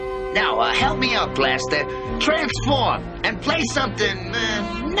Now, help me out, Blaster. Transform and play something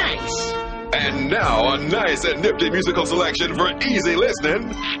nice. And now, a nice and nifty musical selection for easy listening.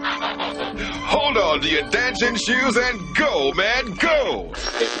 Hold on to your dancing shoes and go, man, go!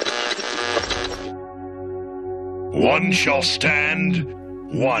 One shall stand,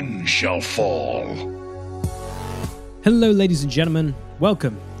 one shall fall. Hello, ladies and gentlemen.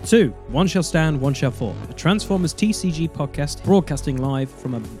 Welcome to One Shall Stand, One Shall Fall, a Transformers TCG podcast broadcasting live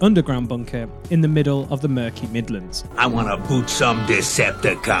from an underground bunker in the middle of the murky Midlands. I want to boot some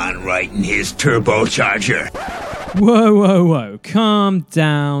Decepticon right in his turbocharger. Whoa. Calm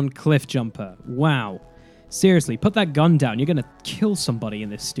down, Cliff Jumper. Wow. Seriously, put that gun down. You're going to kill somebody in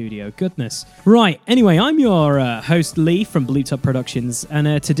this studio. Goodness. Right, anyway, I'm your host, Lee, from Bluetop Productions,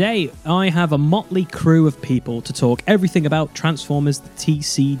 and today I have a motley crew of people to talk everything about Transformers the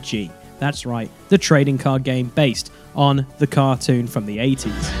TCG. That's right, the trading card game based on the cartoon from the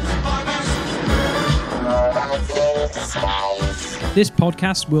 80s. This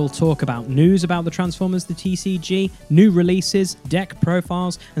podcast will talk about news about the Transformers the TCG, new releases, deck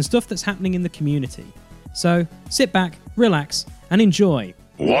profiles, and stuff that's happening in the community. So, sit back, relax, and enjoy.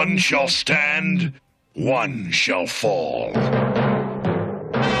 One shall stand, one shall fall.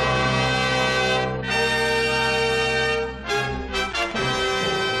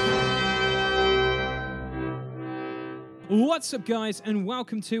 What's up, guys, and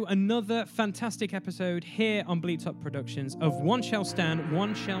welcome to another fantastic episode here on Bleeptop Productions of One Shall Stand,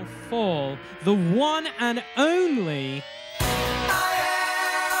 One Shall Fall, the one and only...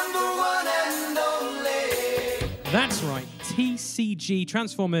 That's right, TCG,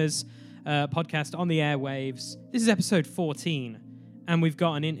 Transformers podcast on the airwaves. This is episode 14, and we've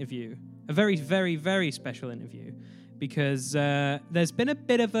got an interview, a very, very, very special interview, because there's been a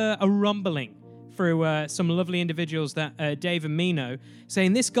bit of a rumbling through some lovely individuals that Dave and me know,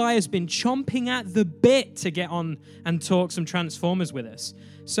 saying this guy has been chomping at the bit to get on and talk some Transformers with us.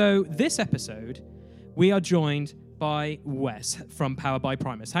 So this episode, we are joined by Wes from Powered by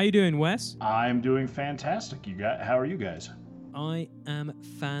Primus. How you doing, Wes? I'm doing fantastic. How are you guys? I am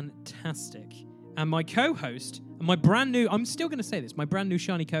fantastic. And my co-host, and my brand new, I'm still going to say this, my brand new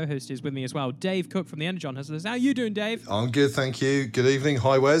shiny co-host is with me as well, Dave Cook from the Energon Hustlers. How you doing, Dave? I'm good, thank you. Good evening.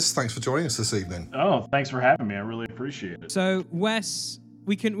 Hi, Wes. Thanks for joining us this evening. Oh, thanks for having me. I really appreciate it. So, Wes,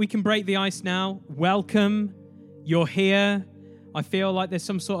 we can break the ice now. Welcome. You're here. I feel like there's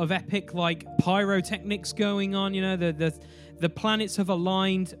some sort of epic, like, pyrotechnics going on. You know, the planets have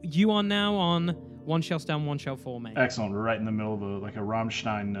aligned. You are now on One Shall Stand, One Shall Fall, mate. Excellent. We're right in the middle of a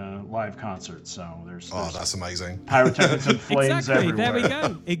Rammstein live concert, so there's that's amazing. Pyrotechnics and flames everywhere. There we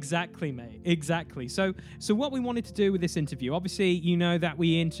go. Exactly, mate. Exactly. So what we wanted to do with this interview, obviously, you know that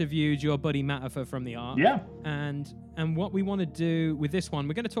we interviewed your buddy Matafa from the Ark. Yeah. And what we want to do with this one,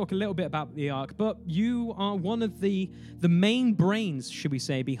 we're going to talk a little bit about the Ark, but you are one of the main brains, should we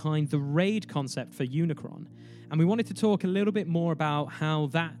say, behind the raid concept for Unicron. And we wanted to talk a little bit more about how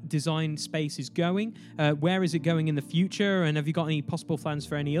that design space is going. Where is it going in the future? And have you got any possible plans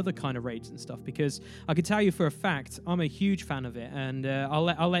for any other kind of raids and stuff? Because I can tell you for a fact, I'm a huge fan of it. And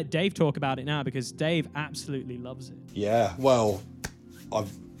I'll let Dave talk about it now, because Dave absolutely loves it. Yeah, well,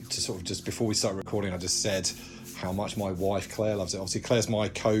 I've just before we started recording, I just said how much my wife Claire loves it. Obviously, Claire's my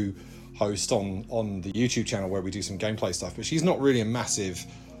co-host on the YouTube channel where we do some gameplay stuff, but she's not really a massive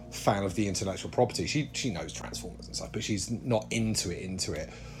fan of the intellectual property. She knows Transformers and stuff, but she's not into it.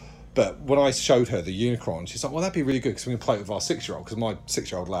 But when I showed her the Unicron, she's like, well, that'd be really good because we can play it with our 6-year-old, because my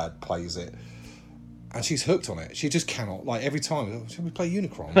 6-year-old lad plays it and she's hooked on it. She just cannot, like, every time, should we play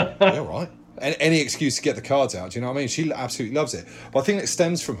Unicron? Yeah, all right. Any excuse to get the cards out, do you know what I mean? She absolutely loves it. But I think it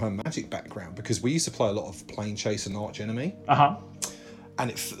stems from her Magic background, because we used to play a lot of Plane Chase and Arch Enemy. Uh-huh.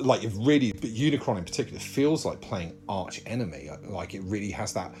 And it really, but Unicron in particular, feels like playing Arch Enemy. Like, it really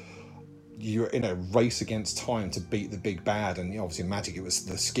has that, you're in a race against time to beat the big bad. And obviously in Magic it was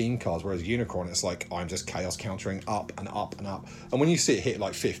the scheme cards, whereas Unicron, it's like, I'm just chaos countering up and up and up. And when you see it hit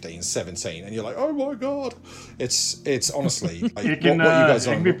like 15, 17, and you're like, oh my god, it's honestly like, it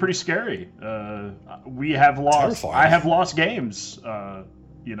can be pretty scary. We have lost, terrifying. I have lost games, so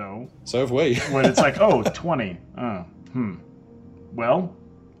have we. When it's like, 20, well,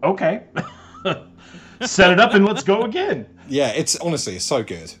 okay. Set it up and let's go again. Yeah, it's honestly, it's so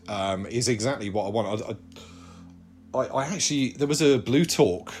good. It's exactly what I want. I actually, there was a Blue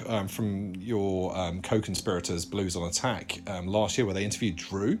talk from your co-conspirators, Blues on Attack, last year, where they interviewed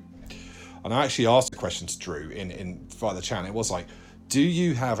Drew. And I actually asked a question to Drew in via the chat. It was like, do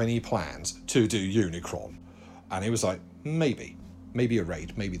you have any plans to do Unicron? And he was like, maybe a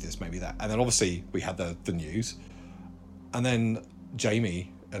raid, maybe this, maybe that. And then obviously we had the news. And then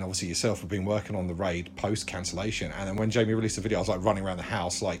Jamie and obviously yourself have been working on the raid post cancellation, and then when Jamie released the video, I was like running around the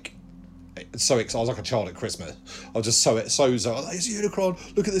house like so excited. I was like a child at Christmas. I was just so I was like, it's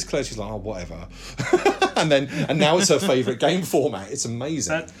Unicron, look at this, Claire. She's like, oh, whatever. and now it's her favorite game format. It's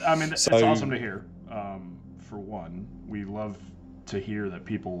amazing. It's awesome to hear. For one, we love to hear that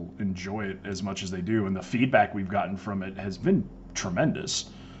people enjoy it as much as they do, and the feedback we've gotten from it has been tremendous.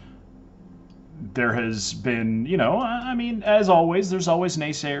 There has been, as always, there's always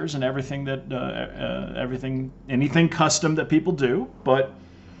naysayers and everything that anything custom that people do, but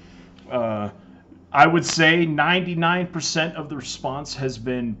I would say 99% of the response has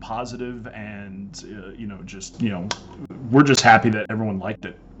been positive, and we're just happy that everyone liked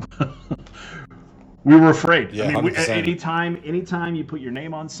it. We were afraid. Yeah, anytime you put your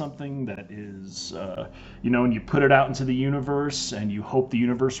name on something that is, and you put it out into the universe, and you hope the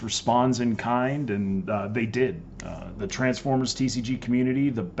universe responds in kind, and they did. The Transformers TCG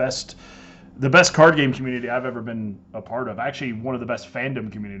community, the best card game community I've ever been a part of. Actually, one of the best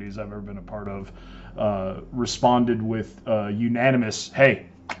fandom communities I've ever been a part of. Responded with unanimous, "Hey,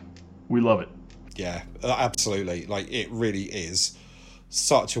 we love it." Yeah, absolutely. Like, it really is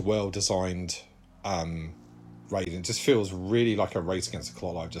such a well-designed raid. It just feels really like a race against the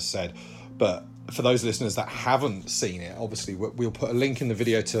clock, like I've just said. But for those listeners that haven't seen it, obviously we'll put a link in the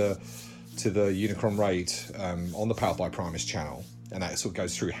video to the Unicron raid on the Powered by Primus channel, and that sort of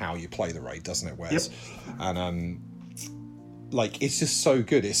goes through how you play the raid, doesn't it, Wes? Yep. And like, it's just so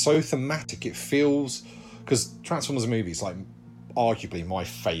good. It's so thematic. It feels, because Transformers movies, like, arguably my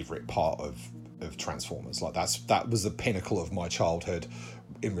favorite part of Transformers. Like, that was the pinnacle of my childhood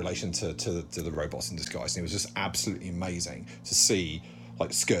in relation to the robots in disguise, and it was just absolutely amazing to see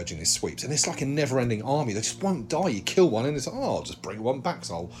like Scourge in his sweeps, and it's like a never-ending army. They just won't die. You kill one, and it's like, oh, I'll just bring one back.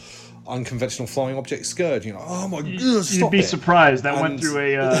 So I'll unconventional flying object Scourge. Oh my god! You'd be surprised. That went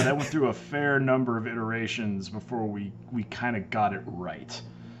through a fair number of iterations before we kind of got it right.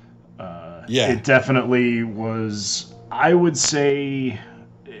 It definitely was. I would say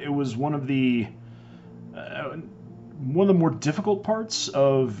it was one of the more difficult parts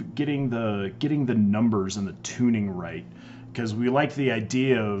of getting the numbers and the tuning right, because we liked the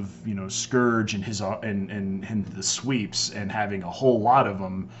idea of Scourge and his and the sweeps and having a whole lot of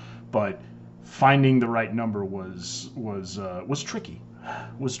them, but finding the right number was tricky.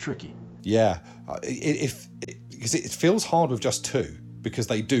 Yeah, because it feels hard with just two, because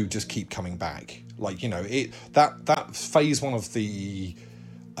they do just keep coming back. Like, that phase one of the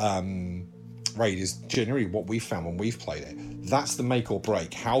raid is generally what we've found when we've played it. That's the make or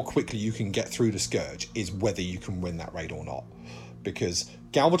break. How quickly you can get through to Scourge is whether you can win that raid or not. Because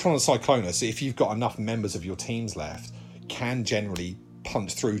Galvatron and Cyclonus, if you've got enough members of your teams left, can generally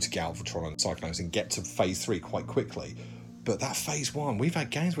punch through to Galvatron and Cyclonus and get to phase 3 quite quickly. But that phase 1, we've had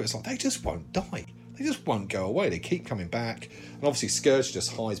games where it's like, they just won't die. They just won't go away. They keep coming back. And obviously Scourge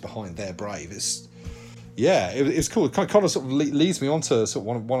just hides behind their Brave. It's cool. It kind of sort of leads me on to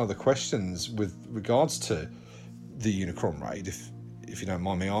sort of one of the questions with regards to the Unicron raid, if you don't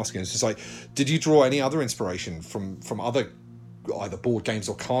mind me asking. It's just like, did you draw any other inspiration from other either board games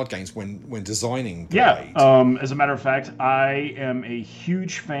or card games when designing the raid? As a matter of fact, I am a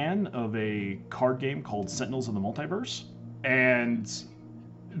huge fan of a card game called Sentinels of the Multiverse, and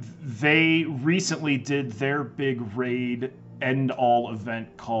they recently did their big raid end-all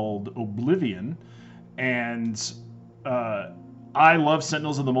event called Oblivion. And I love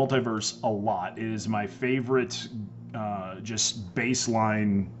Sentinels of the Multiverse a lot. It is my favorite, just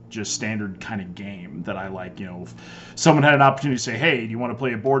baseline, just standard kind of game that I like. If someone had an opportunity to say, "Hey, do you want to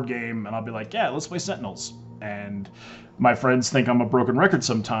play a board game?" and I'll be like, "Yeah, let's play Sentinels." And my friends think I'm a broken record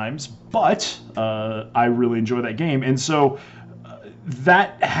sometimes, but I really enjoy that game. And so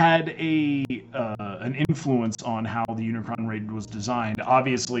that had an influence on how the Unicron raid was designed.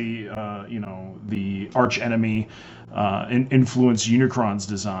 Obviously, the arch enemy influenced Unicron's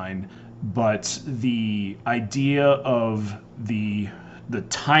design, but the idea of the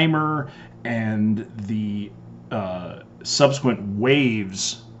timer and the subsequent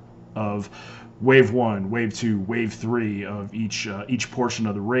waves of Wave 1, Wave 2, Wave 3 of each portion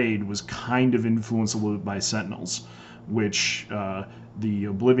of the raid was kind of influenced a little bit by Sentinels, which the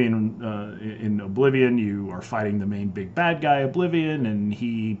Oblivion, in Oblivion, you are fighting the main big bad guy, Oblivion, and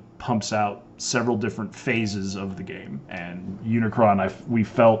he pumps out several different phases of the game. And Unicron, we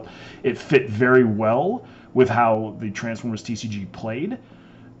felt it fit very well with how the Transformers TCG played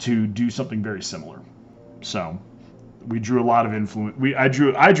to do something very similar. So we drew a lot of influence. I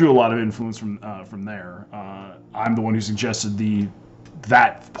drew a lot of influence from there. I'm the one who suggested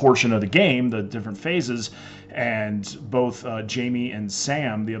that portion of the game, the different phases, And both Jamie and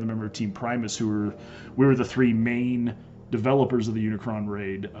Sam, the other member of Team Primus, we were the three main developers of the Unicron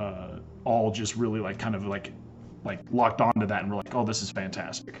raid, all just really like locked onto that, and we're like, oh, this is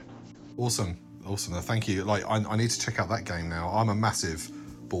fantastic. Awesome. Thank you. Like, I need to check out that game now. I'm a massive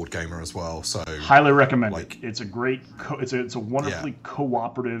board gamer as well, so highly recommend it. It's a great, it's a wonderfully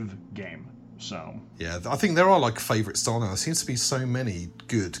cooperative game. So yeah, I think there are like favorite style now. There seems to be so many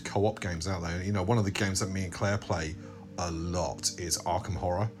good co-op games out there. You know, one of the games that me and Claire play a lot is Arkham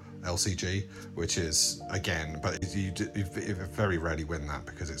Horror LCG, which is, again, but you very rarely win that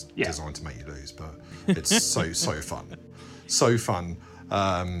because it's designed to make you lose. But it's so fun, so fun.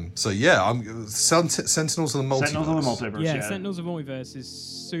 So yeah, I'm Sentinels of the Multiverse. Yeah, Sentinels of the Multiverse is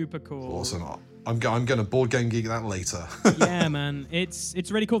super cool. Awesome. I'm going to board game geek that later. Yeah, man,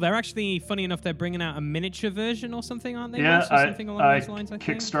 it's really cool. They're actually, funny enough, they're bringing out a miniature version or something, aren't they? Yeah, something along those lines, I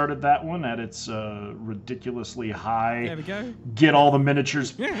kickstarted that one at its ridiculously high. There we go. Get all the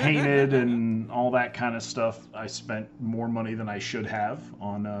miniatures painted and all that kind of stuff. I spent more money than I should have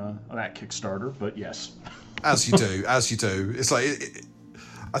on that Kickstarter, but yes. As you do. It's like.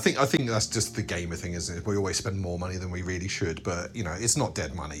 I think that's just the gamer thing, isn't it? We always spend more money than we really should, but you know, it's not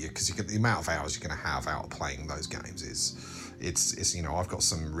dead money because the amount of hours you're going to have out playing those games it's you know, I've got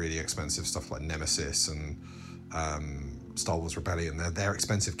some really expensive stuff like Nemesis and Star Wars Rebellion. They're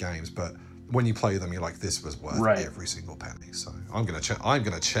expensive games, but when you play them, you're like, this was worth every single penny. So I'm gonna check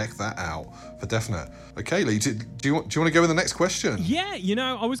that out for definite. Okay, Lee, do you want to go with the next question? Yeah, you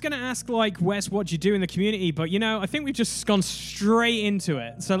know, I was gonna ask like, Wes, what do you do in the community? But you know, I think we've just gone straight into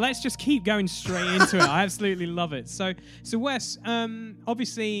it. So let's just keep going straight into it. I absolutely love it. So Wes,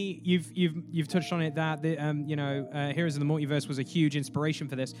 obviously you've touched on it that you know, Heroes of the Multiverse was a huge inspiration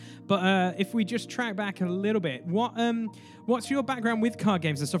for this. But if we just track back a little bit, what's your background with card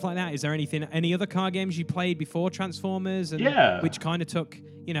games and stuff like that? Is there any other card games you played before Transformers, and which kind of took,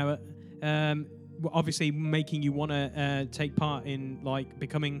 you know, obviously making you want to take part in like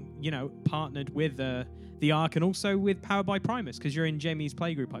becoming, you know, partnered with the Ark and also with Powered by Primus, because you're in Jamie's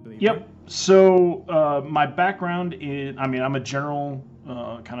playgroup, I believe. Yep. Right? So my background is, I mean, I'm a general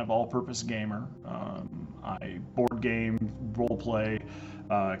kind of all-purpose gamer. I board game, role play,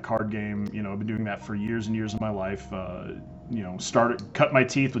 card game. You know, I've been doing that for years and years of my life. You know, cut my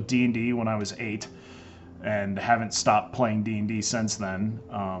teeth with D&D when I was 8, and haven't stopped playing D&D since then.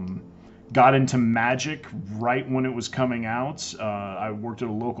 Got into Magic right when it was coming out. I worked at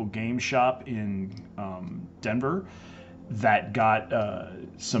a local game shop in Denver that got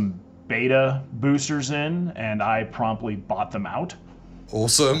some beta boosters in, and I promptly bought them out.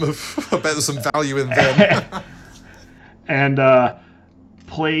 Awesome. I bet there's some value in them. And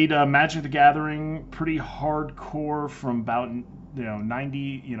played Magic the Gathering pretty hardcore from about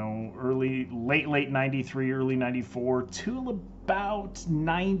 90, late 93, early 94 to about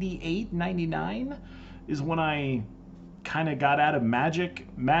 98, 99 is when I kind of got out of Magic.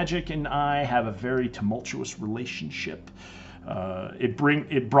 Magic and I have a very tumultuous relationship.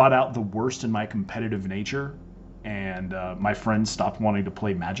 It brought out the worst in my competitive nature, and my friends stopped wanting to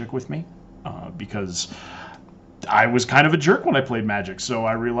play Magic with me because I was kind of a jerk when I played Magic. So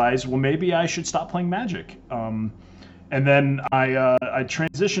I realized, well, maybe I should stop playing Magic. And then I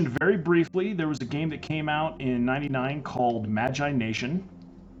transitioned very briefly. There was a game that came out in '99 called Magi Nation.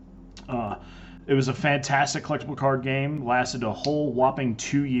 It was a fantastic collectible card game. Lasted a whole whopping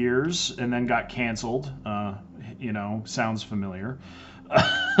 2 years and then got canceled. Sounds familiar.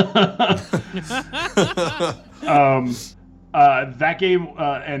 That game,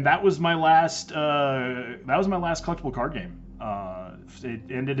 and that was my last. That was my last collectible card game. It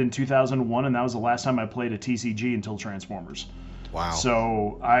ended in 2001, and that was the last time I played a TCG until Transformers. Wow.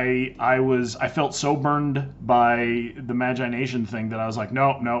 So I felt so burned by the Magi Nation thing that I was like,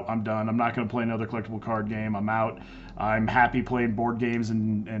 no, I'm done. I'm not going to play another collectible card game. I'm out. I'm happy playing board games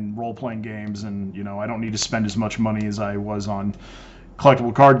and role-playing games, and I don't need to spend as much money as I was on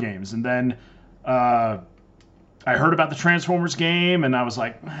collectible card games. And then I heard about the Transformers game, and I was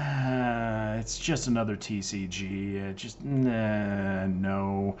like, it's just another TCG.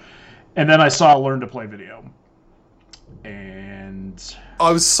 No. And then I saw Learn to Play video. And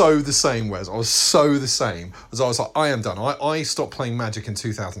I was so the same, Wes. I was so the same. As I was like, I am done. I stopped playing Magic in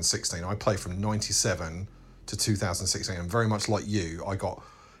 2016. I played from 97 to 2016. And very much like you, I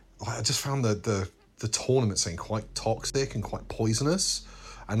just found the tournament scene quite toxic and quite poisonous.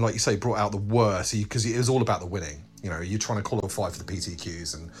 And like you say, brought out the worst, because it was all about the winning. You're trying to qualify for the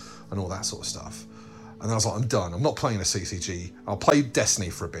PTQs and all that sort of stuff. And I was like, I'm done. I'm not playing a CCG. I'll play Destiny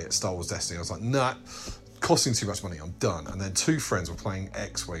for a bit, Star Wars Destiny. I was like, nah, costing too much money. I'm done. And then two friends were playing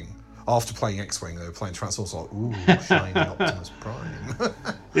X-Wing. after playing X-Wing, they were playing Transformers, like, ooh, shiny Optimus Prime.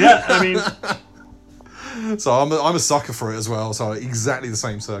 Yeah, I mean, so I'm a sucker for it as well. So exactly the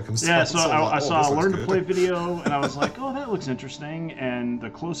same circumstance. yeah. So I this saw a looks Learn to good. Play video, and I was like, oh, that looks interesting. And the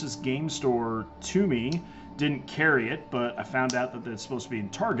closest game store to me didn't carry it, but I found out that it's supposed to be in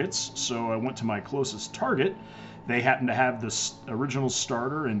Targets, so I went to my closest Target. They happened to have the original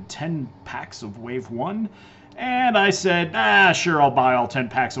starter and 10 packs of Wave 1. And I said, sure, I'll buy all 10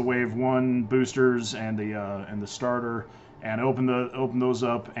 packs of Wave 1 boosters and the starter. And I opened those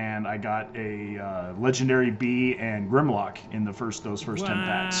up, and I got a Legendary Bee and Grimlock in those first 10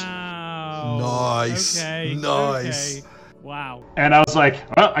 packs. Wow. Nice. Okay. Nice. Okay. Wow. And I was like,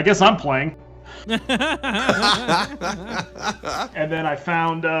 well, I guess I'm playing. And then I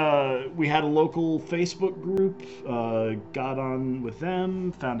found we had a local Facebook group, got on with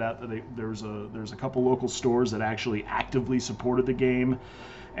them, found out that there's a couple local stores that actually actively supported the game,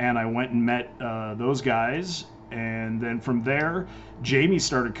 and I went and met those guys. And then from there, Jamie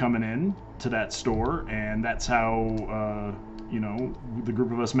started coming in to that store, and that's how the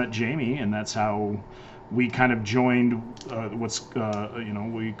group of us met Jamie, and that's how we kind of joined what's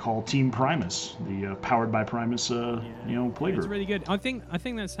we call Team Primus, the powered by Primus play It's group. really good. I think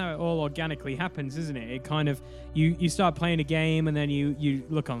that's how it all organically happens, isn't it? It kind of you start playing a game, and then you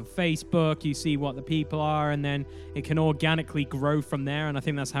look on Facebook, you see what the people are, and then it can organically grow from there. And I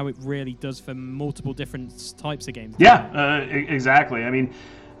think that's how it really does for multiple different types of games. Yeah, exactly. I mean,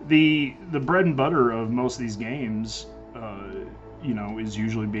 the bread and butter of most of these games, is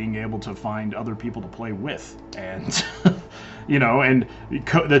usually being able to find other people to play with, and and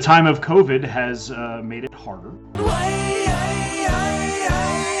the time of COVID has made it harder.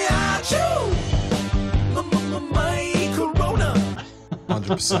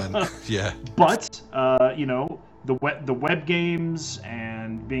 100%. Yeah. But the web games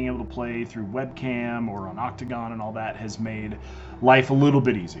and being able to play through webcam or on Octagon and all that has made life a little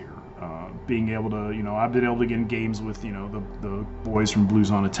bit easier. Being able to, I've been able to get in games with, the boys from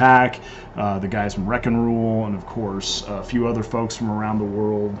Blues on Attack, the guys from Wreck and Rule, and of course a few other folks from around the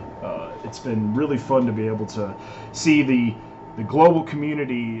world. It's been really fun to be able to see the global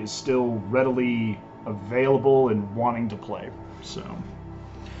community is still readily available and wanting to play. So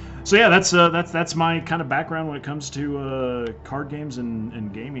yeah, that's my kind of background when it comes to card games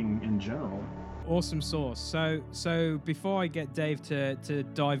and gaming in general. Awesome source. So before I get Dave to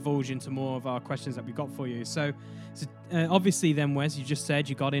divulge into more of our questions that we've got for you, so obviously then, Wes, you just said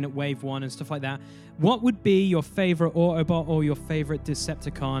you got in at Wave 1 and stuff like that. What would be your favorite Autobot or your favorite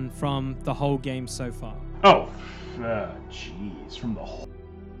Decepticon from the whole game so far? Oh, jeez, from the whole...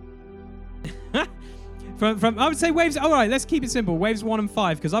 From I would say Waves. All right, let's keep it simple. Waves 1 and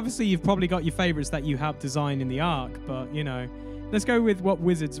 5, because obviously you've probably got your favorites that you helped design in the arc, but let's go with what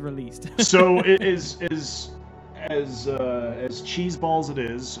Wizards released. So it is as cheeseballs it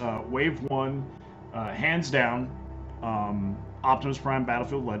is. Wave 1, hands down, Optimus Prime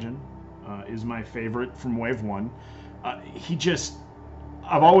Battlefield Legend is my favorite from Wave 1.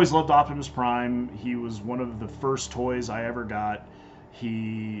 I've always loved Optimus Prime. He was one of the first toys I ever got.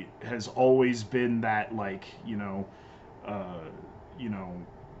 He has always been that,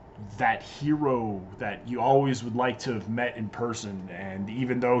 that hero that you always would like to have met in person. And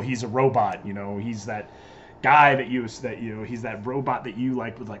even though he's a robot, he's that guy he's that robot that you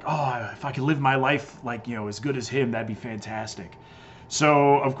would like, oh, if I could live my life as good as him, that'd be fantastic.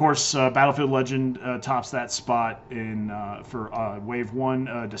 So of course, Battlefield Legend tops that spot for Wave 1.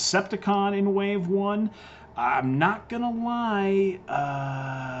 Decepticon in Wave 1. I'm not gonna lie,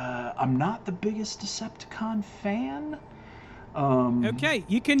 I'm not the biggest Decepticon fan. Okay,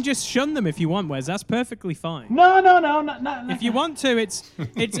 you can just shun them if you want, Wes. That's perfectly fine. No, not. If you want to, it's Show we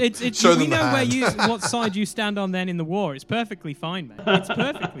them the know hand. what side you stand on then in the war. It's perfectly fine, man. It's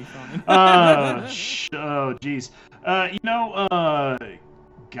perfectly fine. Oh, jeez.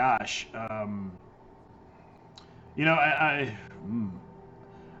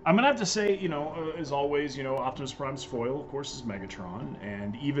 I'm gonna have to say, as always, Optimus Prime's foil, of course, is Megatron,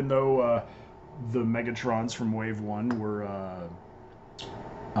 and even though the Megatrons from Wave 1 were,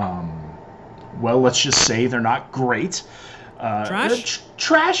 well, let's just say they're not great. Trash?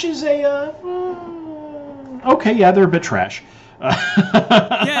 Trash is a, okay, yeah, they're a bit trash. Yeah.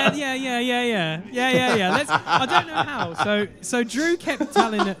 I don't know how. So Drew kept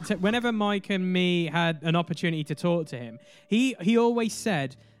telling whenever Mike and me had an opportunity to talk to him, he always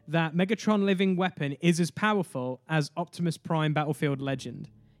said that Megatron Living Weapon is as powerful as Optimus Prime Battlefield Legend.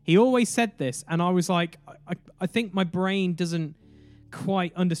 He always said this, and I was like, I think my brain doesn't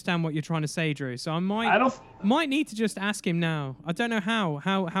quite understand what you're trying to say, Drew. So I might need to just ask him now. I don't know how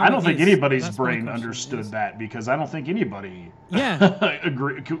I don't think anybody's That's my brain question, understood is- that, because I don't think anybody Yeah.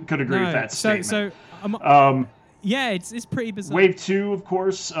 could agree with that statement. So yeah, it's pretty bizarre. Wave 2, of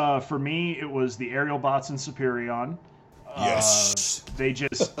course, for me, it was the aerial bots in Superion. Yes. They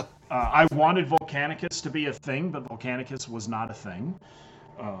just... I wanted Volcanicus to be a thing, but Volcanicus was not a thing.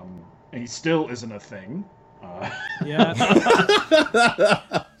 And he still isn't a thing. Yeah.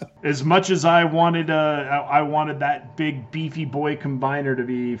 As much as I wanted that big beefy boy combiner to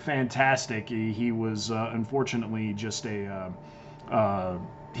be fantastic, he was unfortunately just he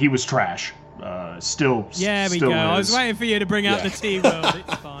was trash. Still. Yeah, we still go. I is. was waiting for you to bring out Yeah. the T word.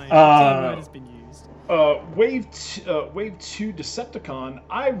 It's fine. The T word has been used. Wave 2 Decepticon,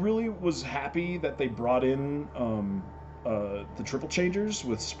 I really was happy that they brought in the triple changers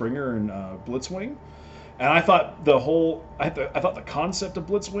with Springer and Blitzwing. And I thought the concept of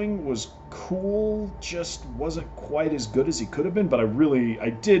Blitzwing was cool, just wasn't quite as good as he could have been, but I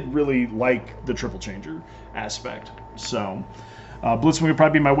did really like the triple changer aspect. So Blitzwing would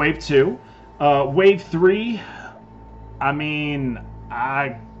probably be my wave 2. Wave 3, I mean,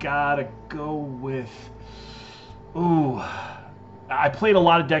 I gotta go with... Ooh. I played a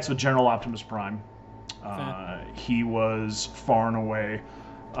lot of decks with General Optimus Prime. He was far and away.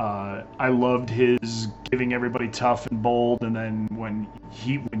 I loved his giving everybody tough and bold, and then when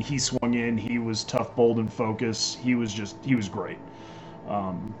he swung in, he was tough, bold, and focus. He was great.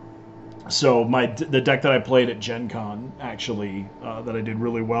 So the deck that I played at Gen Con, actually, that I did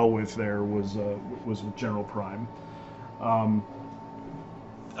really well with there was with General Prime. God,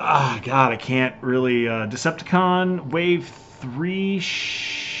 I can't really. Decepticon Wave 3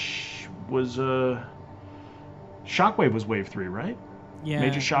 was Shockwave was Wave 3, right? Yeah.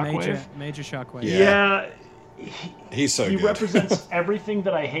 Major Shockwave? Major Shockwave. Yeah. Yeah. He's so He good. represents everything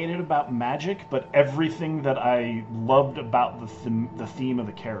that I hated about Magic, but everything that I loved about the theme of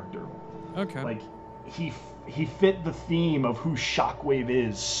the character. Okay. Like, he fit the theme of who Shockwave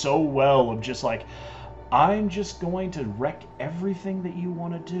is so well, of just like, I'm just going to wreck everything that you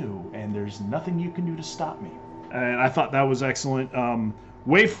want to do, and there's nothing you can do to stop me. And I thought that was excellent.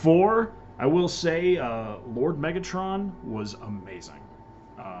 Wave 4, I will say, Lord Megatron was amazing.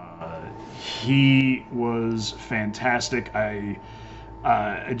 He was fantastic. I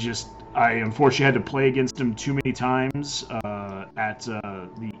unfortunately had to play against him too many times at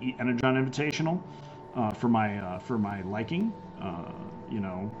the Energon Invitational for my liking,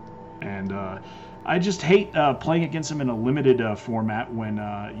 and I just hate playing against him in a limited format when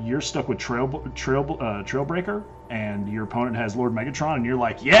you're stuck with Trailbreaker and your opponent has Lord Megatron, and you're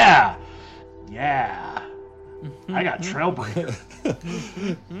like, yeah, I got Trailbreaker.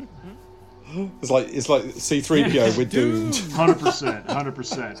 It's like C-3PO with Doomed.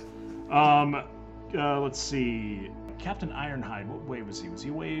 100%. Let's see. Captain Ironhide, what wave was he? Was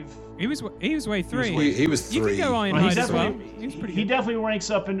he wave? He was wave 3. He was 3. You could go Ironhide as well. He was pretty He good. definitely ranks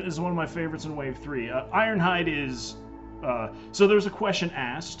up as one of my favorites in wave 3. Ironhide is... so there's a question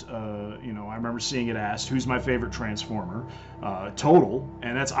asked, I remember seeing it asked, who's my favorite Transformer? Total,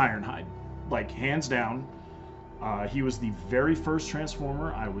 and that's Ironhide. Like, hands down. He was the very first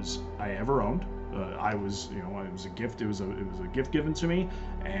Transformer I ever owned. It was a gift. It was a gift given to me,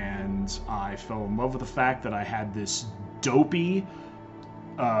 and I fell in love with the fact that I had this dopey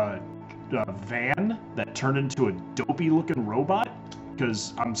van that turned into a dopey-looking robot.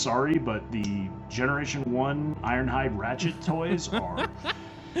 Because I'm sorry, but the Generation 1 Ironhide Ratchet toys are.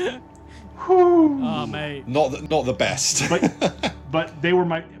 Oh, mate. Not the best. But he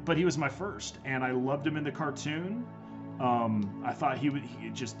was my first, and I loved him in the cartoon. I thought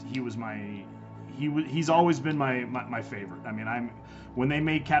he's always been my favorite. I mean, when they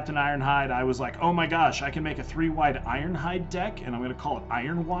made Captain Ironhide, I was like, oh my gosh, I can make a 3-wide Ironhide deck, and I'm gonna call it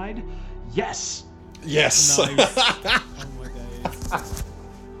Iron Wide. Yes. Yes. Nice. Oh my days.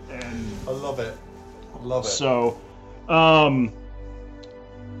 And I love it. Love it. so, and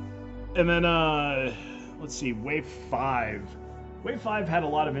then let's see, Wave 5. Wave 5 had a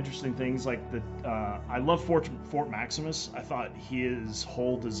lot of interesting things, like I love Fort Maximus. I thought his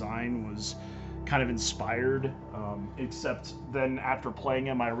whole design was kind of inspired, except then after playing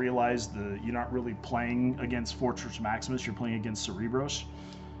him, I realized you're not really playing against Fortress Maximus, you're playing against Cerebros.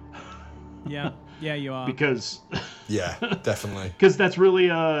 Yeah, you are. Because Yeah, definitely. because that's really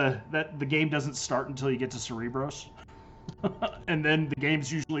that the game doesn't start until you get to Cerebros. And then the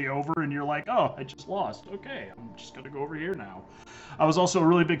game's usually over and you're like, oh, I just lost. Okay, I'm just gonna go over here now. I was also a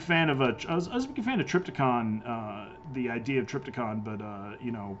really big fan of I was a big fan of Trypticon, the idea of Trypticon, but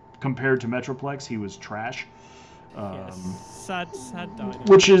compared to Metroplex, he was trash. Yes. Sad dinosaur.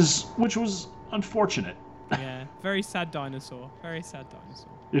 which was unfortunate. Yeah, very sad dinosaur. Very sad dinosaur.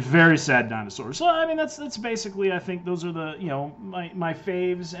 A very sad dinosaur. So I mean, that's basically, I think those are the, my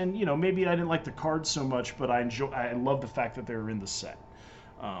faves, and maybe I didn't like the cards so much, but I love the fact that they were in the set.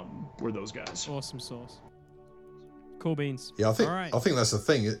 Were those guys? Awesome sauce. Cool beans. Yeah, All I think that's the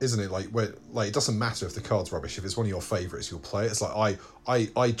thing, isn't it? Like, it doesn't matter if the card's rubbish. If it's one of your favourites, you'll play it. It's like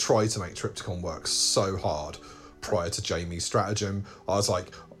I tried to make Trypticon work so hard prior to Jamie's stratagem. I was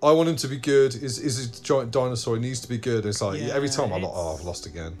like, I want him to be good. Is a giant dinosaur? He needs to be good. And it's like every time I'm like, I've lost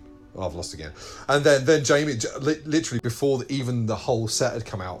again. And then Jamie, literally before even the whole set had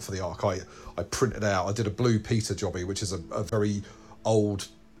come out for the arc, I printed out. I did a Blue Peter jobby, which is a very old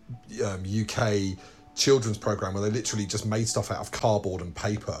UK children's program where they literally just made stuff out of cardboard and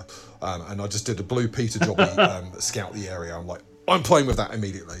paper, and I just did a Blue Peter jobby scout the area. I'm like, I'm playing with that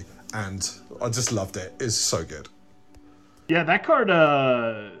immediately, and I just loved it. It's so good. Yeah, that card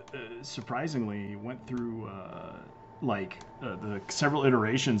surprisingly went through the several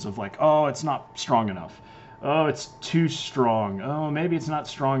iterations of like, oh, it's not strong enough, oh, it's too strong, oh, maybe it's not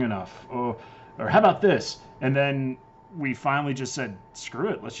strong enough, oh, or how about this? And then we finally just said, screw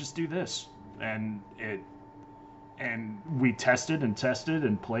it, let's just do this. And we tested and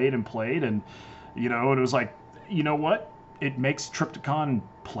played, and it was like, you know what? It makes Trypticon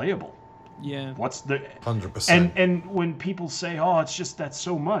playable. Yeah. What's the 100%? And when people say, "Oh, it's just that's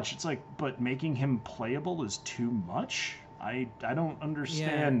so much," it's like, but making him playable is too much. I don't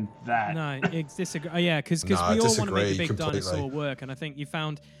understand that. No, disagree. Yeah, because we all want to make the big dinosaur work, and I think you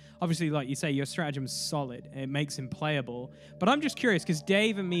found, obviously, like you say, your stratagem's solid. It makes him playable. But I'm just curious, because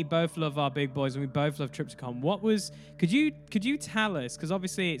Dave and me both love our big boys, and we both love Trypticon. Could you tell us? Because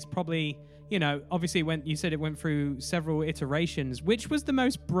obviously, it's probably, obviously when you said it went through several iterations, which was the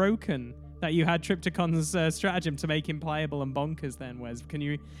most broken that you had Trypticon's stratagem to make him playable and bonkers? Then, Wes, can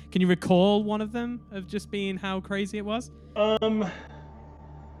you recall one of them of just being how crazy it was?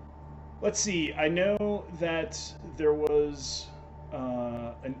 Let's see. I know that there was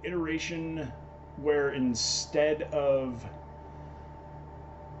an iteration where instead of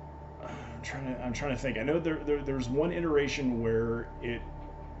I'm trying to think. I know there's one iteration where it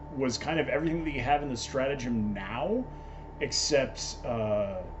was kind of everything that you have in the stratagem now, except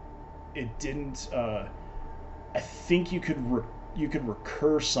it didn't. I think you could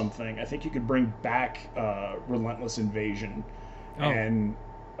recur something. I think you could bring back Relentless Invasion, and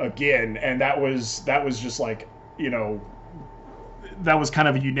that was just like, that was kind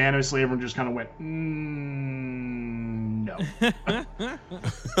of unanimously, everyone just kind of went, no.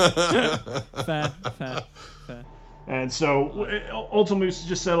 Fair. And so Ultimus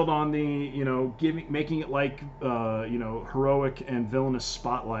just settled on the, making it like, heroic and villainous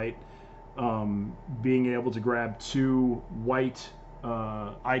Spotlight, being able to grab 2 white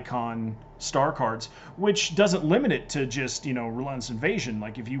icon star cards, which doesn't limit it to just, Relentless Invasion.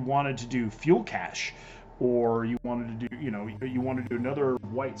 Like if you wanted to do Fuel Cache, or you wanted to do, you wanted to do another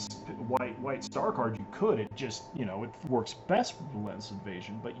white star card, you could. It just, it works best with Relentless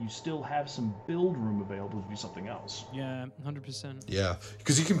Invasion, but you still have some build room available to do something else. Yeah, 100%. Yeah,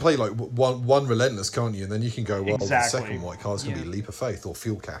 because you can play like one Relentless, can't you? And then you can go, well, exactly. The second white card's going to be Leap of Faith or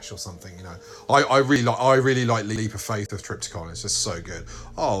Fuel Cache or something. I really like Leap of Faith with Trypticon. It's just so good.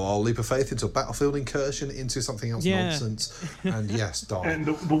 Oh, I'll Leap of Faith into a battlefield incursion, into something else nonsense, and yes, die. And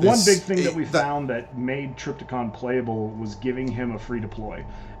the one big thing that we found that made Trypticon playable was giving him a free deploy.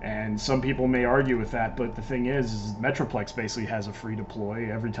 And some people may argue with that, but the thing is Metroplex basically has a free deploy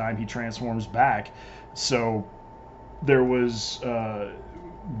every time he transforms back. So there was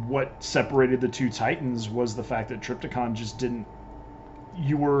what separated the two Titans was the fact that Trypticon just didn't.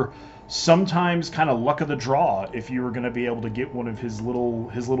 You were sometimes kind of luck of the draw if you were going to be able to get one of his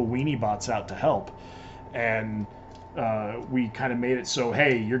little weenie bots out to help. And we kind of made it so,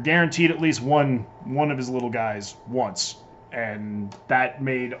 hey, you're guaranteed at least one of his little guys once, and that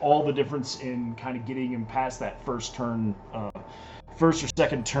made all the difference in kind of getting him past that first or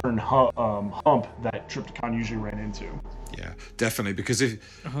second turn hump that Trypticon usually ran into. Yeah, definitely, because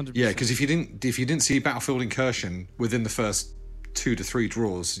if you didn't see Battlefield Incursion within the first 2 to 3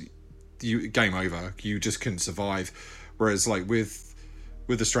 draws, game over. You just couldn't survive. Whereas like with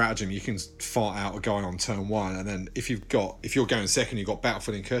the stratagem, you can fart out a guy on turn 1, and then if you're going second, you've got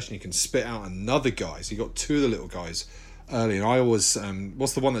Battlefield Incursion, you can spit out another guy. So you got 2 of the little guys early. And I always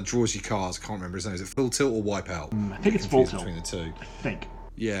what's the one that draws you cards? I can't remember his name. Is it Full Tilt or Wipeout? I think it's Full Tilt between the two. I think.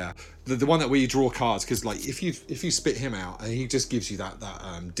 Yeah, the one that where you draw cards, because like if you spit him out, and he just gives you that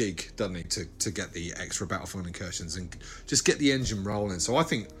dig, doesn't he, to get the extra Battlefield Incursions and just get the engine rolling. So I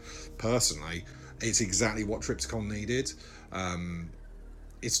think personally, It's exactly what Trypticon needed.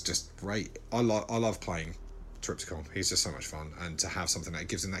 It's just great. I love playing Trypticon. He's just so much fun, and to have something that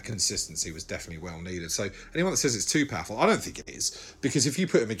gives him that consistency was definitely well needed. So anyone that says it's too powerful, I don't think it is, because if you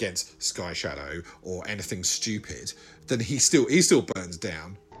put him against Sky Shadow or anything stupid, then he still burns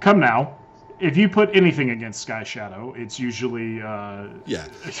down. Come now. If you put anything against Sky Shadow, it's usually yeah.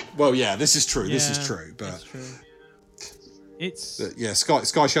 Well, yeah, this is true. This is true, but that's true. It's yeah,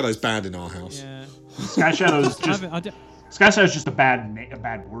 Sky Shadow's banned in our house. yeah. Sky Shadow's just Sky Shadow's just a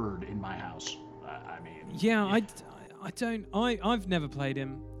bad word in my house. I mean, yeah, I've never played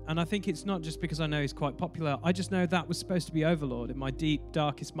him, and I think it's not just because I know he's quite popular. I just know that was supposed to be Overlord. In my deep,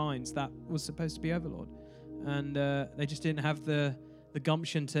 darkest minds, that was supposed to be Overlord, and they just didn't have the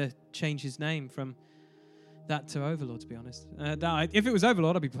gumption to change his name from that to Overlord, to be honest. If it was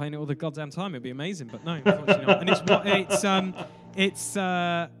Overlord, I'd be playing it all the goddamn time. It'd be amazing, but no, unfortunately not. And it's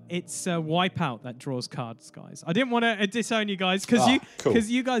Wipeout that draws cards, guys. I didn't want to disown you guys because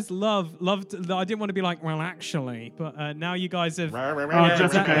you guys loved. I didn't want to be like, well, actually, but now you guys have.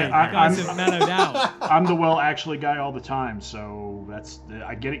 That's okay. You guys have mellowed out. I'm the well actually guy all the time, so that's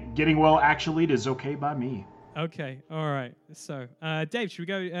I get it. Getting well actually is okay by me. Okay, all right. So, Dave, should we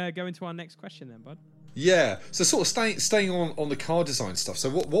go into our next question then, bud? Yeah. So, sort of staying on the card design stuff. So,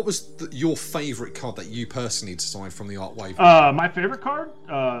 what was your favourite card that you personally designed from the Artwave? My favorite card,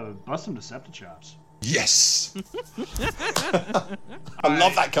 Bustum Deceptichops. Yes. I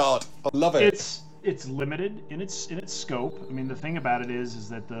love that card. I love it. It's limited in its scope. I mean, the thing about it is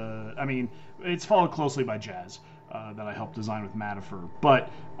that it's followed closely by Jazz that I helped design with Matifer, but.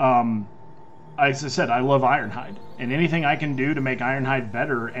 As I said, I love Ironhide, and anything I can do to make Ironhide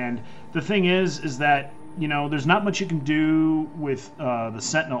better. And the thing is that, you know, there's not much you can do with the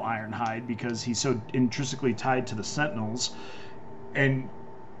Sentinel Ironhide because he's so intrinsically tied to the Sentinels. And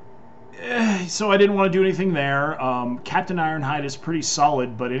so I didn't want to do anything there. Captain Ironhide is pretty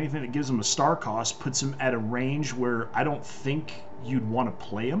solid, but anything that gives him a star cost puts him at a range where I don't think you'd want to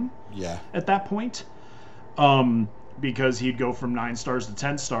play him at that point. Because he'd go from 9 stars to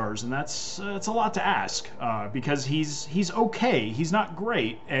 10 stars, and that's a lot to ask. Because he's okay, he's not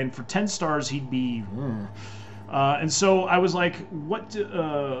great, and for 10 stars he'd be. And so I was like,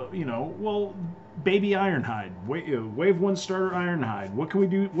 baby Ironhide, wave 1 starter Ironhide. What can we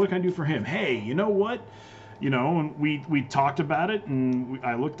do? What can I do for him? Hey, you know what? You know, and we talked about it, and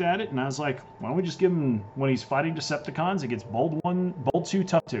I looked at it, and I was like, why don't we just give him when he's fighting Decepticons? He gets bold 1, bold 2,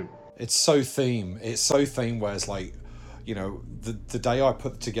 tough 2. It's so theme. Where it's like, you know, the day I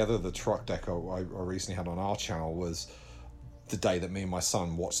put together the truck deck I recently had on our channel was the day that me and my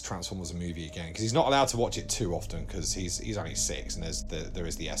son watched Transformers a movie again, because he's not allowed to watch it too often because he's only 6, and there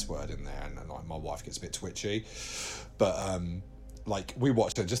is the S word in there, and like my wife gets a bit twitchy, but like we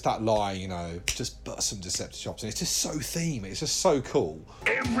watched it, just that lie, you know, just burst some Deceptichops, and it's just so theme. It's just so cool.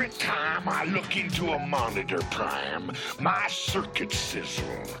 Every time I look into a monitor, Prime, my circuits sizzle.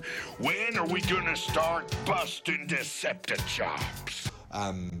 When are we gonna start busting Deceptichops?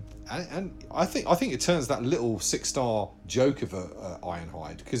 And I think it turns that little 6-star joke of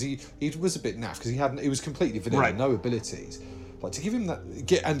Ironhide, because he was a bit naff because he was completely vanilla, no abilities. Like, to give him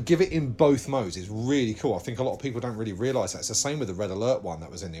that, give it in both modes is really cool. I think a lot of people don't really realise that. It's the same with the Red Alert one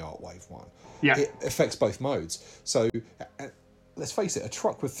that was in the Artwave one. Yeah. It affects both modes. So, let's face it, a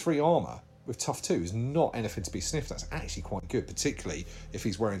truck with 3 armour with tough 2 is not anything to be sniffed. That's actually quite good, particularly if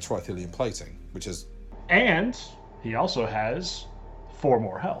he's wearing trithelium plating, which is... And he also has 4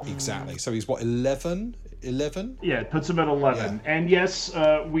 more health. Exactly. So he's, what, 11? 11? Yeah, it puts him at 11. Yeah. And yes,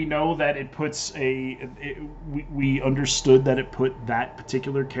 we know that it puts we understood that it put that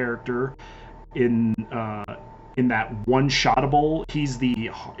particular character in that one-shottable. He's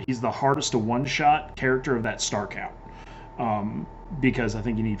the hardest to one-shot character of that star count. Because I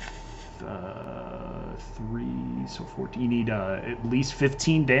think you need 3, so 14. You need at least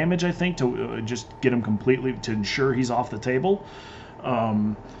 15 damage, I think, to just get him completely, to ensure he's off the table.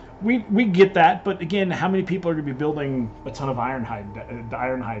 We get that, but again, how many people are going to be building a ton of Ironhide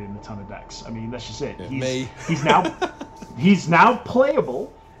in a ton of decks? I mean, that's just it. Me. He's now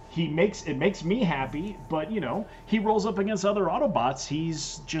playable. It makes me happy, but you know, he rolls up against other Autobots.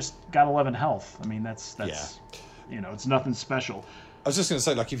 He's just got 11 health. I mean, that's you know, it's nothing special. I was just going to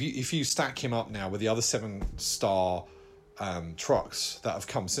say, like, if you stack him up now with the other 7-star trucks that have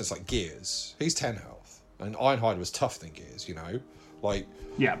come since, like Gears, he's 10 health, and Ironhide was tough than Gears, you know, like.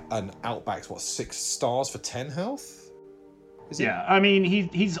 Yeah. And Outback's 6 stars for 10 health? Yeah, I mean he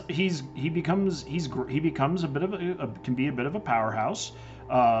becomes a bit of can be a bit of a powerhouse.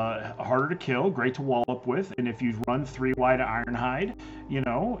 harder to kill, great to wall up with, and if you run 3 wide Ironhide,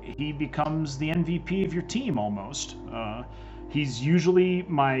 he becomes the MVP of your team almost. He's usually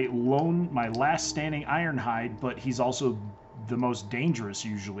my last standing Ironhide, but he's also the most dangerous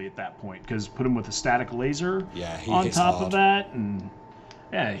usually at that point, because put him with a static laser on top of that, and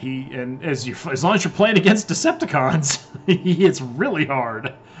as long as you're playing against Decepticons, he hits really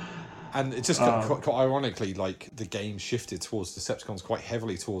hard. And it just quite ironically, like the game shifted towards Decepticons quite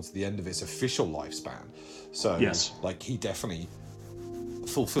heavily towards the end of its official lifespan. So like he definitely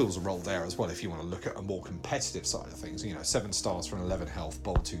fulfills a role there as well. If you want to look at a more competitive side of things, 7 stars for an 11 health,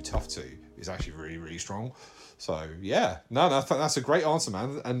 bold 2, tough 2 is actually really, really strong. So yeah, no, that's a great answer,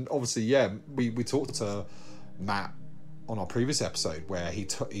 man. And obviously, we talked to Matt on our previous episode where he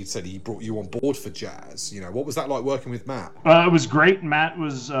said he brought you on board for Jazz. What was that like working with Matt? It was great. Matt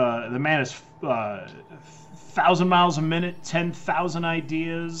was the man is 1,000 miles a minute, 10,000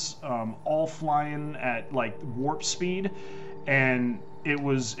 ideas, all flying at like warp speed, and it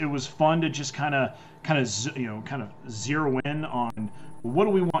was fun to just kind of zero in on what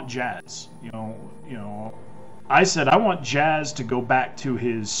do we want Jazz. I said I want Jazz to go back to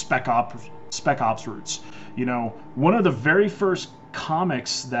his Spec Ops roots. One of the very first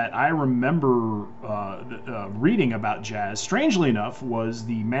comics that I remember reading about Jazz, strangely enough, was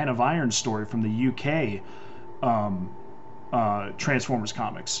the Man of Iron story from the UK Transformers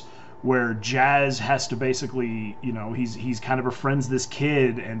comics, where Jazz has to basically, he's kind of befriends this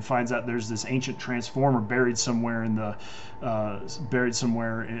kid and finds out there's this ancient Transformer buried somewhere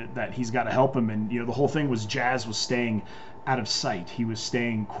that he's got to help him, and the whole thing was Jazz was staying out of sight. He was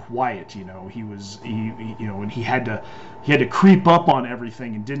staying quiet. And he had to creep up on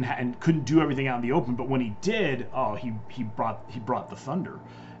everything and couldn't do everything out in the open. But when he did, he brought the thunder,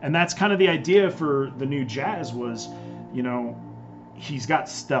 and that's kind of the idea for the new Jazz was, he's got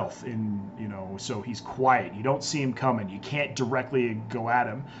stealth so he's quiet. You don't see him coming. You can't directly go at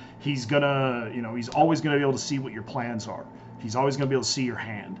him. He's gonna, he's always gonna be able to see what your plans are. He's always gonna be able to see your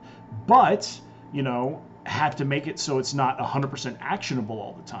hand, but have to make it so it's not 100% actionable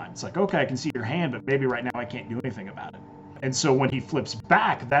all the time. It's like, okay, I can see your hand, but maybe right now I can't do anything about it. And so when he flips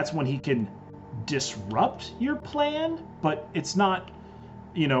back, that's when he can disrupt your plan, but it's not,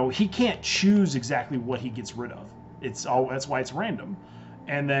 he can't choose exactly what he gets rid of. That's why it's random.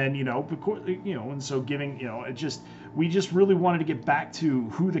 And then, and so giving, we just really wanted to get back to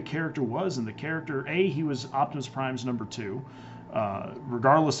who the character was, and the character, he was Optimus Prime's number 2.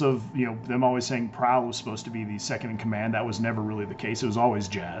 Regardless of them always saying Prowl was supposed to be the second in command, that was never really the case. It was always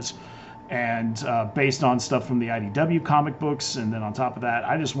Jazz, and based on stuff from the IDW comic books, and then on top of that,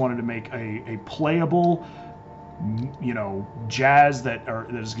 I just wanted to make a playable, Jazz that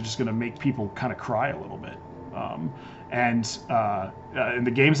is just going to make people kind of cry a little bit. In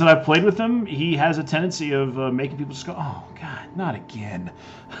the games that I've played with him, he has a tendency of making people just go, "Oh God, not again."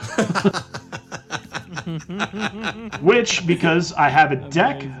 Which, because I have a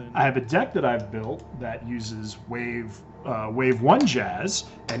deck that I've built that uses Wave 1 Jazz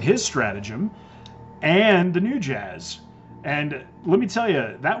and his stratagem, and the new Jazz. And let me tell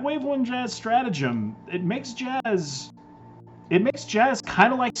you, that Wave 1 Jazz stratagem, it makes Jazz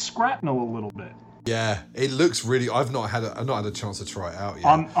kind of like Scrapnel a little bit. Yeah, it looks really. I've not had a chance to try it out yet.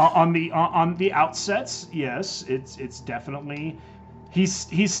 On the outsets, yes, it's definitely.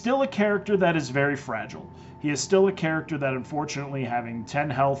 He's still a character that is very fragile. He is still a character that, unfortunately, having 10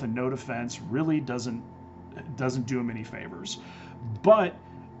 health and no defense really doesn't do him any favors. But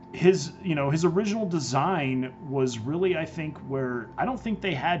his original design was really, I think, where I don't think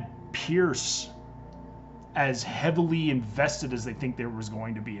they had Pierce as heavily invested as they think there was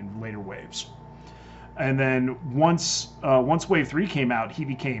going to be in later waves. And then once Wave 3 came out, he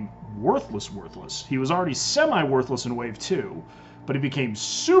became worthless. He was already semi-worthless in Wave 2, but he became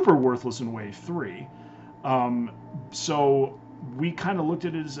super worthless in Wave 3. So we kind of looked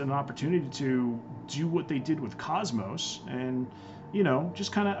at it as an opportunity to do what they did with Cosmos and,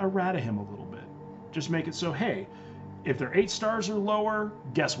 just kind of errata him a little bit. Just make it so, hey, if they're 8 stars or lower,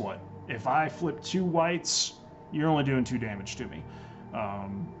 guess what? If I flip 2 whites, you're only doing 2 damage to me.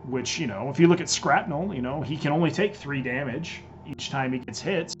 Which, if you look at Scrapnel, he can only take 3 damage each time he gets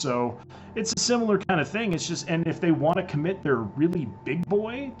hit. So it's a similar kind of thing. It's just, and if they want to commit their really big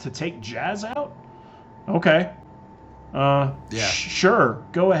boy to take Jazz out, okay. Sure,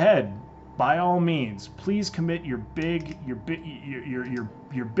 go ahead. By all means, please commit your big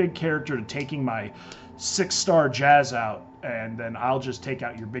character to taking my 6-star Jazz out, and then I'll just take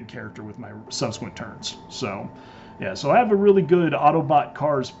out your big character with my subsequent turns. So Yeah, so I have a really good Autobot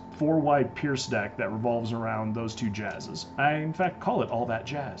Cars 4-wide Pierce deck that revolves around those two jazzes. I, in fact, call it All That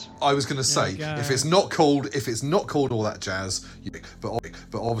Jazz. I was going to say, if it's not called All That Jazz, but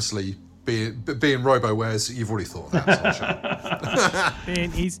obviously being RoboWares, you've already thought of that.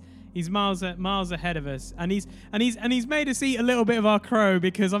 He's miles ahead of us, and he's made us eat a little bit of our crow,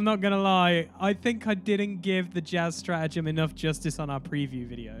 because I'm not gonna lie, I think I didn't give the Jazz stratagem enough justice on our preview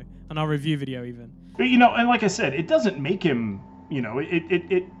video, on our review video even. But, you know, and like I said, it doesn't make him, you know,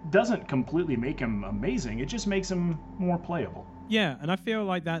 it doesn't completely make him amazing. It just makes him more playable. Yeah, and I feel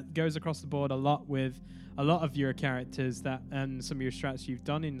like that goes across the board a lot with a lot of your characters that, and some of your strats you've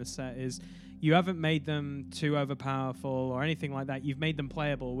done in the set, is you haven't made them too overpowerful or anything like that. You've made them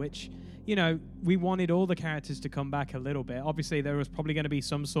playable, which, you know, we wanted all the characters to come back a little bit. Obviously, there was probably going to be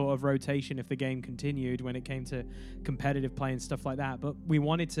some sort of rotation if the game continued when it came to competitive play and stuff like that. But we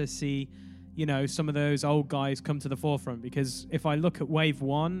wanted to see, you know, some of those old guys come to the forefront, because if I look at Wave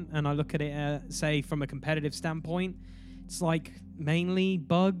 1 and I look at it, say, from a competitive standpoint, it's like mainly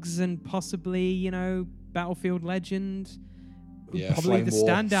Bugs and possibly, you know, Battlefield Legend. Yeah, probably the Flame War,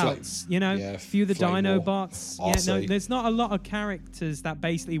 standouts, you know, a few of the Flame Dino War, bots. RC. Yeah, no, there's not a lot of characters that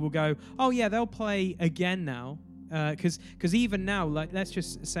basically will go, oh yeah, they'll play again now. Because even now, like, let's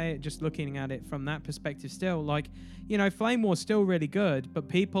just say it, just looking at it from that perspective still, like, you know, Flame War's still really good, but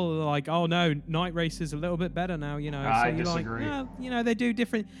people are like, oh no, Night Racer's a little bit better now, you know. I so you're disagree. like, you know, they do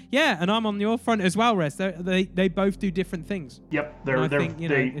different. Yeah, and I'm on your front as well, Rest. They both do different things. Yep,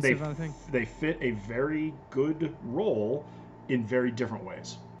 they fit a very good role in very different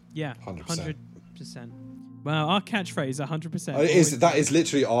ways. Yeah, 100%. 100%. Well, our catchphrase, 100%. That is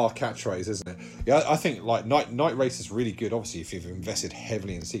literally our catchphrase, isn't it? Yeah, I think like Night Race is really good. Obviously, if you've invested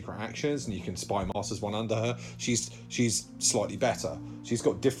heavily in secret actions and you can spy Masters one under her, she's slightly better. She's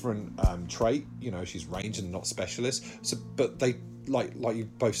got different trait. You know, she's ranged and not specialist. So, but they like you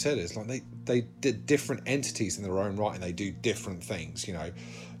both said, it's like they did different entities in their own right, and they do different things. You know,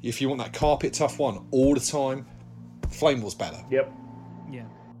 if you want that carpet tough one all the time, Flame War's better. Yep.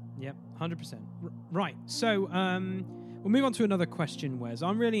 Yep, 100%. Right, so we'll move on to another question, Wes.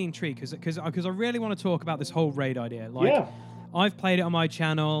 I'm really intrigued because I really want to talk about this whole raid idea. Like, I've played it on my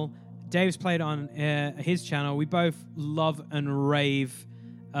channel. Dave's played it on his channel. We both love and rave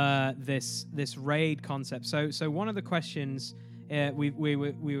this raid concept. So one of the questions we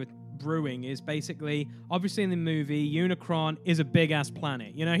were brewing is basically, obviously in the movie, Unicron is a big ass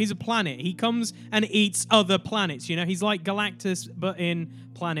planet. You know, he's a planet. He comes and eats other planets. You know, he's like Galactus but in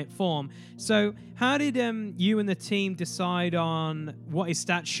planet form. So how did you and the team decide on what his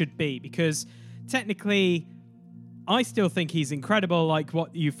stats should be? Because technically, I still think he's incredible, like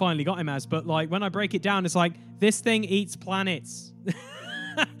what you finally got him as, but like when I break it down, it's like, this thing eats planets.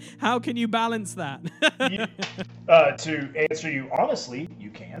 How can you balance that? To answer you honestly, you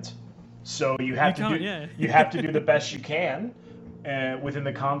can't. So you have to do the best you can within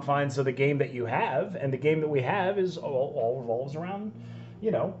the confines of the game that you have, and the game that we have is all revolves around,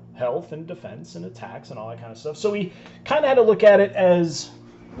 you know, health and defense and attacks and all that kind of stuff. So we kind of had to look at it as,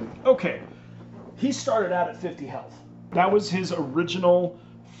 okay, he started out at 50 health. That was his original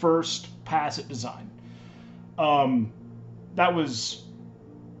first pass at design. That was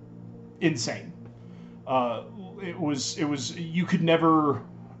insane. It was you could never.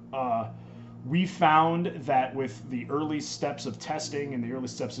 We found that with the early steps of testing and the early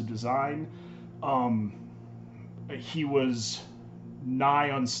steps of design, he was nigh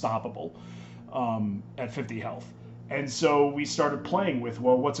unstoppable at 50 health. And so we started playing with,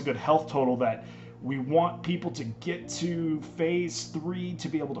 well, what's a good health total that we want people to get to phase 3 to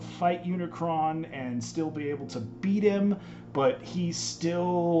be able to fight Unicron and still be able to beat him, but he's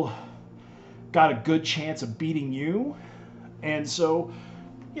still got a good chance of beating you. And so,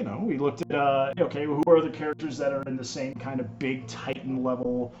 you know, we looked at, okay, who are the characters that are in the same kind of big Titan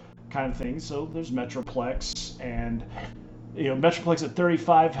level kind of thing? So there's Metroplex, and, you know, Metroplex at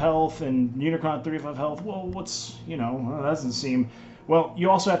 35 health and Unicron at 35 health. Well, what's, you know, that doesn't seem... Well, you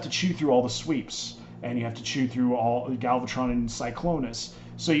also have to chew through all the sweeps, and you have to chew through all Galvatron and Cyclonus.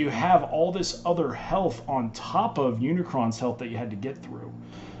 So you have all this other health on top of Unicron's health that you had to get through.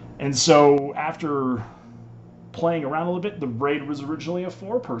 And so after playing around a little bit, the raid was originally a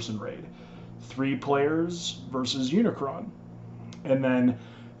 4-person raid. 3 players versus Unicron. And then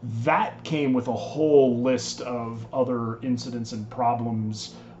that came with a whole list of other incidents and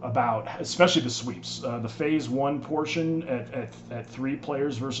problems about, especially the sweeps. The phase 1 portion at 3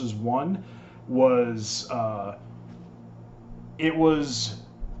 players versus 1 was, it was,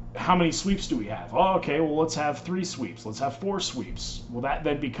 how many sweeps do we have? Oh, okay, well, let's have 3 sweeps. Let's have 4 sweeps. Well, that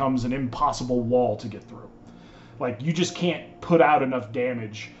then becomes an impossible wall to get through. Like, you just can't put out enough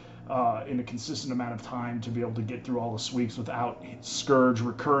damage in a consistent amount of time to be able to get through all the sweeps without Scourge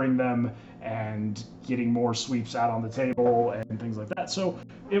recurring them and getting more sweeps out on the table and things like that. So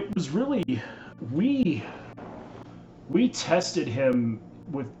it was really, we tested him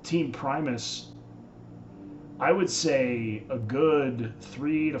with Team Primus, I would say a good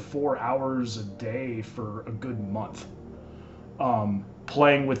 3 to 4 hours a day for a good month.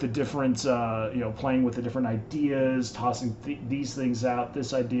 Playing with the different, playing with the different ideas, tossing these things out,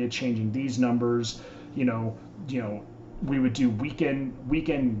 this idea, changing these numbers. We would do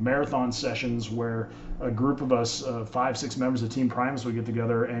weekend marathon sessions where a group of us, 5-6 members of Team Primus, would get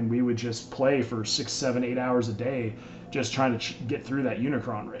together and we would just play for 6, 7, 8 hours a day, just trying to get through that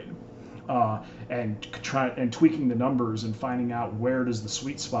Unicron raid, and tweaking the numbers and finding out where does the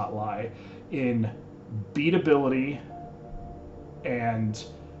sweet spot lie in beatability and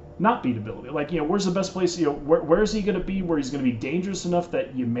not beatability. Like, where's the best place? Where is he going to be where he's going to be dangerous enough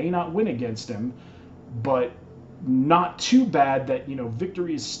that you may not win against him, but not too bad that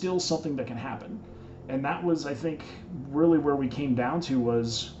victory is still something that can happen. And that was, I think, really where we came down to,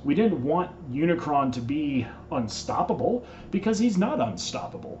 was we didn't want Unicron to be unstoppable, because he's not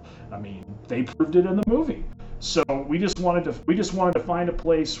unstoppable. I mean, they proved it in the movie. So we just wanted to find a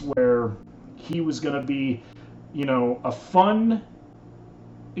place where he was going to be, a fun,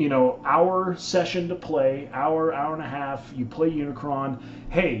 hour session to play, hour and a half. You play Unicron.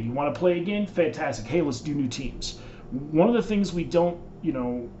 Hey, you want to play again? Fantastic. Hey, let's do new teams. One of the things we don't,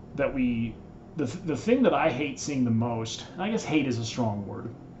 the thing that I hate seeing the most, and I guess hate is a strong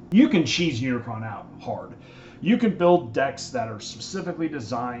word, you can cheese Unicron out hard. You can build decks that are specifically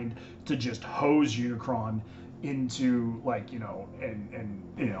designed to just hose Unicron into,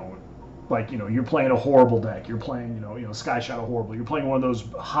 you're playing a horrible deck. You're playing, Sky Shadow horrible. You're playing one of those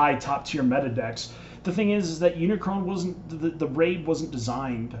high top tier meta decks. The thing is that Unicron wasn't, the raid wasn't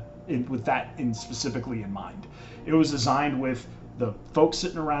designed with that specifically in mind. It was designed with the folks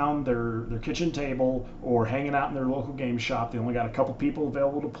sitting around their kitchen table or hanging out in their local game shop. They only got a couple people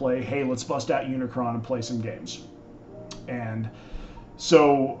available to play. Hey, let's bust out Unicron and play some games. And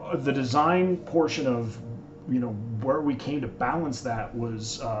so the design portion of where we came to balance that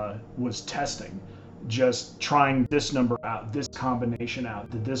was testing, just trying this number out, this combination out.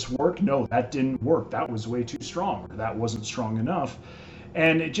 Did this work? No, that didn't work. That was way too strong, or that wasn't strong enough.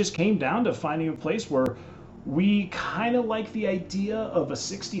 And it just came down to finding a place where we kind of like the idea of a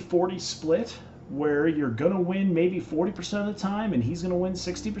 60-40 split, where you're going to win maybe 40% of the time and he's going to win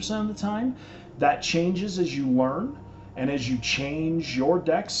 60% of the time. That changes as you learn and as you change your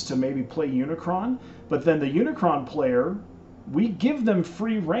decks to maybe play Unicron. But then the Unicron player, we give them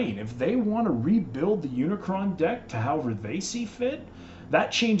free reign. If they want to rebuild the Unicron deck to however they see fit,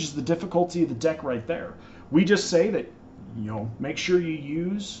 that changes the difficulty of the deck right there. We just say that, make sure you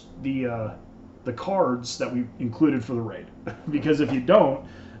use the cards that we included for the raid, because if you don't,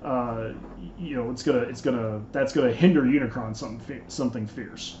 that's gonna hinder Unicron something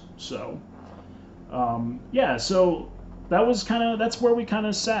fierce. So, so that's where we kind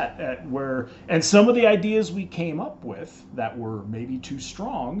of sat at, and some of the ideas we came up with that were maybe too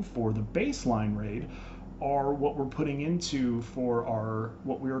strong for the baseline raid are what we're putting into for our,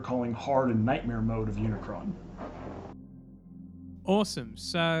 what we were calling hard and nightmare mode of Unicron. Awesome.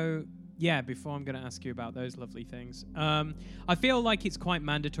 So, yeah, before I'm going to ask you about those lovely things, I feel like it's quite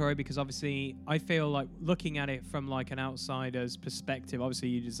mandatory, because obviously I feel like looking at it from like an outsider's perspective, obviously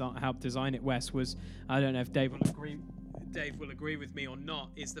you helped design it, Wes, was, I don't know if Dave will agree with me or not,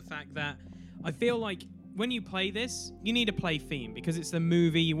 is the fact that I feel like when you play this, you need to play theme, because it's the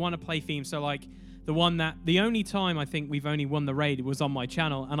movie, you want to play theme. So like the only time I think we've only won the raid was on my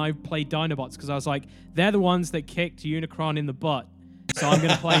channel, and I played Dinobots because I was like, they're the ones that kicked Unicron in the butt, so I'm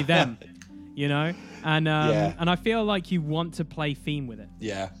going to play them, and I feel like you want to play theme with it.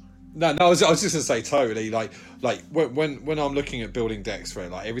 Yeah. No, I was just gonna say totally. Like when I'm looking at building decks for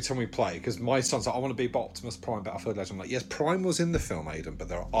it, like every time we play, because my son's like, I want to be Optimus Prime, Battlefield Legend. I'm like, yes, Prime was in the film, Aidan, but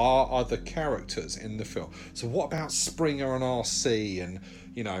there are other characters in the film. So what about Springer and RC and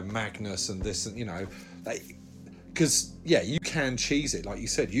Magnus and this and because you can cheese it, like you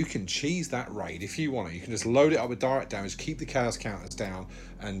said, you can cheese that raid if you want to. You can just load it up with direct damage, keep the chaos counters down,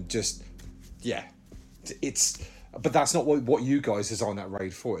 and just it's. But that's not what you guys designed that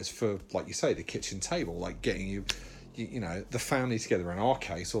raid for. It's for, like you say, the kitchen table, like getting you the family together in our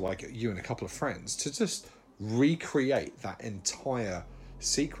case, or like you and a couple of friends, to just recreate that entire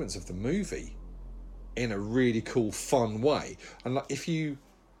sequence of the movie in a really cool, fun way. And like, if you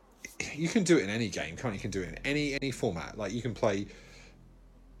can do it in any game, can't you? You can do it in any format. Like you can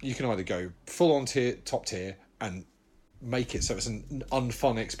either go full on top tier, and make it so it's an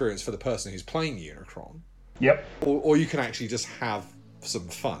unfun experience for the person who's playing Unicron. Yep. Or you can actually just have some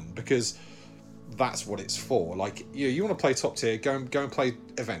fun, because that's what it's for. Like, you want to play top tier, go and play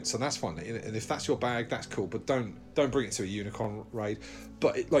events, and that's fun. And if that's your bag, that's cool. But don't bring it to a Unicron raid.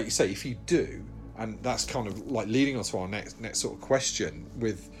 But like you say, if you do, and that's kind of like leading on to our next sort of question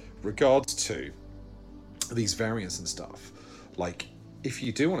with regards to these variants and stuff. Like, if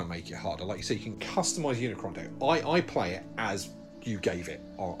you do want to make it harder, like you say, you can customize Unicron deck. I play it as you gave it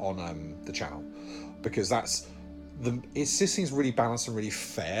on the channel, because it just seems really balanced and really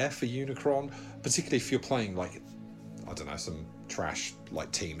fair for Unicron, particularly if you're playing, like, I don't know, some trash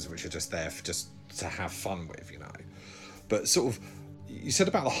like teams which are just there for just to have fun with, But sort of, you said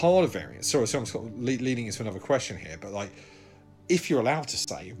about the harder variants. Sorry, so I'm sort of leading into another question here, but like, if you're allowed to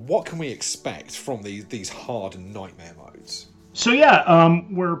say, what can we expect from these hard and nightmare modes? So yeah,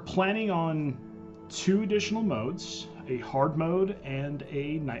 we're planning on 2 additional modes, a hard mode and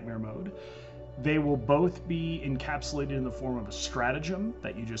a nightmare mode. They will both be encapsulated in the form of a stratagem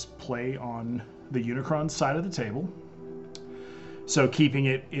that you just play on the Unicron side of the table. So keeping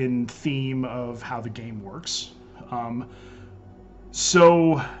it in theme of how the game works.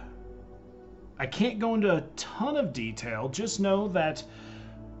 So I can't go into a ton of detail, just know that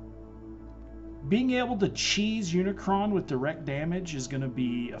being able to cheese Unicron with direct damage is going to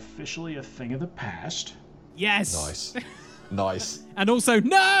be officially a thing of the past. Yes. Nice. And also,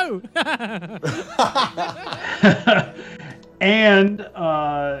 no! And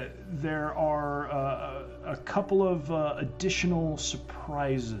there are a couple of additional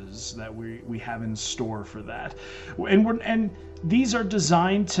surprises that we have in store for that. And these are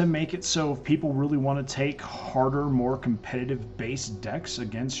designed to make it so if people really want to take harder, more competitive base decks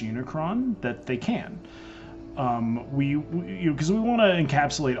against Unicron, that they can. Because we want to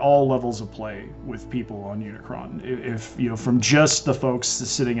encapsulate all levels of play with people on Unicron. If from just the folks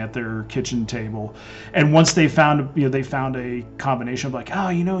sitting at their kitchen table, and once they found a combination of like,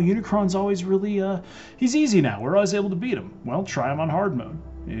 Unicron's always really he's easy now. We're always able to beat him. Well, try him on hard mode.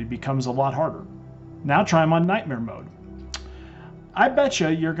 It becomes a lot harder. Now try him on nightmare mode. I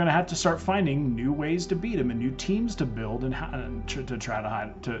betcha you're going to have to start finding new ways to beat him and new teams to build and to try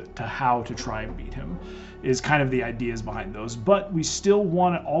and beat him is kind of the ideas behind those. But we still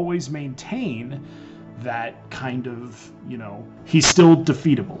want to always maintain that kind of, he's still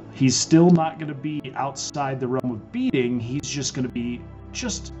defeatable. He's still not going to be outside the realm of beating. He's just going to be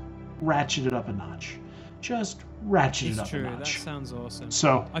ratcheted up a notch. Just ratcheted up a notch. That sounds awesome.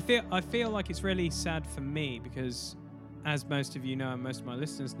 So I feel like it's really sad for me because, as most of you know and most of my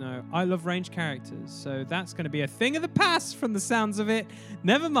listeners know, I love range characters. So that's going to be a thing of the past from the sounds of it.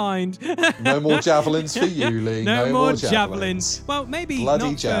 Never mind. No more javelins for you, Lee. No more javelins. Well, maybe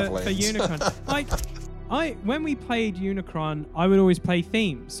bloody not javelins. For Unicron. When we played Unicron, I would always play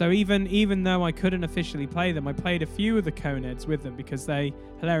themes. So even though I couldn't officially play them, I played a few of the Coneds with them because they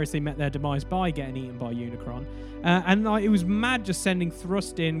hilariously met their demise by getting eaten by Unicron. And it was mad just sending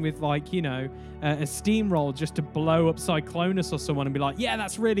Thrust in with a steamroll just to blow up Cyclonus or someone and be like, yeah,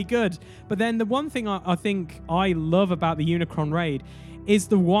 that's really good. But then the one thing I think I love about the Unicron raid is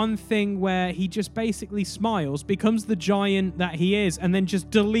the one thing where he just basically smiles, becomes the giant that he is, and then just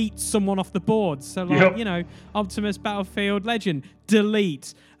deletes someone off the board. So, Optimus Battlefield Legend,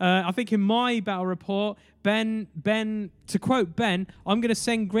 delete. I think in my battle report, Ben, to quote Ben, I'm going to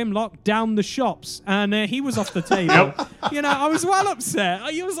send Grimlock down the shops. And he was off the table. I was well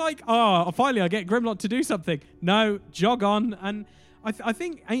upset. He was like, finally I get Grimlock to do something. No, jog on. And I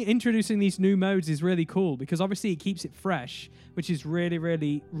think introducing these new modes is really cool because obviously it keeps it fresh, which is really,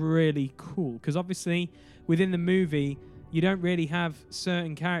 really, really cool. Because obviously within the movie, you don't really have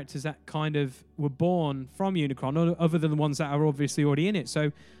certain characters that kind of were born from Unicron, other than the ones that are obviously already in it.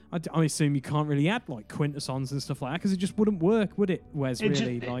 So I assume you can't really add like Quintessons and stuff like that because it just wouldn't work, would it, Wes? You're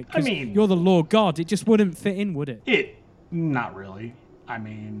the Lord God. It just wouldn't fit in, would it? Not really. I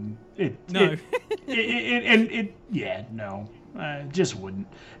mean, it just wouldn't.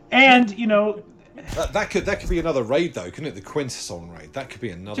 And that could be another raid though, couldn't it? The Quintesson raid. That could be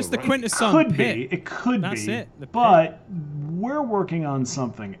another. Just the raid. Quintesson could pit. be. It could That's be. It. But we're working on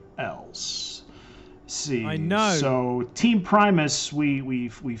something else. See, I know. So Team Primus, we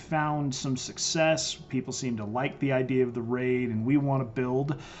found some success. People seem to like the idea of the raid, and we want to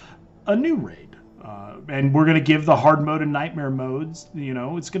build a new raid. And we're going to give the hard mode and nightmare modes.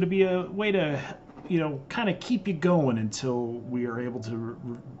 It's going to be a way to kind of keep you going until we are able to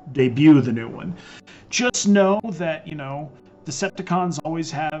debut the new one. Just know that, Decepticons always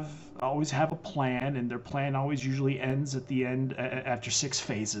have a plan, and their plan always usually ends at the end after 6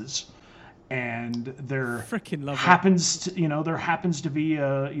 phases. and there Freaking love it. there happens to be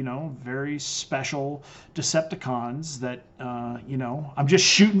very special Decepticons that I'm just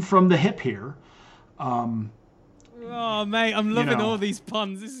shooting from the hip here. Oh, mate, I'm loving all these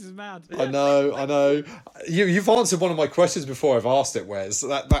puns. This is mad. I know. You've answered one of my questions before I've asked it, Wes.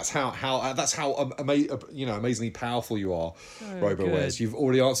 That's how amazingly powerful you are, RoboWes. You've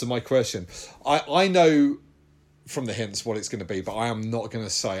already answered my question. I know from the hints what it's going to be, but I am not going to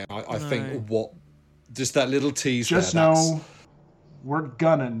say. And I think just that little tease. Just know we're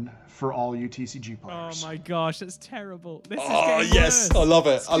gunning for all you TCG players. Oh my gosh, that's terrible. This is yes, worse. I love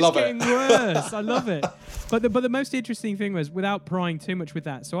it. It's getting worse. I love it. But the most interesting thing was, without prying too much with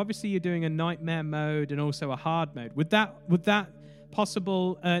that. So obviously you're doing a nightmare mode and also a hard mode. Would that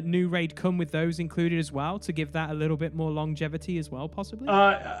possible new raid come with those included as well to give that a little bit more longevity as well, possibly?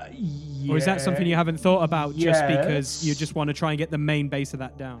 Or is that something you haven't thought about just because you just want to try and get the main base of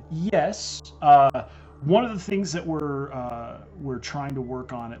that down? Yes. One of the things that we're trying to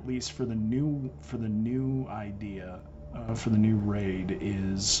work on, at least for the new idea for the new raid,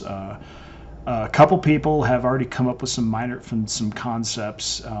 is a couple people have already come up with some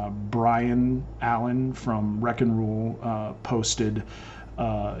concepts. Brian Allen from Wreck and Rule posted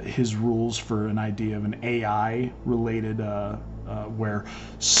his rules for an idea of an AI related where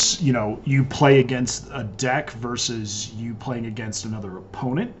you play against a deck versus you playing against another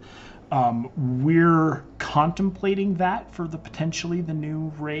opponent. We're contemplating that for potentially the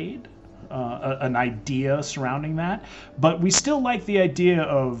new raid, an idea surrounding that. But we still like the idea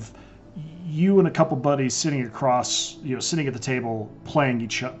of you and a couple buddies sitting at the table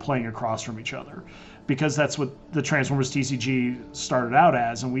playing across from each other, because that's what the Transformers TCG started out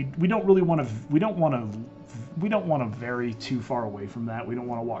as, and we don't want to vary too far away from that. We don't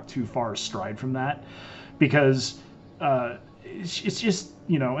want to walk too far astride from that, because it's just,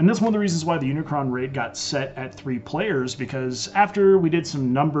 and that's one of the reasons why the Unicron raid got set at 3 players, because after we did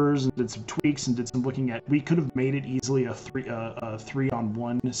some numbers and did some tweaks and did some looking at, we could have made it easily a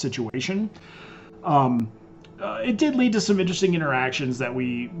 3-on-1 situation. It did lead to some interesting interactions that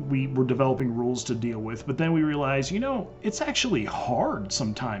we were developing rules to deal with, but then we realized, it's actually hard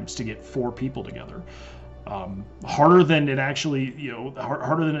sometimes to get 4 people together. Harder than it actually,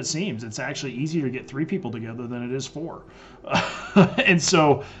 harder than it seems. It's actually easier to get 3 people together than it is 4. And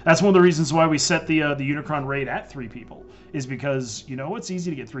so that's one of the reasons why we set the Unicron raid at 3 people, is because, it's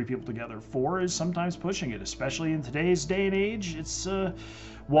easy to get 3 people together. 4 is sometimes pushing it, especially in today's day and age. It's,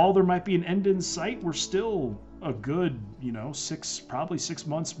 while there might be an end in sight, we're still a good, 6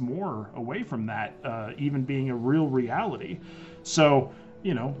 months more away from that, even being a real reality. So,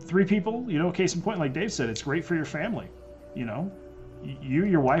 3 people, case in point, like Dave said, it's great for your family. You,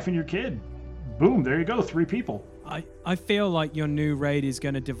 your wife, and your kid. Boom, there you go, 3 people. I feel like your new raid is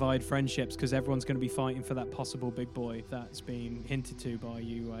going to divide friendships, because everyone's going to be fighting for that possible big boy that's been hinted to by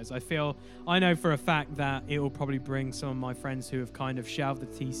you guys. I know for a fact that it will probably bring some of my friends who have kind of shelved the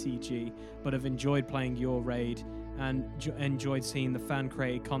TCG but have enjoyed playing your raid and enjoyed seeing the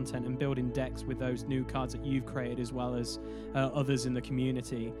fan-created content and building decks with those new cards that you've created, as well as others in the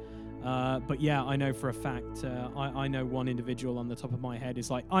community. But yeah, I know for a fact, I know one individual on the top of my head is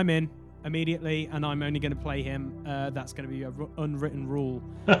like, I'm in immediately, and I'm only going to play him. That's going to be an unwritten rule,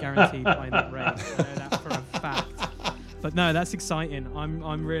 guaranteed playing that raid. I know that for a fact. But no, that's exciting.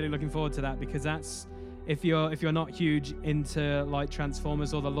 I'm really looking forward to that, because that's, if you're not huge into like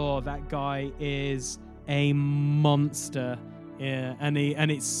Transformers or the lore, that guy is a monster. Yeah, and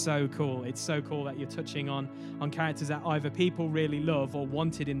it's so cool. It's so cool that you're touching on characters that either people really love or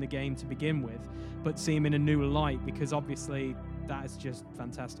wanted in the game to begin with, but see him in a new light, because obviously that is just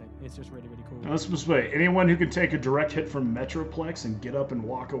fantastic. It's just really, really cool. Let's just wait. Anyone who can take a direct hit from Metroplex and get up and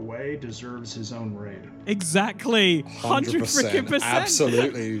walk away deserves his own raid. Exactly. 100%.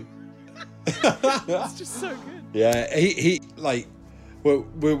 Absolutely. That's just so good. Yeah, he like,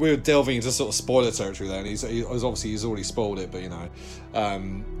 we're delving into sort of spoiler territory there, and he's already spoiled it, but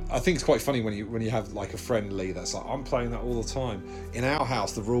I think it's quite funny when you have like a friend, Lee, that's like, I'm playing that all the time. In our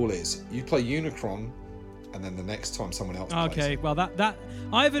house, the rule is you play Unicron, and then the next time someone else plays. Okay, well that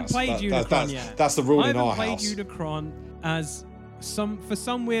I haven't played Unicron yet. That's the rule in our house. I haven't played Unicron as for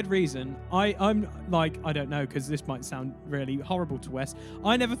some weird reason. I'm like, I don't know, because this might sound really horrible to Wes.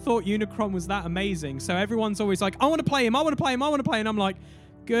 I never thought Unicron was that amazing. So everyone's always like, I want to play him, and I'm like,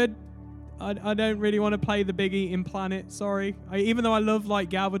 good. I don't really want to play the big eating planet, sorry. Even though I love like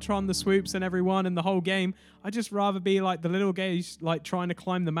Galvatron, the swoops, and everyone, and the whole game, I just rather be like the little guys like trying to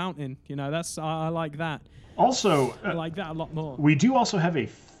climb the mountain. That's I like that. Also, I like that a lot more. We do also have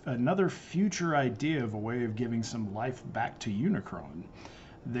another future idea of a way of giving some life back to Unicron.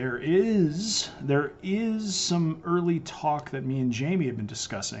 there is some early talk that me and Jamie have been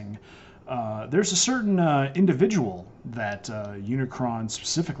discussing. There's a certain individual that Unicron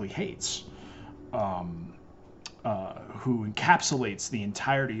specifically hates, who encapsulates the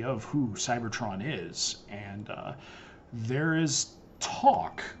entirety of who Cybertron is, and there is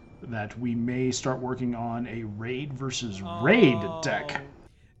talk that we may start working on a raid versus raid deck.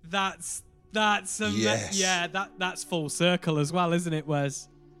 That's Yes. yeah, that's full circle as well, isn't it, Wes?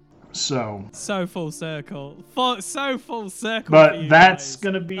 So full circle. So full circle. but for you that's guys.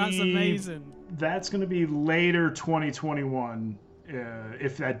 gonna be That's amazing. That's gonna be later 2021,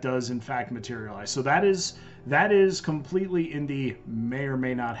 if that does in fact materialize. So that is completely in the may or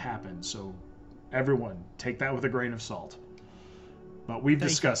may not happen. So everyone take that with a grain of salt. But we've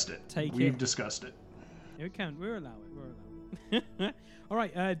discussed it. We've discussed it. You can. We're allowed it. All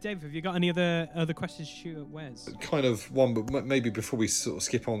right, Dave, have you got any other questions to shoot at Wes? Kind of one, but maybe before we sort of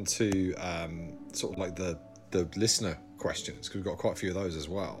skip on to sort of like the listener questions, because we've got quite a few of those as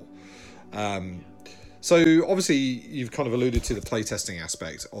well. So obviously you've kind of alluded to the playtesting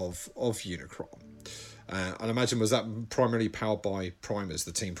aspect of Unicron. And I imagine, was that primarily powered by Primus,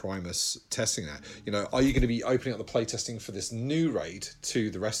 the Team Primus testing that? You know, are you going to be opening up the playtesting for this new raid to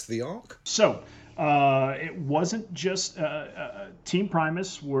the rest of the arc? So it wasn't just Team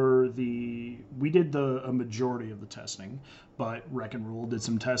Primus we did a majority of the testing, but Wreck and Rule did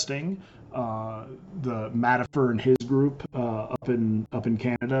some testing. The Matifer and his group up in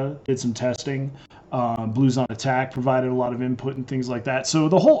Canada did some testing. Blues on Attack provided a lot of input and things like that. So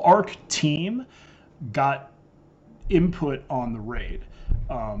the whole ARC team got input on the raid.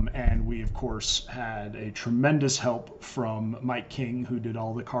 And we, of course, had a tremendous help from Mike King, who did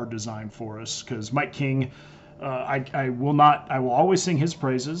all the card design for us. Because Mike King, I will always sing his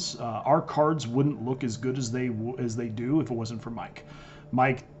praises. Our cards wouldn't look as good as they do if it wasn't for Mike.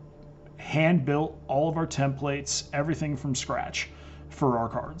 Mike hand built all of our templates, everything from scratch for our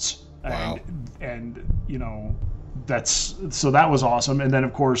cards. Wow. And you know, that was awesome. And then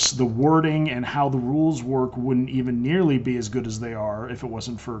of course the wording and how the rules work wouldn't even nearly be as good as they are if it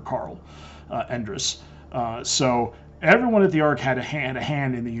wasn't for Carl Endress. So everyone at the ARC had a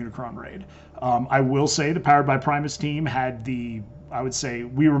hand in the Unicron raid. I will say the Powered by Primus team had I would say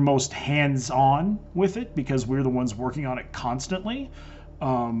we were most hands-on with it because we're the ones working on it constantly.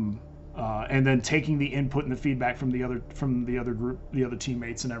 And then taking the input and the feedback from the other group, the other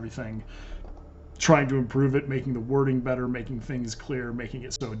teammates and everything, trying to improve it, making the wording better, making things clear, making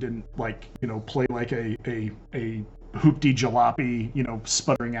it so it didn't play like a hoopty jalopy,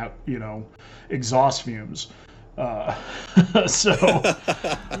 sputtering out, exhaust fumes. So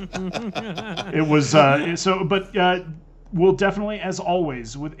it was but we'll definitely, as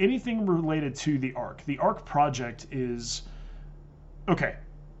always, with anything related to the ARC project is okay.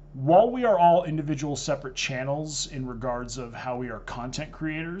 While we are all individual separate channels in regards of how we are content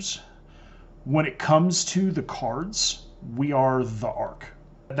creators, when it comes to the cards, we are the ARC.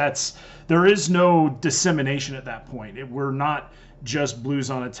 There is no dissemination at that point. We're not just Blues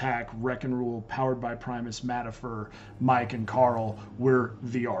on Attack, Wreck and Rule, Powered by Primus, Matifer, Mike, and Carl. We're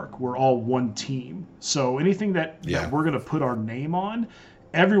the ARC. We're all one team. So anything that we're going to put our name on,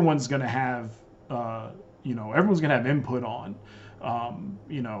 everyone's going to have, input on.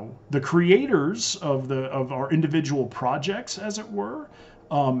 The creators of our individual projects, as it were,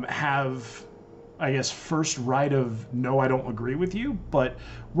 have, I guess, first right of no, I don't agree with you, but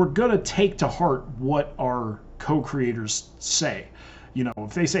we're gonna take to heart what our co-creators say.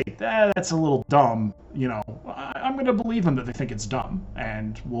 If they say that's a little dumb, I'm gonna believe them that they think it's dumb,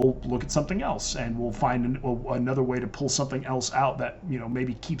 and we'll look at something else, and we'll find another way to pull something else out that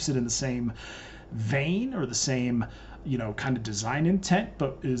maybe keeps it in the same vein or the same kind of design intent,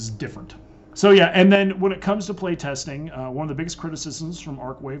 but is different. So yeah, and then when it comes to playtesting, one of the biggest criticisms from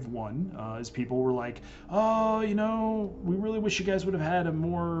ArcWave 1 is people were like, oh, we really wish you guys would have had a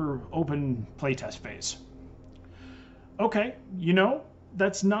more open playtest phase. Okay,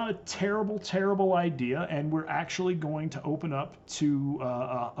 that's not a terrible idea, and we're actually going to open up to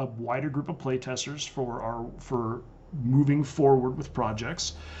a wider group of playtesters for moving forward with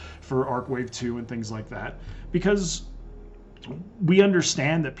projects for ArcWave 2 and things like that, because we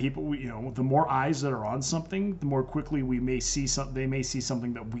understand that people, the more eyes that are on something, the more quickly they may see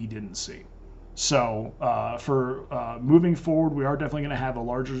something that we didn't see. So for moving forward, we are definitely going to have a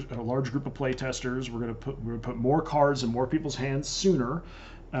large group of playtesters. We're going to put more cards in more people's hands sooner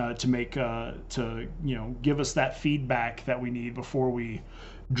to give us that feedback that we need before we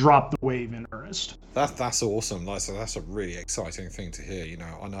drop the wave in earnest. That's awesome. That's a really exciting thing to hear.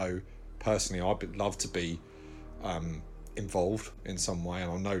 I know personally I'd love to be involved in some way,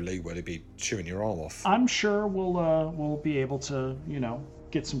 and I know Lee will be chewing your arm off. I'm sure we'll be able to,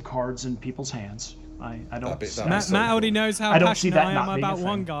 get some cards in people's hands. I don't. Matt already knows how passionate I am about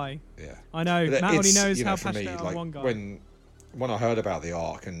one guy. Yeah, I know. Matt already knows how passionate I am about one guy. When I heard about the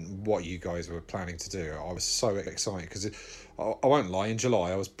Ark and what you guys were planning to do, I was so excited because I won't lie. In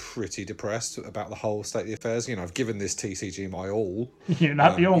July, I was pretty depressed about the whole state of the affairs. I've given this TCG my all. You're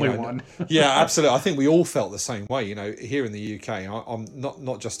not the only one. Yeah, absolutely. I think we all felt the same way. Here in the UK, I'm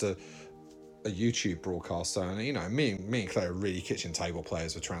not just a YouTube broadcaster, and me and Claire are really kitchen table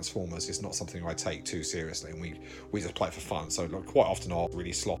players with Transformers. It's not something I take too seriously, and we just play it for fun. So quite often are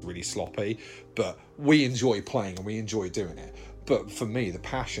really sloppy, but we enjoy playing and we enjoy doing it. But for me, the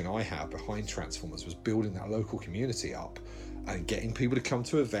passion I have behind Transformers was building that local community up and getting people to come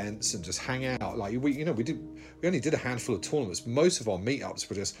to events and just hang out. Like we only did a handful of tournaments. Most of our meetups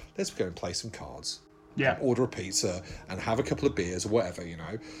were just, let's go and play some cards. Yeah. Order a pizza and have a couple of beers or whatever,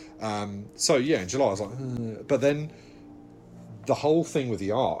 So yeah, in July I was like, but then the whole thing with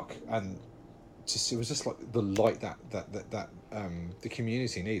the Ark and it was just like the light that the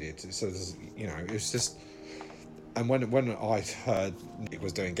community needed. So it was just. And when I heard Nick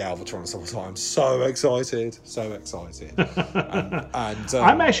was doing Galvatron and stuff, I'm so excited. And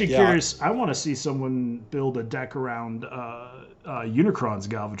I'm actually curious. I want to see someone build a deck around Unicron's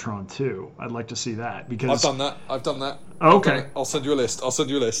Galvatron too. I'd like to see that because I've done that. Okay, I'll send you a list.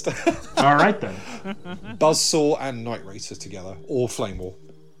 All right then. Buzzsaw and Night Racer together, or Flame War,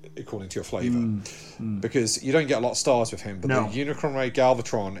 according to your flavour, because you don't get a lot of stars with him. But the Unicron Ray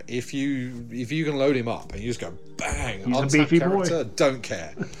Galvatron, if you can load him up and you just go bang, he's a beefy boy. Don't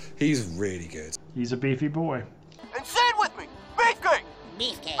care. He's really good. He's a beefy boy. And say it with me, beefcake.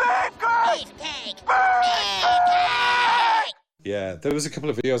 Beefcake. Beefcake. Beefcake. Beefcake. Yeah, there was a couple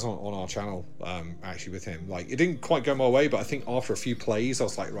of videos on our channel actually with him. Like, it didn't quite go my way, but I think after a few plays, I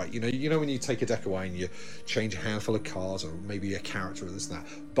was like, right, you know when you take a deck away and you change a handful of cards or maybe a character or this and that.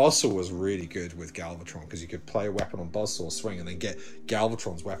 Buzzsaw was really good with Galvatron because you could play a weapon on Buzzsaw swing and then get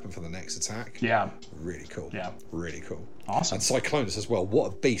Galvatron's weapon for the next attack. Yeah. Really cool. Yeah. Really cool. Awesome. And Cyclonus as well.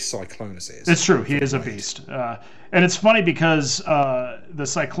 What a beast Cyclonus is. It's true. He is a beast. And it's funny because the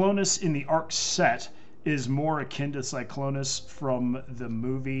Cyclonus in the Ark set is more akin to Cyclonus from the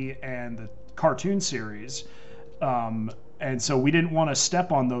movie and the cartoon series. And so we didn't want to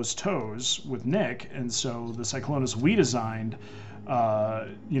step on those toes with Nick. And so the Cyclonus we designed,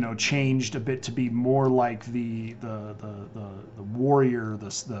 changed a bit to be more like the warrior,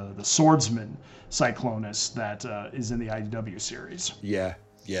 the swordsman Cyclonus that is in the IDW series. Yeah.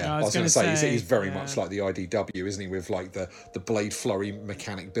 Yeah, no, I was going to say he's very yeah. much like the IDW, isn't he? With like the blade flurry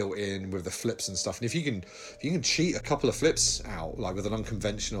mechanic built in with the flips and stuff. And if you can cheat a couple of flips out like with an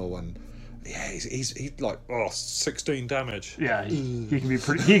unconventional and he's like 16 damage. Yeah, he can be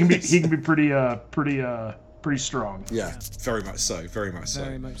pretty. He can be pretty strong. Yeah, very much so. Very much so.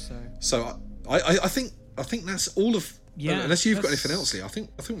 Very much so. So I think that's all of. Yeah, unless you've got anything else, Lee, I think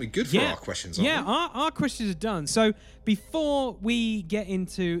we're good for our questions. Aren't we? Our questions are done. So before we get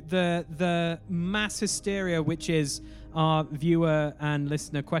into the mass hysteria, which is our viewer and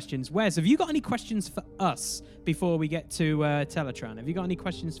listener questions, Wes, have you got any questions for us before we get to Teletran? Have you got any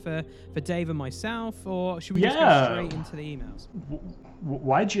questions for Dave and myself, or should we just go straight into the emails?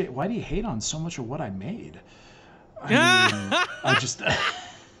 Why do you hate on so much of what I made? I just.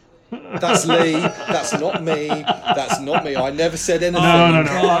 That's Lee. That's not me. I never said anything. No.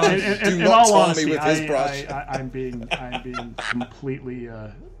 Do not tar me with his brush. I'm being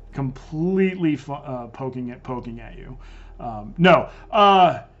completely poking at you.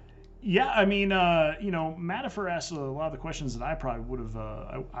 Matifer asked a lot of the questions that I probably would have.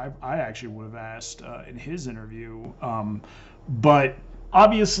 I actually would have asked in his interview. But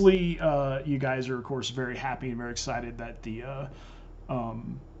obviously, you guys are of course very happy and very excited that the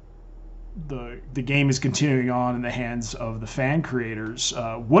game is continuing on in the hands of the fan creators.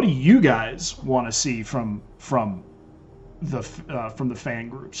 What do you guys want to see from the fan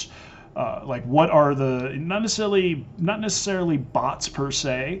groups? What are the not necessarily bots per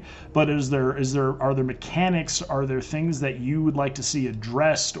se, but are there mechanics? Are there things that you would like to see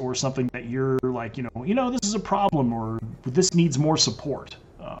addressed, or something that you're like this is a problem, or this needs more support?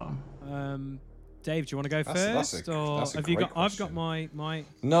 Dave, do you want to go first, or have you got? I've got my.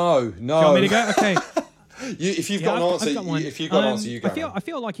 No. Do you want me to go? Okay. If you've got an answer, if you've got an answer, you go. I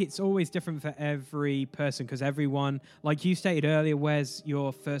feel like it's always different for every person because everyone, like you stated earlier, Wes,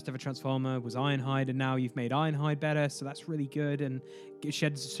 your first ever Transformer was Ironhide, and now you've made Ironhide better, so that's really good and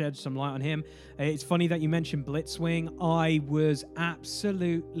shed some light on him. It's funny that you mentioned Blitzwing. I was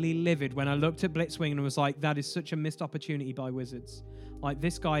absolutely livid when I looked at Blitzwing and was like, that is such a missed opportunity by Wizards. Like,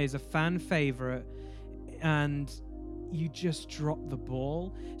 this guy is a fan favorite, and you just drop the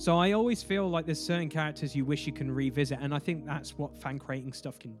ball. So I always feel like there's certain characters you wish you can revisit, and I think that's what fan creating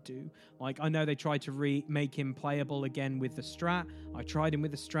stuff can do. Like, I know they tried to make him playable again with the strat. I tried him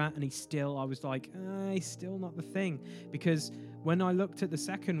with the strat, and I was like, he's still not the thing. Because when I looked at the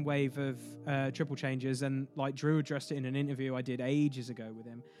second wave of triple changes, and like Drew addressed it in an interview I did ages ago with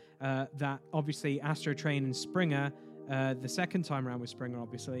him, that obviously Astro Train and Springer, the second time around with Springer,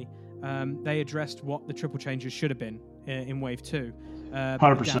 obviously, they addressed what the triple changes should have been in Wave 2. 100%.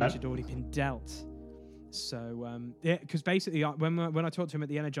 Damage had already been dealt. So, yeah, because basically, when I talked to him at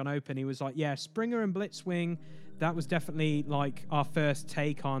the Energon Open, he was like, yeah, Springer and Blitzwing, that was definitely like our first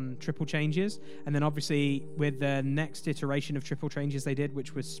take on triple changes. And then obviously with the next iteration of triple changes they did,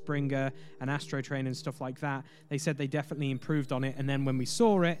 which was Springer and Astro Train and stuff like that, they said they definitely improved on it. And then when we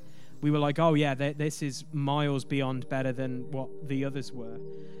saw it, we were like, oh yeah, this is miles beyond better than what the others were.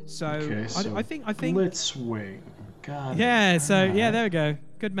 So, okay, so I think Blitzwing. God. Yeah, so yeah, there we go.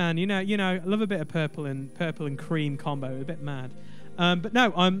 Good man. You know, I love a bit of purple and cream combo, a bit mad. But no,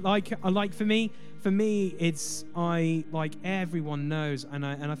 for me, it's like everyone knows, and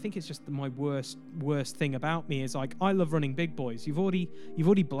I think it's just my worst thing about me is like I love running big boys. You've already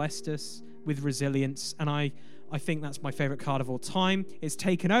blessed us with resilience, and I think that's my favorite card of all time. It's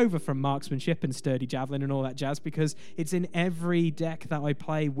taken over from marksmanship and sturdy javelin and all that jazz because it's in every deck that I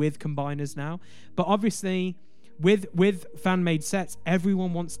play with combiners now. But obviously, with fan-made sets,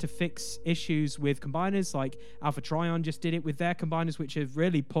 everyone wants to fix issues with combiners. Like Alpha Trion just did it with their combiners, which have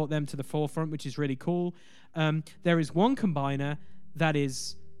really brought them to the forefront, which is really cool. There is one combiner that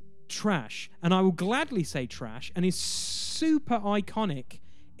is trash, and I will gladly say trash, and is super iconic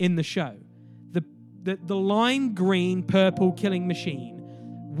in the show. The lime green purple killing machine.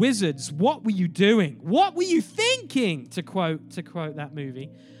 Wizards, what were you doing? What were you thinking? To quote that movie.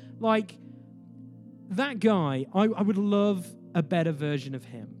 Like, that guy, I would love a better version of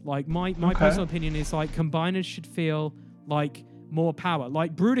him. Like, my personal opinion is like combiners should feel like more power.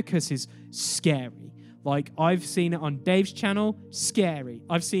 Like, Bruticus is scary. Like, I've seen it on Dave's channel, scary.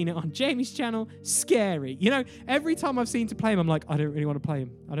 I've seen it on Jamie's channel, scary. You know, every time I've seen to play him, I'm like, I don't really want to play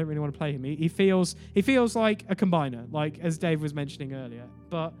him. He feels like a combiner, like as Dave was mentioning earlier.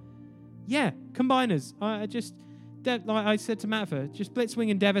 But yeah, combiners. Like I said to Matfer, just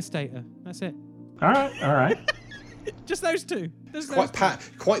Blitzwing and Devastator. That's it. All right. Just those two.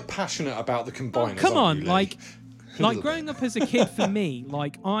 Quite passionate about the combiners. Oh, come on, you, like growing up as a kid for me,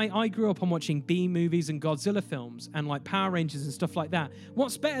 like I grew up on watching B movies and Godzilla films and like Power Rangers and stuff like that.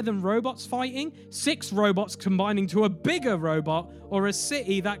 What's better than robots fighting? 6 robots combining to a bigger robot, or a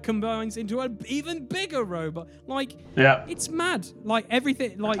city that combines into an even bigger robot. Like, yeah, it's mad. Like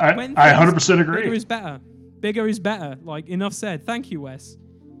everything. Like I 100% agree. Bigger is better. Bigger is better. Like, enough said. Thank you, Wes.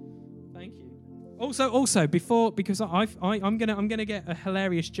 Thank you. Also, because I'm gonna get a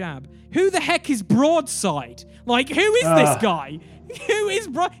hilarious jab. Who the heck is Broadside? Like, who is this guy? Who is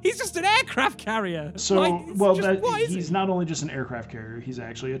He's just an aircraft carrier. So, like, he's not only just an aircraft carrier. He's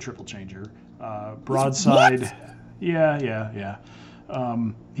actually a triple changer. Broadside. What? Yeah.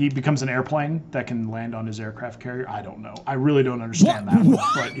 He becomes an airplane that can land on his aircraft carrier. I don't know. I really don't understand that one,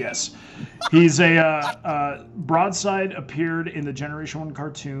 but yes. He's a Broadside appeared in the Generation 1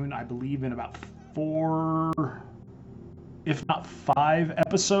 cartoon, I believe, in about 4, if not 5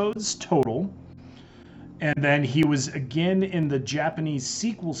 episodes total. And then he was again in the Japanese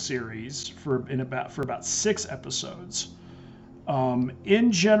sequel series for about 6 episodes.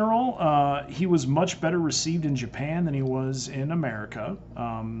 In general, he was much better received in Japan than he was in America.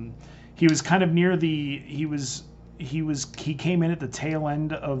 He was kind of near he came in at the tail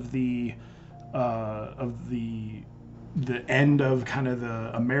end of the end of kind of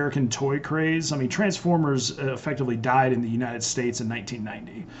the American toy craze. I mean, Transformers effectively died in the United States in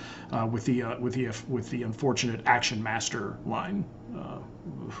 1990 with the unfortunate Action Master line. I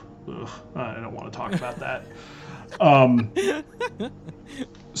don't want to talk about that.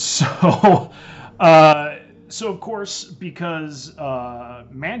 So of course, because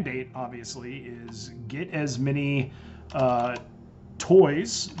mandate obviously is get as many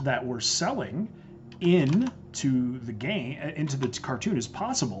toys that we're selling into the game, into the cartoon as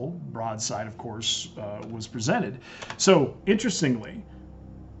possible. Broadside, of course, was presented. So interestingly,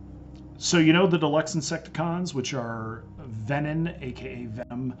 So you know the deluxe Insecticons, which are Venom, aka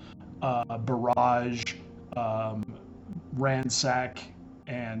Venom, Barrage, Ransack,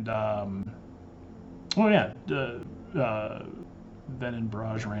 and Venom,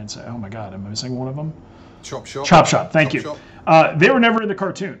 Barrage, Ransack. Oh my God, am I missing one of them? Chop Shop. Chop Shop. Thank Chop you. Shop. They were never in the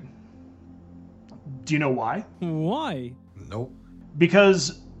cartoon. Do you know why? Why? Nope.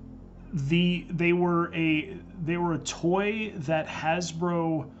 Because they were a toy that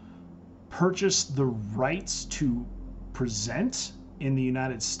Hasbro purchased the rights to present in the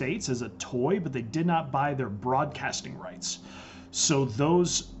United States as a toy, but they did not buy their broadcasting rights. So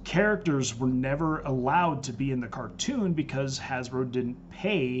those characters were never allowed to be in the cartoon because Hasbro didn't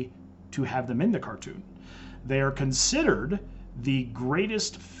pay to have them in the cartoon. They are considered the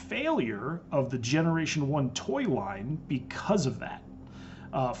greatest failure of the Generation 1 toy line because of that.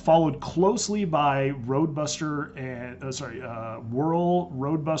 Followed closely by Roadbuster and Whirl,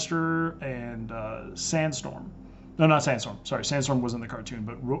 Roadbuster, and Sandstorm. No, not Sandstorm. Sorry, Sandstorm was in the cartoon,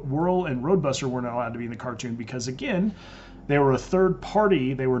 but Whirl and Roadbuster weren't allowed to be in the cartoon because, again, they were a third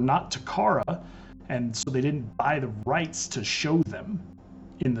party. They were not Takara, and so they didn't buy the rights to show them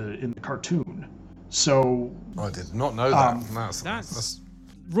in the cartoon. So I did not know that. That's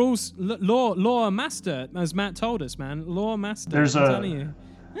rules, law master, as Matt told us, man. Law master.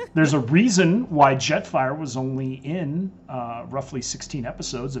 There's a reason why Jetfire was only in roughly 16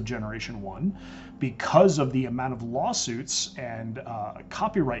 episodes of Generation 1 because of the amount of lawsuits and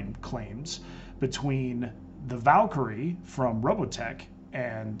copyright claims between the Valkyrie from Robotech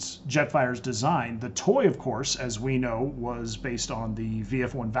and Jetfire's design. The toy, of course, as we know, was based on the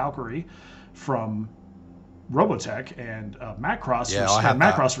VF1 Valkyrie from Robotech and Macross,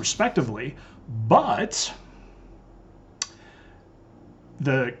 Macross respectively, but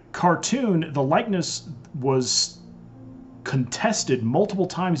the cartoon, the likeness was contested multiple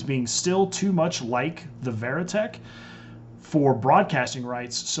times, being still too much like the Veritech for broadcasting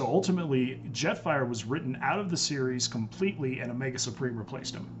rights. So ultimately, Jetfire was written out of the series completely, and Omega Supreme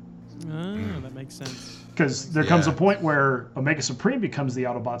replaced him. Oh, that makes sense. Because there comes a point where Omega Supreme becomes the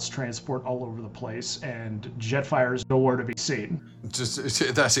Autobots transport all over the place, and Jetfire is nowhere to be seen. That's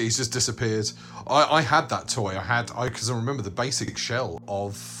it. He's just disappeared. I had that toy. Because I remember the basic shell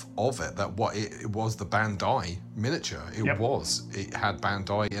of it. That it was the Bandai miniature. It had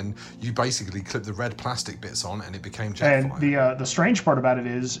Bandai, and you basically clip the red plastic bits on, and it became Jetfire. And the strange part about it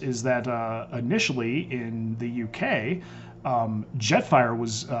is that initially in the UK. Jetfire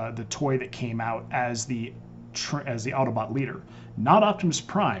was the toy that came out as the Autobot leader, not Optimus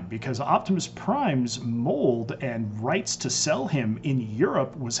Prime, because Optimus Prime's mold and rights to sell him in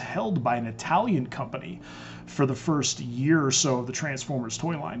Europe was held by an Italian company for the first year or so of the Transformers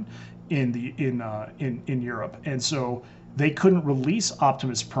toy line in Europe, and so they couldn't release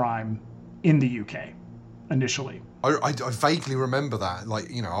Optimus Prime in the UK initially. I vaguely remember that.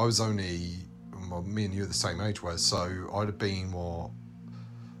 I was only. Well, me and you are the same age, Wes, so I'd have been,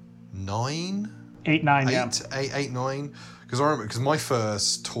 9? 8, 9, Eight, 9. Because I remember, because my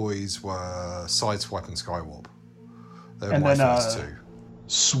first toys were Sideswipe and Skywarp. They were my first two.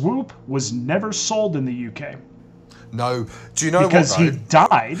 Swoop was never sold in the UK. No. Do you know because what, though? he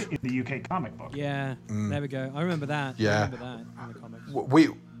died in the UK comic book. Yeah, there we go. I remember that. Yeah. I remember that in the comics.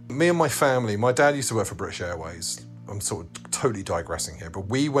 Me and my family, my dad used to work for British Airways. I'm sort of totally digressing here, but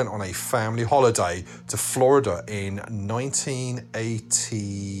we went on a family holiday to Florida in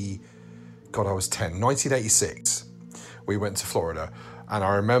 1980. God, I was 10. 1986. We went to Florida, and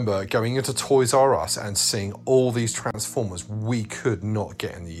I remember going into Toys R Us and seeing all these Transformers we could not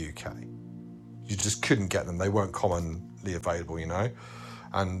get in the UK. You just couldn't get them. They weren't commonly available, you know.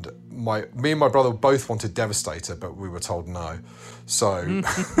 And me and my brother both wanted Devastator, but we were told no. So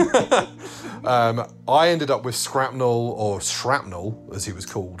I ended up with Scrapnel, or Shrapnel, as he was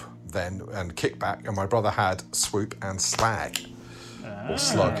called then, and Kickback, and my brother had Swoop and Slag. Or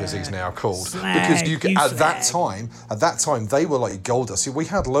Slug, as he's now called. Slag, because at that time, they were like gold dust. See, we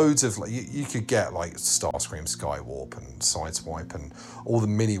had loads of, you could get like Starscream, Skywarp, and Sideswipe, and all the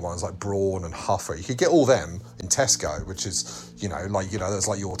mini ones like Brawn and Huffer. You could get all them in Tesco, which is, that's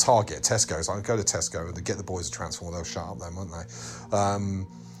like your target. Tesco's, I go to Tesco and get the boys to transform, they'll shut up then, won't they?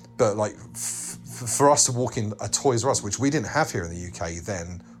 But for us to walk in a Toys R Us, which we didn't have here in the UK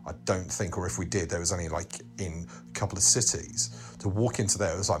then, I don't think, or if we did, there was only in a couple of cities. To walk into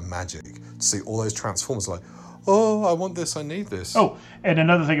there, it was like magic. To see all those Transformers, I want this, I need this. Oh, and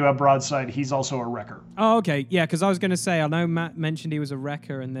another thing about Broadside, he's also a wrecker. Oh, okay, yeah, because I was going to say, I know Matt mentioned he was a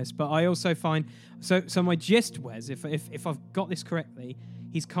wrecker in this, but I also find, so my gist, Wes, if I've got this correctly,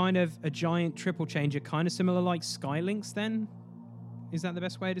 he's kind of a giant triple changer, kind of similar like Skylynx then? Is that the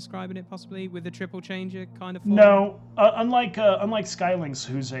best way of describing it, possibly, with the triple changer kind of form? No, unlike Skylinks,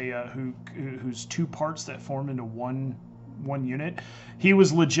 who's two parts that form into one unit, he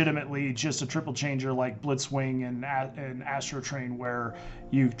was legitimately just a triple changer like Blitzwing and Astro Train, where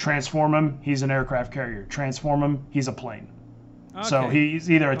you transform him, he's an aircraft carrier. Transform him, he's a plane. Okay. So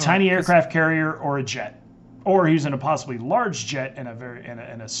he's either a tiny aircraft carrier or a jet, or he's in a possibly large jet and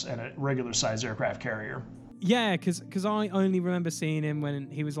a regular size aircraft carrier. Yeah, because I only remember seeing him when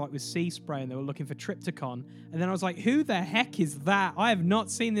he was like with Sea Spray and they were looking for Trypticon. And then I was like, who the heck is that? I have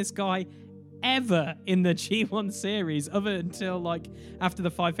not seen this guy ever in the G1 series other until like after the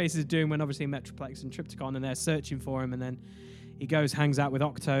Five Faces of Doom, when obviously Metroplex and Trypticon and they're searching for him. And then he goes, hangs out with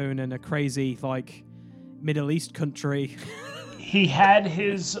Octone and a crazy like Middle East country. He had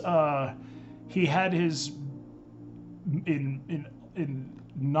his in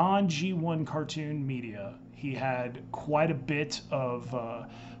non-G1 cartoon media, he had quite a bit of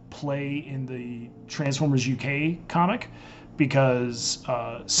play in the Transformers UK comic, because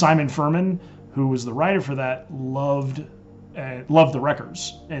Simon Furman, who was the writer for that, loved the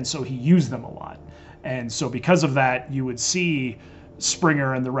Wreckers, and so he used them a lot. And so because of that, you would see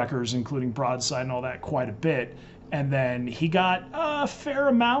Springer and the Wreckers, including Broadside and all that, quite a bit. And then he got a fair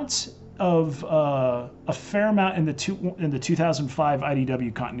amount in the 2005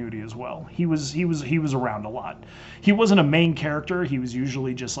 IDW continuity as well. He was around a lot. He wasn't a main character. He was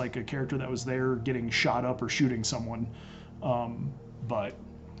usually just like a character that was there getting shot up or shooting someone. But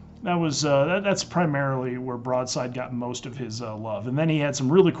that was that's primarily where Broadside got most of his love. And then he had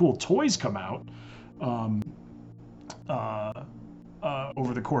some really cool toys come out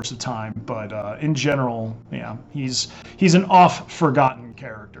over the course of time, but in general, yeah, he's an oft-forgotten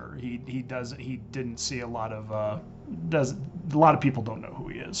character. He didn't see a lot of people don't know who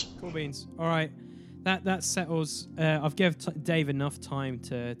he is. Cool beans. All right, that settles. I've given Dave enough time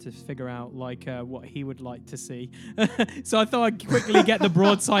to figure out like what he would like to see. So I thought I'd quickly get the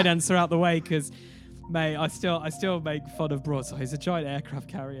Broadside answer out the way, because mate, I still make fun of Broadside. He's a giant aircraft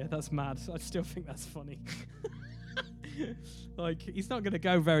carrier. That's mad. I still think that's funny. Like, he's not going to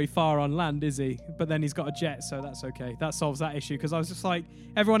go very far on land, is he? But then he's got a jet, so that's okay. That solves that issue, because I was just like,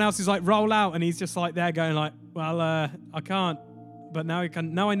 everyone else is like, roll out, and he's just like there going like, well, I can't. But now he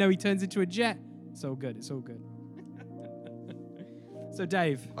can. Now I know he turns into a jet. It's all good. It's all good. So,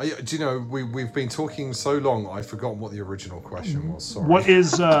 Dave. Do you know, we've been talking so long, I've forgotten what the original question was. Sorry. What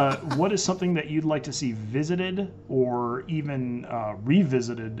is something that you'd like to see visited or even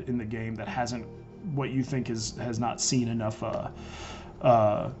revisited in the game that hasn't, what you think has not seen enough?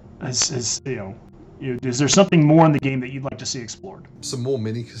 Is there something more in the game that you'd like to see explored? Some more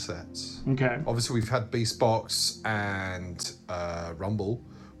mini cassettes. Okay. Obviously, we've had Beast Box and Rumble,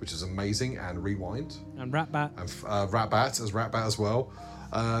 which is amazing, and Rewind. And Ratbat. And Ratbat as well.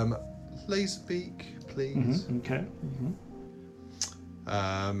 Laserbeak, please. Mm-hmm. Okay. Mm-hmm.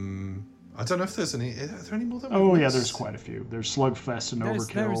 I don't know if there's any. Are there any more than? Oh yeah, there's quite a few. There's Slugfest and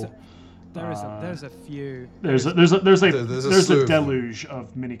Overkill. There's a few. There's a deluge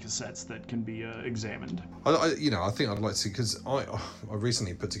of mini cassettes that can be examined. I think I'd like to see, because I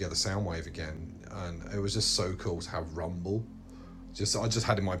recently put together Soundwave again, and it was just so cool to have Rumble. I just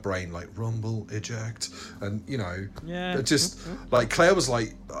had in my brain like Rumble, eject, and just like Claire was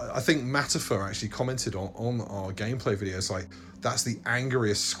like, I think Matafor actually commented on our gameplay videos like, that's the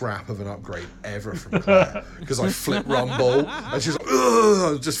angriest scrap of an upgrade ever from Claire, because I flipped Rumble and she's like,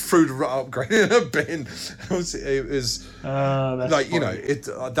 ugh, just threw the upgrade in a bin. It was like funny.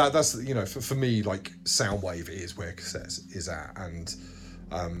 That's for me, like Soundwave is where cassettes is at, and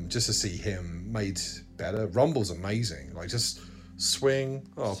just to see him made better. Rumble's amazing, like just swing.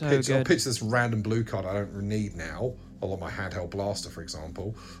 I'll pitch this random blue card I don't need now. I like my handheld blaster, for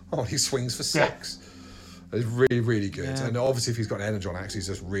example. Oh, he swings for 6. It's really, really good. Yeah. And obviously, if he's got an Energon axe, he's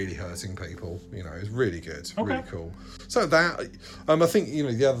just really hurting people. It's really good. Okay. Really cool. So that, I think,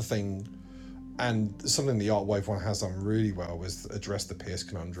 the other thing, and something the Artwave one has done really well, was address the Pierce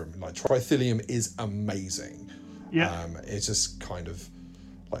conundrum. Like, Trithilium is amazing. Yeah. It's just kind of,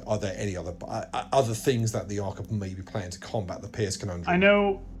 like, are there any other things that the Ark could maybe plan to combat the Pierce conundrum? I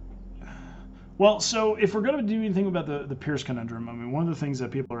know. Well, so if we're going to do anything about the Pierce conundrum, I mean, one of the things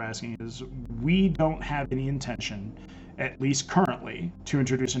that people are asking is, we don't have any intention, at least currently, to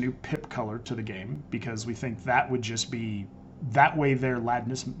introduce a new pip color to the game, because we think that would just be, that way their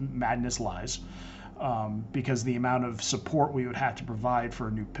madness lies, because the amount of support we would have to provide for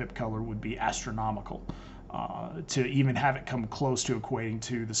a new pip color would be astronomical. to even have it come close to equating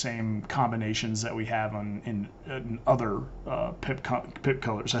to the same combinations that we have in other pip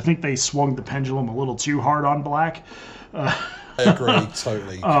colors. I think they swung the pendulum a little too hard on black. I agree,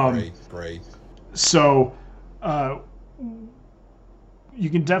 totally agree. So you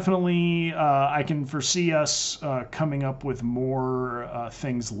can definitely, I can foresee us coming up with more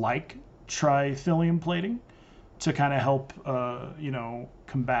things like trithelium plating to kind of help,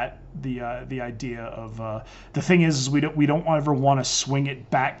 combat the idea of the thing is we don't ever want to swing it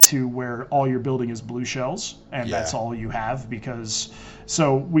back to where all you're building is blue shells and that's all you have, because it's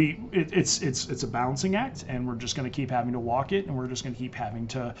a balancing act, and we're just going to keep having to walk it, and we're just going to keep having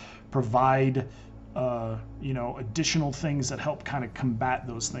to provide additional things that help kind of combat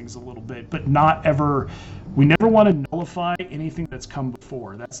those things a little bit, but we never want to nullify anything that's come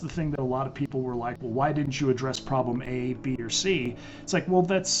before. That's the thing that a lot of people were like, well, why didn't you address problem A, B, or C? It's like, well,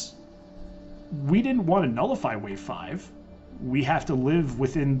 we didn't want to nullify Wave 5. We have to live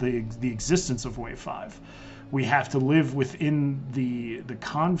within the existence of Wave 5. We have to live within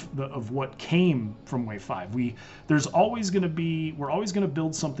of what came from Wave 5. We're always going to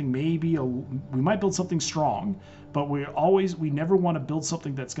build something. We might build something strong, but we never want to build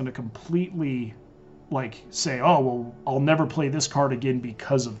something that's going to completely, like, say, oh well, I'll never play this card again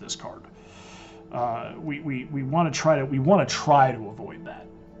because of this card. We want to try to avoid that.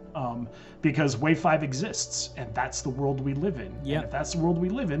 Because Wave 5 exists, and that's the world we live in. Yep. And if that's the world we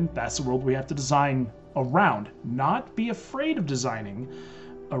live in, that's the world we have to design around. Not be afraid of designing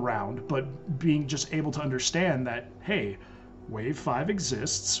around, but being just able to understand that, hey, Wave 5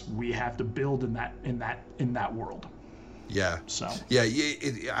 exists. We have to build in that world. Yeah. So. Yeah,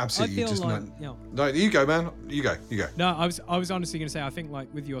 absolutely. I feel like, No, you go, man. You go. No, I was honestly going to say, I think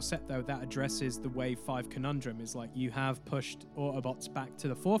like with your set though, that addresses the Wave 5 conundrum. Is like you have pushed Autobots back to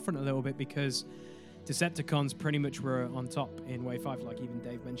the forefront a little bit because Decepticons pretty much were on top in Wave 5, like even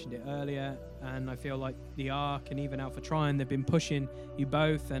Dave mentioned it earlier. And I feel like the Ark and even Alpha Trion, they've been pushing you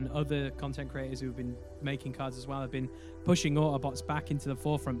both, and other content creators who've been making cards as well have been pushing Autobots back into the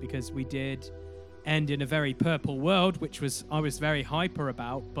forefront, because we did end in a very purple world, which I was very hyper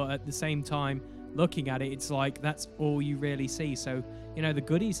about, but at the same time, looking at it, it's like that's all you really see. So, the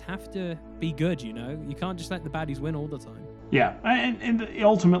goodies have to be good, You can't just let the baddies win all the time. Yeah, and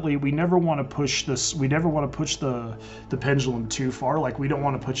ultimately, we never want to push this. We never want to push the pendulum too far. Like, we don't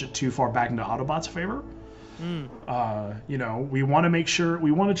want to push it too far back into Autobots' favor. We want to make sure.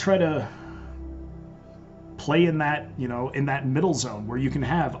 We want to try to play in that, in that middle zone where you can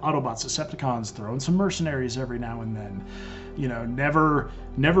have Autobots, Decepticons, throw in some mercenaries every now and then.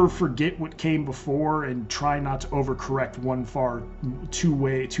 Never forget what came before, and try not to overcorrect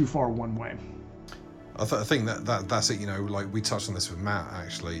too far one way. I think that's it. Like we touched on this with Matt,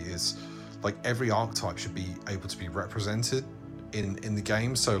 actually, is like every archetype should be able to be represented in the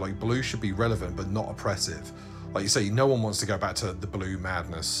game. So like blue should be relevant but not oppressive. Like you say, no one wants to go back to the blue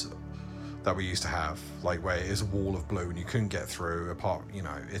madness that we used to have, like where it is a wall of blue and you couldn't get through apart,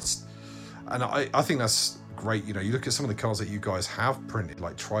 and I think that's great. You look at some of the cards that you guys have printed,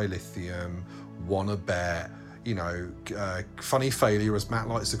 like Trilithium, Wannabet, Funny Failure, as Matt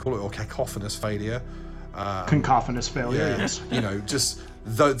likes to call it, or Cacophonous Failure. Concaphonous Failure, yes. Just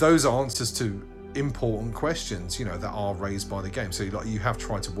those answers to important questions, that are raised by the game. So you have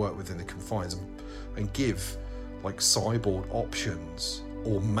tried to work within the confines and give like sideboard options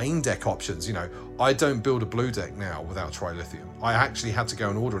or main deck options. I don't build a blue deck now without Trilithium. I actually had to go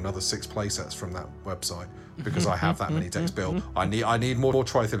and order another 6 playsets from that website because I have that many decks built. I need more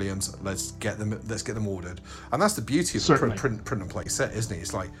Tritheliums. Let's get them ordered. And that's the beauty of the print and play set, isn't it?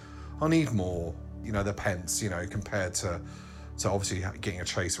 It's like I need more, the pence, compared to obviously getting a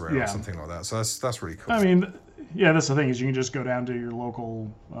chaser out or something like that. So that's really cool. I mean, yeah, that's the thing, is you can just go down to your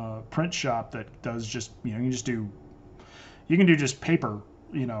local print shop that does just, you can do just paper,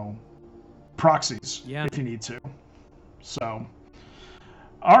 proxies if you need to. So,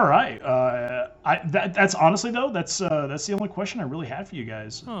 all right. That's honestly though, that's the only question I really had for you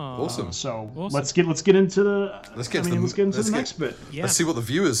guys. Awesome. Awesome. Let's get into the next bit. Yeah. Let's see what the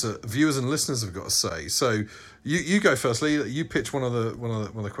viewers and listeners have got to say. So, you go first, Lee. You pitch one of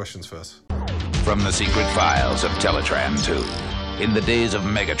the questions first. From the secret files of Teletran 2. In the days of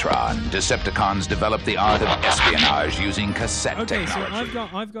Megatron, Decepticons developed the art of espionage using cassette technology. So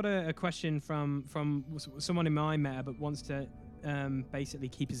I've got a question from someone in my meta, but wants to basically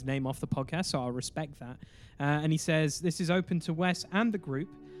keep his name off the podcast, so I'll respect that. And he says, this is open to Wes and the group.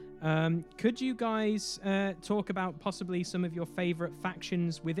 Could you guys talk about possibly some of your favorite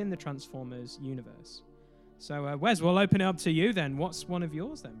factions within the Transformers universe? So, Wes, we'll open it up to you then. What's one of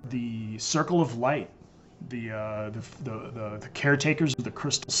yours then? The Circle of Light the caretakers of the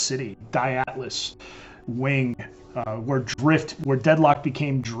Crystal City, Diatlas, Wing, where Deadlock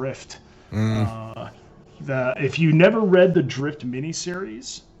became Drift. If you never read the Drift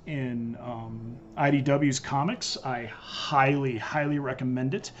miniseries in IDW's comics, I highly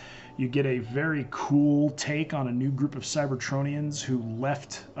recommend it. You get a very cool take on a new group of Cybertronians who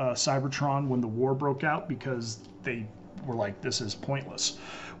left Cybertron when the war broke out because they were like, this is pointless.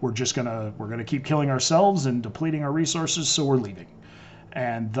 We're gonna keep killing ourselves and depleting our resources, so we're leaving.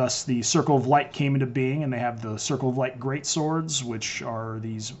 And thus the Circle of Light came into being, and they have the Circle of Light Greatswords, which are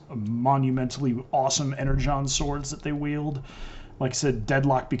these monumentally awesome Energon swords that they wield. Like I said,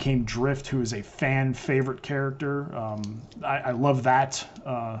 Deadlock became Drift, who is a fan favorite character. I love that.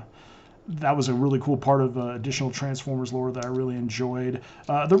 That was a really cool part of additional Transformers lore that I really enjoyed.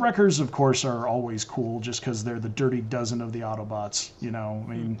 The Wreckers, of course, are always cool just because they're the Dirty Dozen of the Autobots. You know,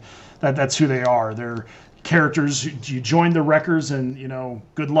 I mean, that's who they are. They're characters. You join the Wreckers, and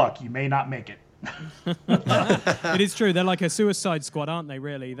good luck. You may not make it. It is true. They're like a Suicide Squad, aren't they?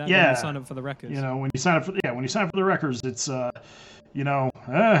 Really? When you sign up for the Wreckers. When you sign up for the Wreckers, it's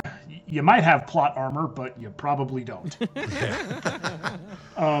you might have plot armor, but you probably don't.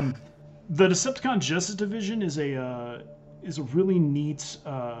 The Decepticon Justice Division is a really neat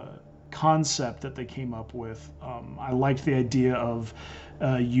concept that they came up with. I liked the idea of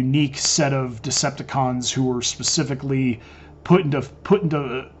a unique set of Decepticons who were specifically put into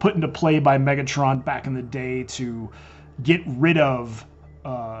play by Megatron back in the day to get rid of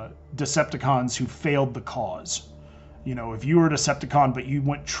Decepticons who failed the cause. If you were a Decepticon but you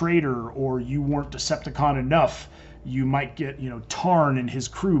went traitor, or you weren't Decepticon enough, you might get, Tarn and his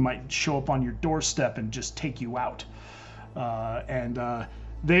crew might show up on your doorstep and just take you out.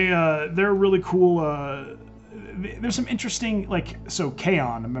 They're really cool. There's some interesting,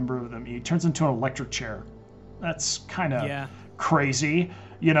 Kaon, a member of them, he turns into an electric chair. That's kind of crazy.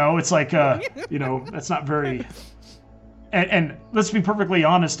 It's like, that's not very... And let's be perfectly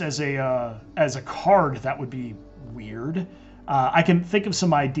honest, as a card, that would be weird. I can think of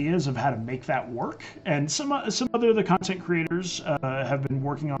some ideas of how to make that work, and some other of the content creators have been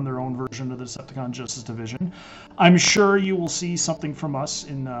working on their own version of the Decepticon Justice Division. I'm sure you will see something from us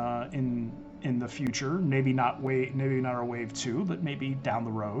in the future. Maybe not our Wave 2, but maybe down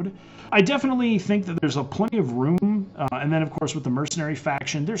the road. I definitely think that there's plenty of room, and then of course with the Mercenary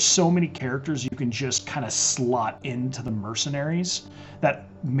faction, there's so many characters you can just kind of slot into the Mercenaries that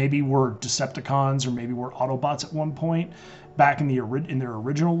maybe were Decepticons or maybe were Autobots at one point back in their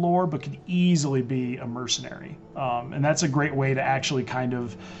original lore, but could easily be a mercenary. And that's a great way to actually kind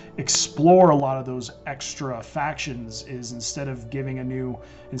of explore a lot of those extra factions, is instead of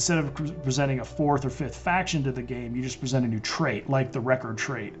presenting a fourth or fifth faction to the game, you just present a new trait, like the Wrecker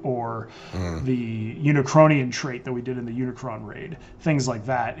trait or the Unicronian trait that we did in the Unicron raid. Things like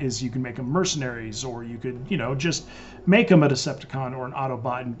that is you can make them mercenaries, or you could, just make them a Decepticon or an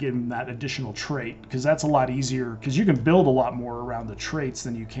Autobot and give them that additional trait, because that's a lot easier, because you can build a lot more around the traits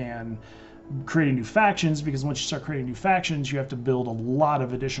than you can creating new factions, because once you start creating new factions, you have to build a lot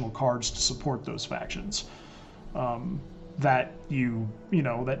of additional cards to support those factions. Again,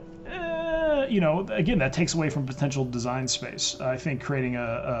 that takes away from potential design space. I think creating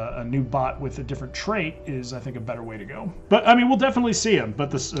a new bot with a different trait is, I think, a better way to go. But I mean, we'll definitely see them.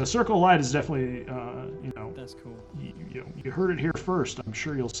 But the Circle of Light is definitely, that's cool. You heard it here first. I'm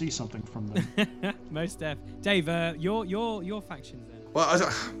sure you'll see something from them. Most def. Dave, your factions then. Well, I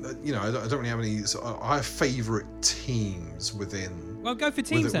don't really have any. I have favourite teams within. Well, go for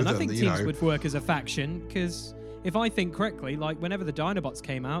teams then. I think teams would work as a faction, because if I think correctly, whenever the Dinobots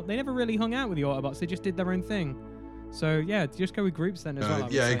came out, they never really hung out with the Autobots. They just did their own thing. So yeah, just go with groups then as well.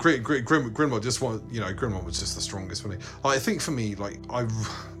 Grimlock Grimlock was just the strongest for me. I think for me,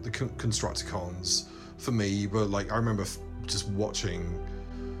 the Constructicons for me were I remember just watching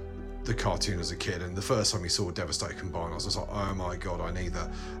the cartoon as a kid, and the first time we saw Devastator combine, I was just like, oh my god, I need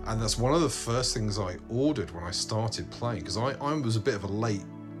that. And that's one of the first things I ordered when I started playing, because I was a bit of a late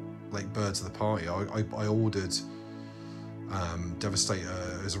bird to the party. I ordered Devastator.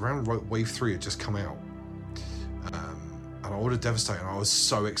 It was around Wave 3 had just come out, and I ordered Devastator, and I was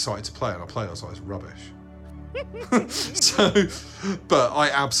so excited to play it, and I played it, I was like, it's rubbish. But I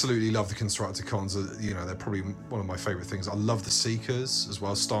absolutely love the Constructicons. They're probably one of my favorite things. I love the Seekers as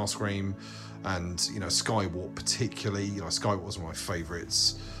well, Starscream, and Skywarp particularly. Skywarp was one of my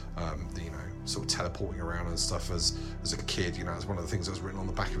favorites. Sort of teleporting around and stuff as a kid. It's one of the things that was written on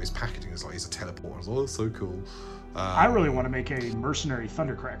the back of his packaging. It's like he's a teleporter. I was like, oh, that's so cool. I really want to make a mercenary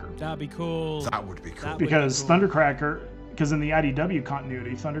Thundercracker. That'd be cool. That would be cool. Because Thundercracker, because in the IDW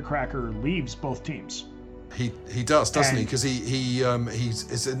continuity, Thundercracker leaves both teams. He does, doesn't he? Because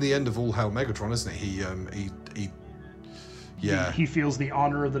he's in the end of all Hail Megatron, isn't he? He feels the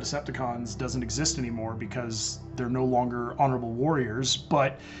honor of the Decepticons doesn't exist anymore because they're no longer honorable warriors.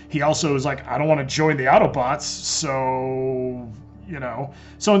 But he also is like, I don't want to join the Autobots, so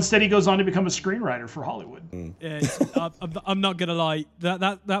So instead, he goes on to become a screenwriter for Hollywood. I'm not gonna lie,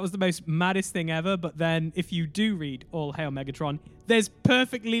 that was the most maddest thing ever. But then, if you do read all Hail Megatron, there's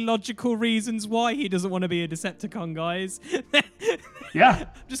perfectly logical reasons why he doesn't want to be a Decepticon, guys. Yeah.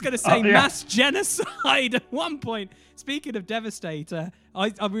 I'm just gonna say mass genocide at one point. Speaking of Devastator,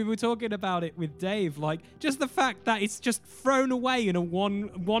 we were talking about it with Dave, like just the fact that it's just thrown away in a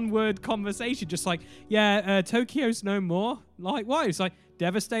one word conversation, just like, Tokyo's no more. Like, why? It's like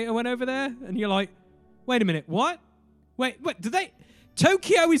Devastator went over there, and you're like, wait a minute, what? Wait, did they?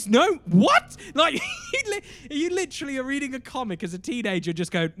 Tokyo is no what? Like you literally are reading a comic as a teenager,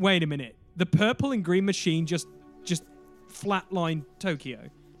 just go, wait a minute, the purple and green machine just flatlined Tokyo.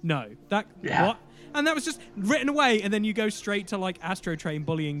 No, what? And that was just written away, and then you go straight to like Astro Train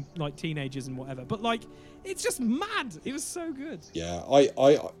bullying like teenagers and whatever. But like, it's just mad. It was so good. Yeah, I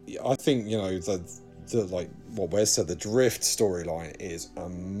think the like what Wes said, the Drift storyline is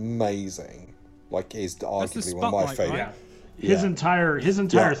amazing. Like, is arguably one of my favorite. Right? His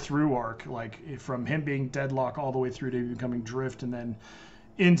entire through arc, like from him being Deadlock all the way through to becoming Drift, and then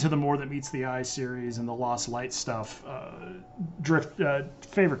into the More That Meets the Eye series and the Lost Light stuff. Drift,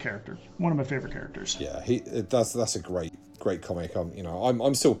 favorite character, one of my favorite characters. Yeah, that's a great comic.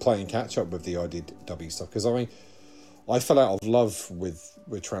 I'm still playing catch up with the IDW stuff because I fell out of love with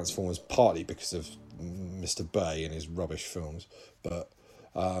Transformers partly because of Mr. Bay and his rubbish films, but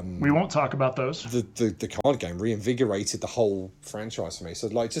we won't talk about those. The card game reinvigorated the whole franchise for me. So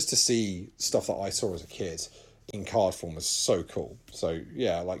like just to see stuff that I saw as a kid in card form was so cool. So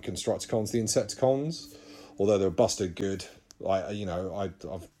yeah, like Constructicons, the Insecticons, although they're busted good.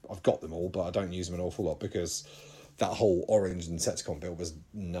 I've got them all, but I don't use them an awful lot because that whole orange Insecticon build was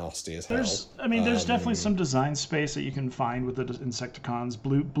nasty as hell. There's definitely some design space that you can find with the Insecticons.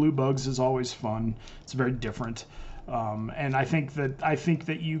 Blue Bugs is always fun. It's very different. And I think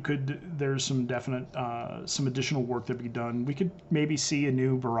that you could. There's some definite, some additional work that be done. We could maybe see a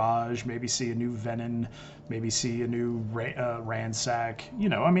new Barrage, maybe see a new Venom, maybe see a new Ransack.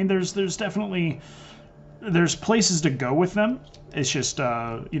 There's definitely places to go with them. It's just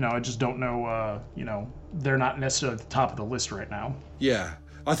I just don't know. They're not necessarily at the top of the list right now. Yeah.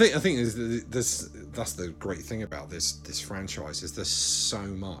 I think that's the great thing about this franchise is there's so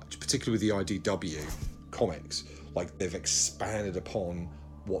much, particularly with the IDW comics. Like they've expanded upon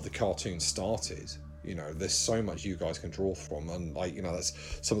what the cartoon started. There's so much you guys can draw from, and that's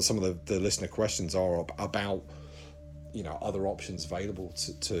some of the listener questions are about other options available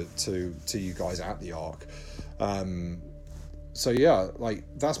to you guys at the Arc. So yeah, like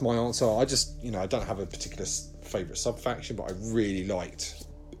that's my answer. I just I don't have a particular favorite sub faction, but I really liked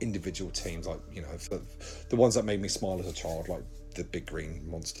individual teams, like the ones that made me smile as a child, like the big green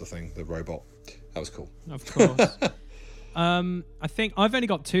monster thing, the robot. That was cool. Of course. I think I've only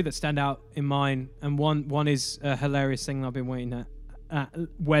got two that stand out in mine, and one is a hilarious thing that I've been waiting at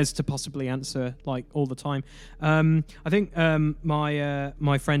Wes to possibly answer like all the time. I think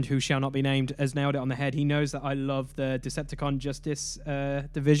my friend who shall not be named has nailed it on the head. He knows that I love the Decepticon Justice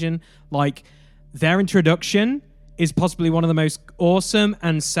division. Like their introduction is possibly one of the most awesome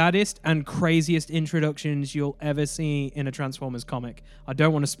and saddest and craziest introductions you'll ever see in a Transformers comic. I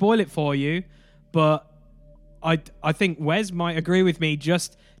don't want to spoil it for you, but I think Wes might agree with me.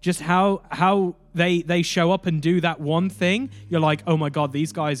 Just how they show up and do that one thing, you're like, oh my god,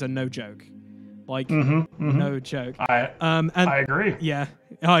 these guys are no joke. Like no joke. I agree. Yeah,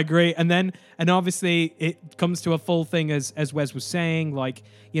 I agree. And obviously it comes to a full thing as Wes was saying, like,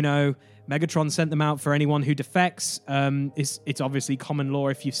 Megatron sent them out for anyone who defects. It's obviously common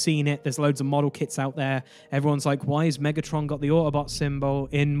lore if you've seen it. There's loads of model kits out there. Everyone's like, why has Megatron got the Autobot symbol?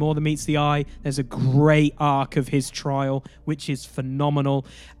 In More Than Meets the Eye, there's a great arc of his trial, which is phenomenal.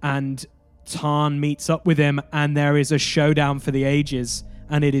 And Tarn meets up with him, and there is a showdown for the ages.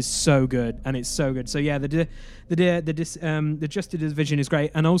 And it is so good. So yeah, the Justice Division is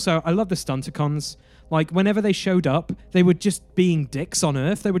great. And also, I love the Stunticons. Like, whenever they showed up, they were just being dicks on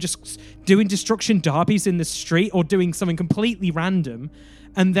Earth. They were just doing destruction derbies in the street or doing something completely random.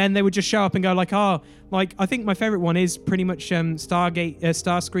 And then they would just show up and go like, I think my favorite one is pretty much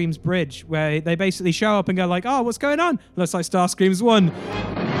Starscream's Bridge, where they basically show up and go like, what's going on? Looks like Starscream's won.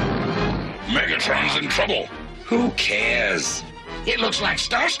 Megatron's in trouble. Who cares? It looks like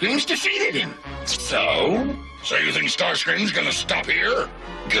Starscream's defeated him. So? So you think Starscream's gonna stop here?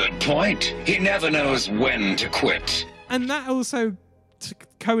 Good point. He never knows when to quit. And that also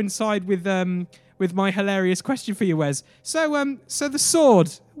coincide with my hilarious question for you, Wes. So the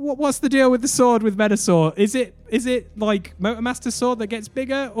sword. What's the deal with the sword with Menasor? Is it like Motormaster's sword that gets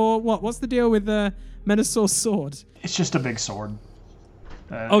bigger, or what? What's the deal with Menasor's sword? It's just a big sword.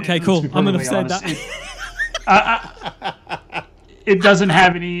 Okay, cool. I'm gonna say that. It doesn't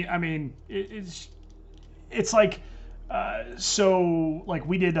have any. I mean, it's like so. Like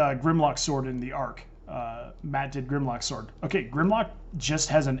we did Grimlock's sword in the Ark. Matt did Grimlock's sword. Okay, Grimlock just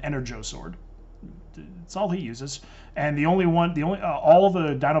has an Energo sword. It's all he uses, and all the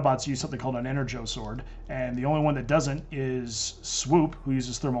Dinobots use something called an Energo sword, and the only one that doesn't is Swoop, who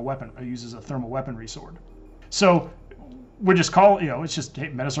uses a thermal weaponry sword. So we're just it's just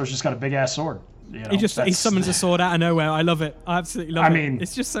Menosaur's just got a big ass sword. He summons a sword out of nowhere. I love it. I absolutely love it. I mean,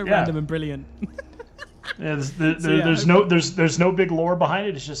 it's just so random and brilliant. Yeah, there's no big lore behind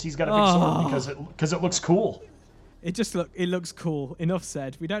it. It's just he's got a big sword because it looks cool. It looks cool. Enough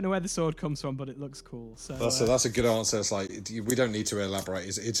said. We don't know where the sword comes from, but it looks cool. So that's a good answer. It's like we don't need to elaborate.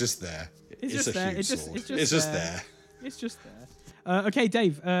 It's just there. It's just there. It's just there. It's just there. Okay,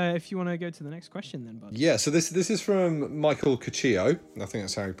 Dave. If you want to go to the next question, then, bud. Yeah. So this is from Michael Cuccio. I think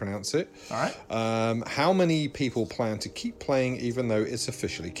that's how you pronounce it. All right. How many people plan to keep playing even though it's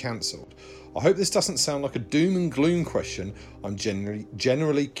officially cancelled? I hope this doesn't sound like a doom and gloom question. I'm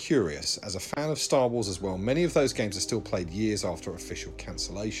generally curious. As a fan of Star Wars as well, many of those games are still played years after official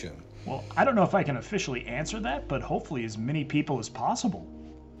cancellation. Well, I don't know if I can officially answer that, but hopefully as many people as possible.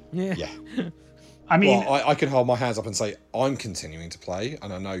 Yeah. I mean, well, I can hold my hands up and say I'm continuing to play,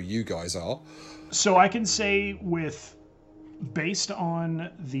 and I know you guys are. So I can say based on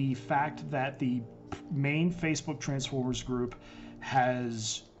the fact that the main Facebook Transformers group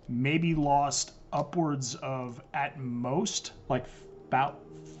has maybe lost upwards of, at most, like about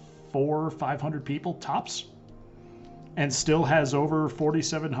 400 or 500 people tops, and still has over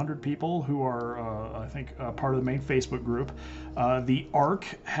 4,700 people who are, I think, part of the main Facebook group. The Ark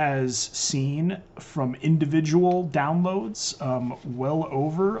has seen from individual downloads well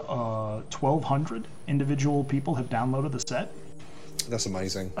over 1,200 individual people have downloaded the set. That's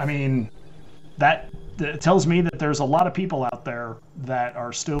amazing. I mean, that tells me that there's a lot of people out there that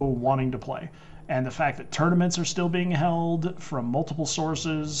are still wanting to play. And the fact that tournaments are still being held from multiple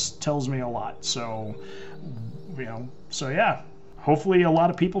sources tells me a lot. So, yeah, hopefully a lot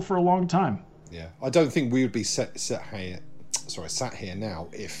of people for a long time. Yeah, I don't think we would be sat here now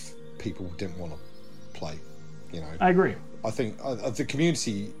if people didn't want to play. I agree. I think the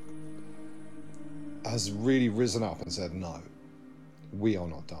community has really risen up and said, no, we are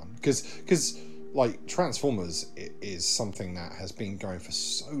not done. Because like Transformers is something that has been going for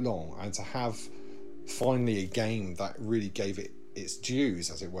so long, and to have finally a game that really gave it its dues,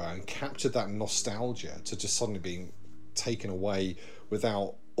 as it were, and captured that nostalgia to just suddenly being taken away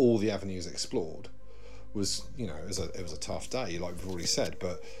without all the avenues explored was, it was a tough day, like we've already said.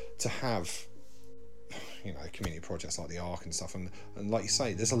 But to have, community projects like the Ark and stuff, and like you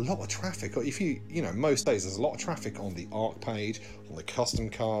say, there's a lot of traffic. If most days there's a lot of traffic on the Ark page, on the custom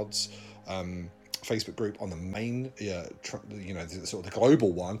cards, Facebook group, on the main, sort of the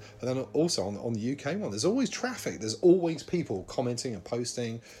global one, and then also on the UK one. There's always traffic. There's always people commenting and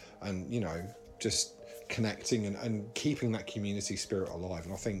posting, and just connecting and keeping that community spirit alive.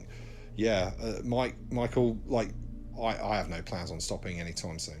 And I think, Michael, like I have no plans on stopping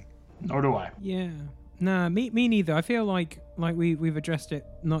anytime soon. Nor do I. Yeah. Nah, me neither. I feel like we've addressed it,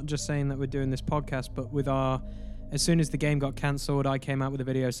 not just saying that we're doing this podcast, but with as soon as the game got cancelled, I came out with a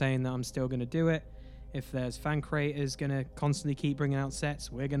video saying that I'm still going to do it. If there's fan creators going to constantly keep bringing out sets,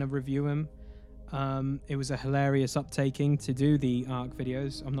 we're going to review them. It was a hilarious uptaking to do the Ark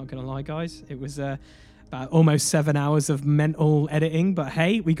videos. I'm not going to lie, guys. It was about almost 7 hours of mental editing, but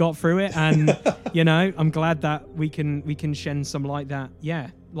hey, we got through it, and I'm glad that we can shed some light that,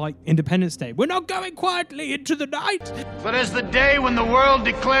 like Independence Day, we're not going quietly into the night. But as the day when the world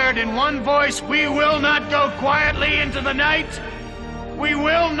declared in one voice, we will not go quietly into the night, we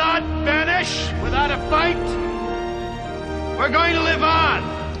will not vanish without a fight, we're going to live on.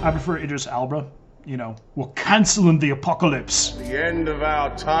 I prefer Idris Elba. We're canceling the apocalypse. The end of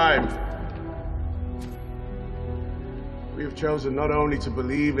our time. We have chosen not only to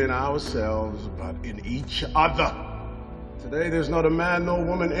believe in ourselves, but in each other. Today there's not a man nor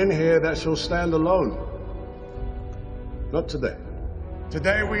woman in here that shall stand alone. Not today.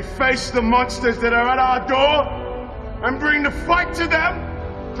 Today we face the monsters that are at our door and bring the fight to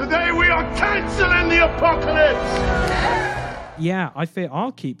them. Today we are canceling the apocalypse. Yeah, I feel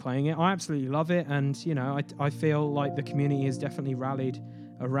I'll keep playing it. I absolutely love it, and I feel like the community has definitely rallied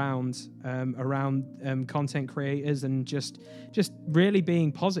around content creators and just really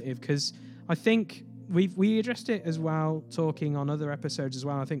being positive, because I think we addressed it as well, talking on other episodes as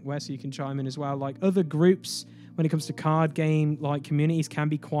well. I think Wes, you can chime in as well. Like, other groups, when it comes to card game like communities, can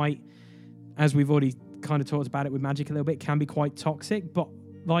be quite, as we've already kind of talked about it with Magic a little bit, can be quite toxic. But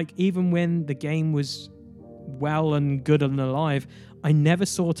like, even when the game was well and good and alive, I never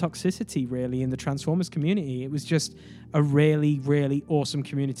saw toxicity really in the Transformers community. It was just a really, really awesome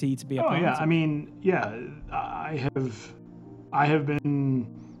community to be a part of. I mean, yeah, I have been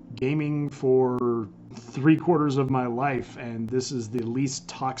gaming for 3/4 of my life, and this is the least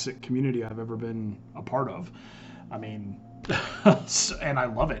toxic community I've ever been a part of. I mean, and I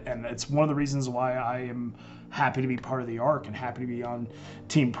love it, and it's one of the reasons why I am happy to be part of the ARC and happy to be on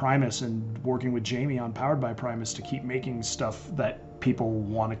Team Primus and working with Jamie on Powered by Primus to keep making stuff that people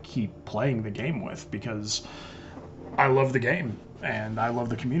want to keep playing the game with, because I love the game and I love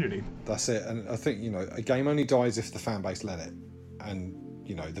the community. That's it. And I think, a game only dies if the fan base let it. And,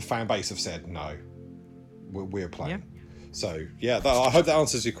 the fan base have said, no, we're playing. Yeah. So, yeah, I hope that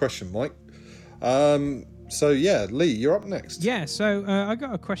answers your question, Mike. So, yeah, Lee, you're up next. Yeah, so I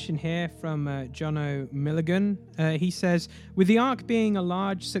got a question here from Jono Milligan. He says, with the ARC being a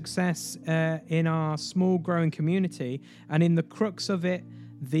large success in our small growing community, and in the crux of it,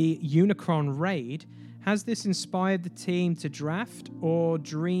 the Unicron raid, has this inspired the team to draft or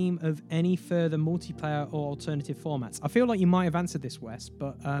dream of any further multiplayer or alternative formats? I feel like you might have answered this, Wes,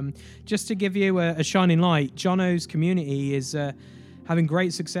 but just to give you a shining light, Jono's community is having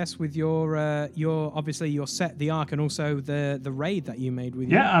great success with your obviously your set, the ARC, and also the raid that you made with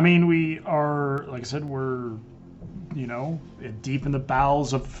you. Yeah, I mean, we are, like I said, we're deep in the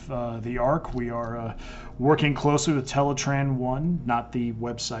bowels of the ARC. We are working closely with Teletran 1, not the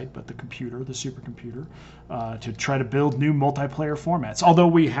website, but the computer, the supercomputer, to try to build new multiplayer formats. Although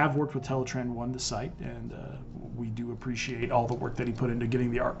we have worked with Teletran 1, the site, and we do appreciate all the work that he put into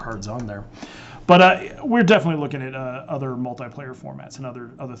getting the ARC cards on there. But we're definitely looking at other multiplayer formats and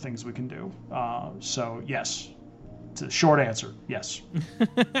other things we can do. So yes, it's a short answer. Yes.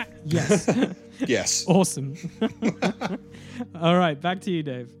 Yes. Yes. Awesome. All right, back to you,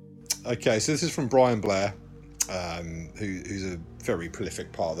 Dave. Okay, so this is from Brian Blair, who's a very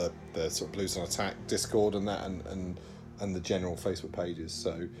prolific part of the sort of Blues on Attack Discord and that, and the general Facebook pages.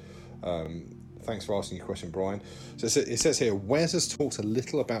 So thanks for asking your question, Brian. So it says here, Wes has talked a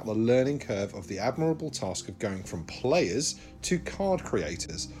little about the learning curve of the admirable task of going from players to card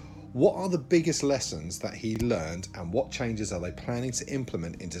creators. What are the biggest lessons that he learned, and what changes are they planning to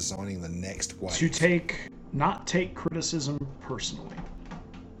implement in designing the next wave? To not take criticism personally.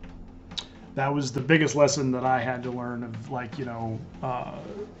 That was the biggest lesson that I had to learn of, like,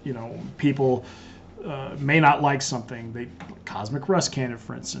 people may not like something. Cosmic Rust Cannon,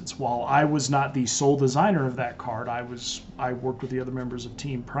 for instance. While I was not the sole designer of that card, I worked with the other members of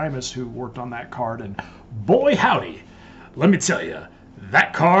Team Primus who worked on that card, and boy howdy, let me tell you,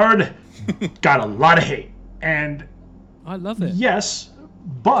 that card got a lot of hate. And I love it. Yes,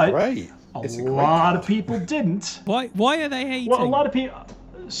 but great. a lot of people didn't. Why are they hating? Well, a lot of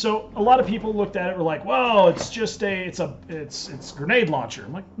people looked at it and were like, well, it's just it's grenade launcher.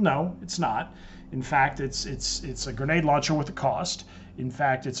 I'm like, no, it's not. In fact, it's a grenade launcher with a cost. In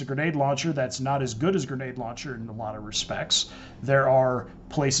fact, it's a grenade launcher that's not as good as grenade launcher in a lot of respects. There are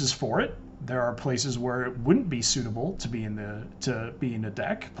places for it. There are places where it wouldn't be suitable to be in a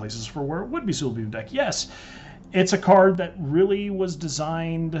deck. Places for where it would be suitable to be in a deck. Yes, it's a card that really was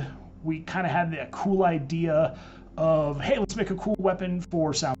designed. We kind of had a cool idea of, hey, let's make a cool weapon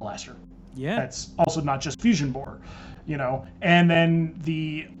for Sound Blaster. Yeah. That's also not just Fusion Bore, And then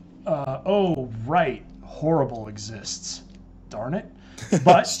Horrible exists. Darn it.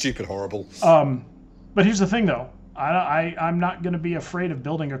 But stupid Horrible. But here's the thing, though. I'm not going to be afraid of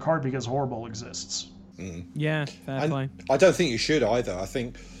building a card because Horrible exists. Mm. Yeah, fair play. I don't think you should either. I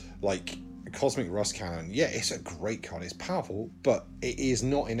think, like, Cosmic Rust Cannon, yeah, it's a great card. It's powerful, but it is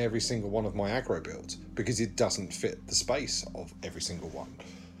not in every single one of my aggro builds because it doesn't fit the space of every single one.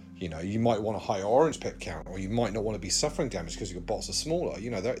 You might want a higher orange pip count, or you might not want to be suffering damage because your bots are smaller.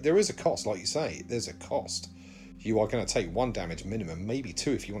 There is a cost, like you say. There's a cost. You are going to take 1 damage minimum, maybe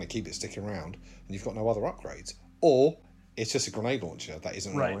 2 if you want to keep it sticking around, and you've got no other upgrades. Or it's just a grenade launcher that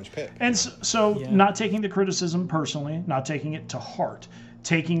isn't an orange pip. And so not taking the criticism personally, not taking it to heart,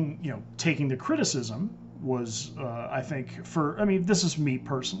 taking the criticism was, I think, this is me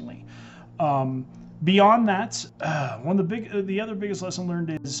personally. Beyond that, the other biggest lesson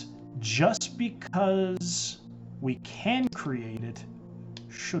learned is just because we can create it,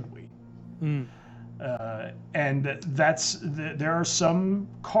 should we? Mm. And there are some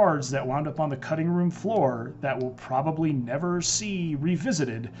cards that wound up on the cutting room floor that we'll probably never see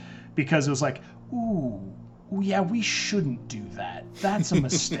revisited because it was like, ooh, yeah, we shouldn't do that. That's a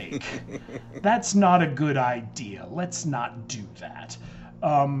mistake. That's not a good idea. Let's not do that.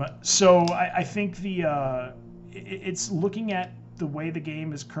 So I think it's looking at the way the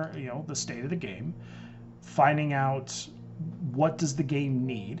game is currently, the state of the game, finding out what does the game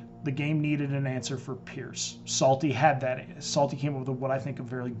need. The game needed an answer for Pierce. Salty had that. Salty came up with what I think a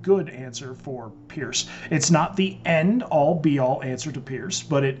very good answer for Pierce. It's not the end-all, be-all answer to Pierce,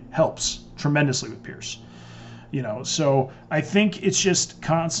 but it helps tremendously with Pierce. So I think it's just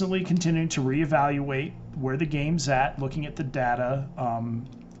constantly continuing to reevaluate where the game's at, looking at the data,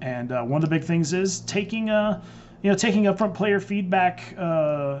 and one of the big things is taking upfront player feedback.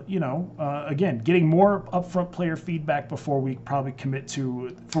 Again, getting more upfront player feedback before we probably commit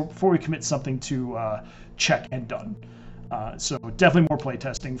something to check and done. So definitely more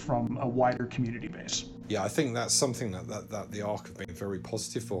playtesting from a wider community base. Yeah, I think that's something that the ARC have been very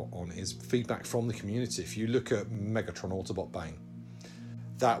positive on is feedback from the community. If you look at Megatron Autobot Bane,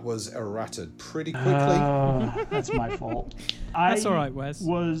 that was errated pretty quickly. That's my fault. That's all right, Wes.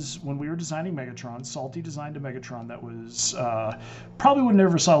 When we were designing Megatron, Salty designed a Megatron that was probably would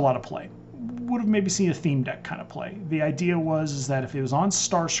never saw a lot of play. Would have maybe seen a theme deck kind of play. The idea was that if it was on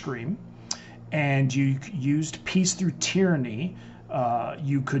Starscream and you used Peace Through Tyranny,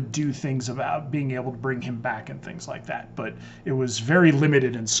 you could do things about being able to bring him back and things like that. But it was very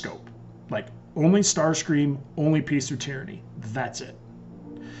limited in scope. Like, only Starscream, only Peace Through Tyranny. That's it.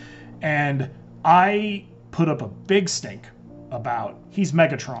 And I put up a big stink about he's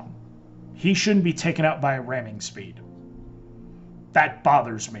Megatron. He shouldn't be taken out by a ramming speed. That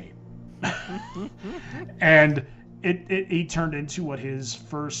bothers me. And he turned into what his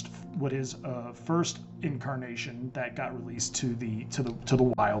first incarnation that got released to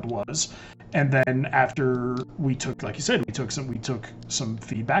the wild was. And then after we took, like you said, we took some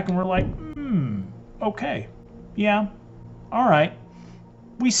feedback and we're like, okay, yeah, all right.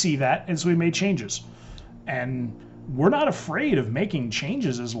 We see that, and so we made changes. And we're not afraid of making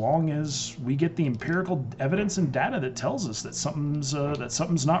changes as long as we get the empirical evidence and data that tells us that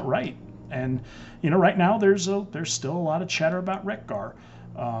something's not right. And right now there's still a lot of chatter about Wreck-Gar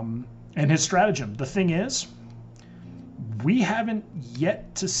and his stratagem. The thing is, we haven't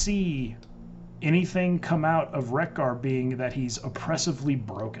yet to see anything come out of Wreck-Gar being that he's oppressively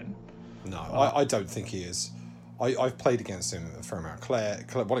broken. No, I don't think he is. I've played against him a fair amount. Claire,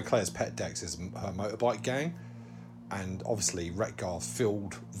 one of Claire's pet decks is her motorbike gang, and obviously Wreck-Gar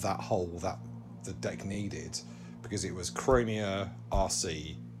filled that hole that the deck needed because it was Chromia,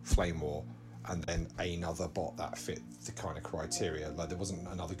 RC, Flame War, and then another bot that fit the kind of criteria. Like, there wasn't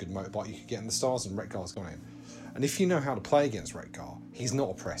another good motorbike you could get in the stars, and Wreck-Gar's gone in. And if you know how to play against Wreck-Gar, he's not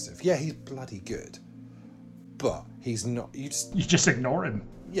oppressive. Yeah, he's bloody good, but he's not. You just ignore him.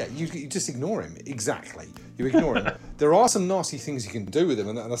 Yeah, you just ignore him. Exactly. You ignore him. There are some nasty things you can do with him,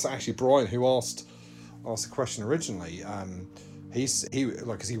 and that's actually Brian who asked the question originally.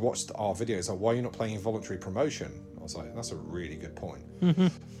 Because he watched our videos, like, why are you not playing involuntary promotion? I was like, that's a really good point.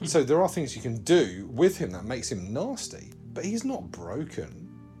 So there are things you can do with him that makes him nasty, but he's not broken.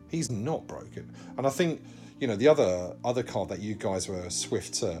 He's not broken. And I think, the other card that you guys were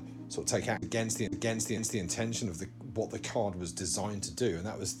swift to sort of take out against the intention of what the card was designed to do, and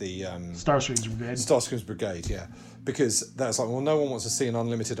that was the Starscream's Brigade. Starscream's Brigade, yeah. Because that's like, well, no one wants to see an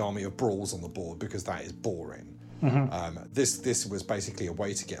unlimited army of brawls on the board because that is boring. This was basically a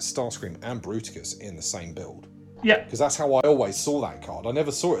way to get Starscream and Bruticus in the same build. Yeah. Because that's how I always saw that card. I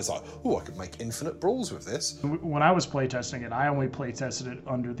never saw it as like, oh, I could make infinite brawls with this. When I was playtesting it, I only playtested it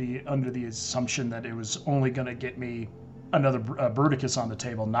under the assumption that it was only going to get me another Bruticus on the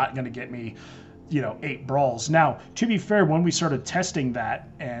table, not going to get me 8 brawls. Now, to be fair, when we started testing that,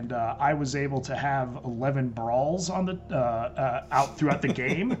 and I was able to have 11 brawls on the out throughout the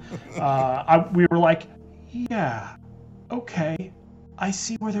game, we were like, yeah, okay, I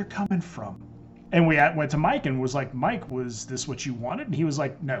see where they're coming from. And we went to Mike and was like, Mike, was this what you wanted? And he was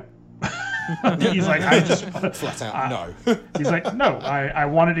like, no. He's like, I just flat out no. He's like, no, I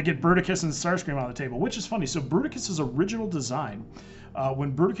wanted to get Bruticus and Starscream on the table, which is funny. So Bruticus's original design,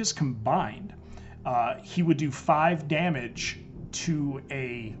 when Bruticus combined, he would do 5 damage to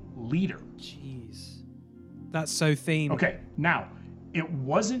a leader. Jeez. That's so themed. Okay, now, it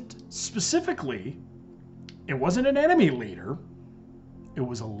wasn't an enemy leader, it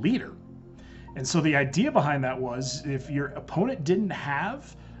was a leader. And so the idea behind that was if your opponent didn't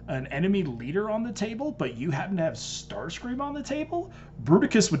have an enemy leader on the table, but you happen to have Starscream on the table,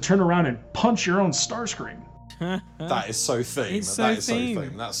 Bruticus would turn around and punch your own Starscream. That is so theme. It's so That is so theme.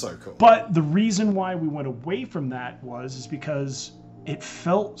 theme. That's so cool. But the reason why we went away from that is because it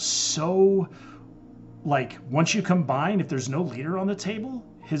felt so like once you combine, if there's no leader on the table,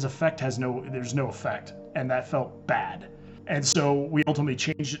 his effect there's no effect, and that felt bad. And so we ultimately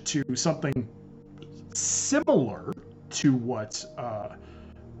changed it to something similar to what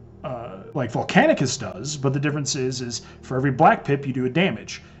like Volcanicus does, but the difference is for every black pip you do a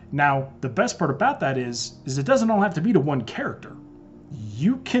damage. Now the best part about that is it doesn't all have to be to one character.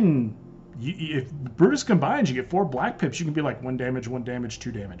 If Brutus combines, you get 4 black pips. You can be like 1 damage, 1 damage,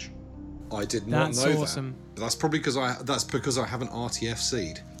 2 damage. I did not know awesome. that. That's probably because I haven't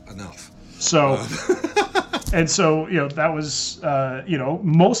RTFC'd enough. So, and so, that was,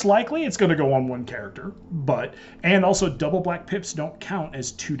 most likely it's going to go on 1 character, and also double black pips don't count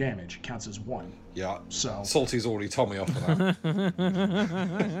as 2 damage. It counts as 1. Yeah. So Salty's already told me off for that.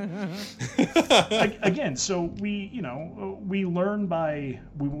 Again, so we learn by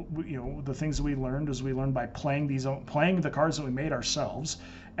the things that we learned by playing the cards that we made ourselves,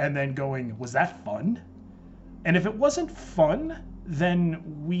 and then going, was that fun? And if it wasn't fun, then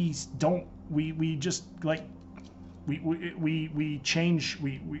we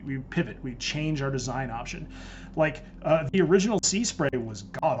pivot, we change our design option. Like the original Sea Spray was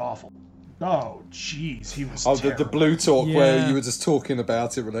god awful. Oh, jeez, he was terrible. The blue talk where you were just talking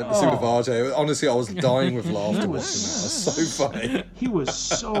about it relentlessly with RJ. Honestly, I was dying with laughter watching that. It was so funny. He was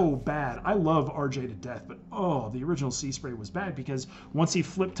so bad. I love RJ to death, but the original Sea Spray was bad because once he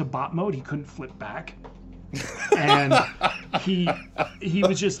flipped to bot mode, he couldn't flip back. And he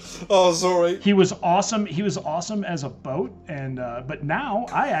was just he was awesome as a boat, and but now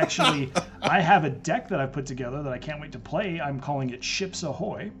I have a deck that I put together that I can't wait to play. I'm calling it Ships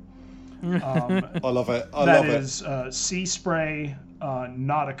Ahoy. I love it. That is Sea Spray,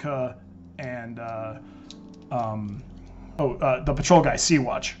 Nautica, and the patrol guy, Sea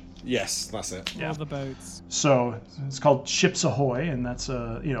Watch. Yes, that's it. All the boats. So it's called Ships Ahoy, and that's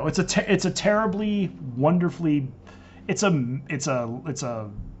it's a terribly wonderfully, it's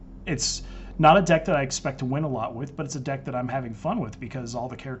not a deck that I expect to win a lot with, but it's a deck that I'm having fun with because all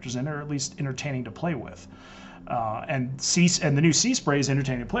the characters in it are at least entertaining to play with. And the new Sea Spray is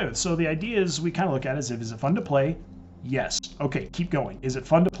entertaining to play with. So the idea is we kind of look at it as is it fun to play? Yes. Okay, keep going. Is it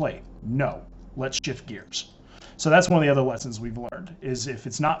fun to play? No. Let's shift gears. So that's one of the other lessons we've learned is if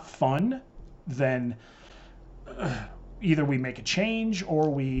it's not fun, then either we make a change or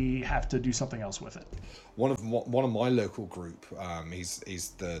we have to do something else with it. One of my local group,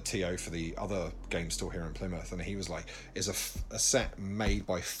 he's the TO for the other game store here in Plymouth, and he was like, is a set made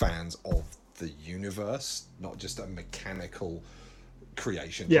by fans of the universe, not just a mechanical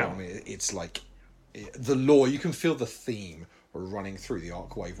creation. Yeah. You know what I mean? It's like the lore, you can feel the theme running through the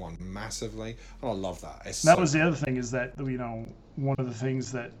Arcwave one massively, and I love that. That was the other thing is that, one of the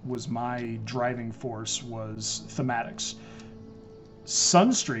things that was my driving force was thematics.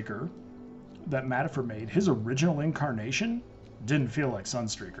 Sunstreaker, that Matifer made, his original incarnation didn't feel like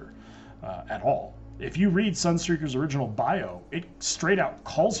Sunstreaker at all. If you read Sunstreaker's original bio, it straight out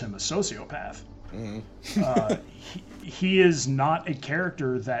calls him a sociopath. Mm-hmm. He is not a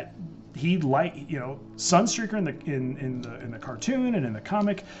character that Sunstreaker in the cartoon and in the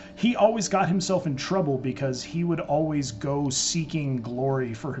comic, he always got himself in trouble because he would always go seeking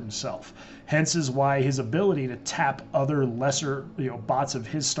glory for himself. Hence is why his ability to tap other lesser bots of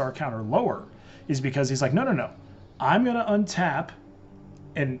his star count or lower is because he's like, no, I'm gonna untap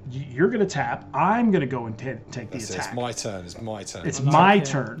and you're gonna tap. I'm gonna go and take the attack. It's my turn. It's my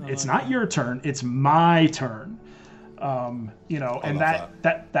turn. It's not your turn. It's my turn. And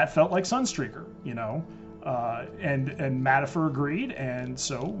that felt like Sunstreaker, and Matifer agreed, and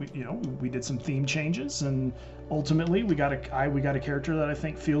so we did some theme changes, and ultimately we got a character that I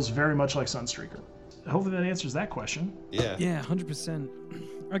think feels very much like Sunstreaker. Hopefully that answers that question. Yeah. Yeah, 100%.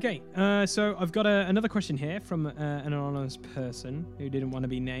 Okay, so I've got another question here from an anonymous person who didn't want to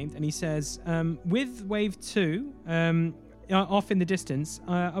be named, and he says, with Wave 2 off in the distance,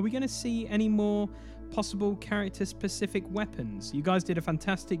 are we going to see any more possible character-specific weapons? You guys did a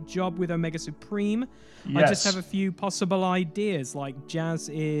fantastic job with Omega Supreme. Yes. I just have a few possible ideas, like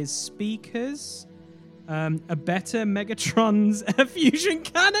Jazz's speakers, a better Megatron's fusion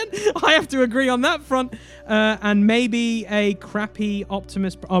cannon. I have to agree on that front. And maybe a crappy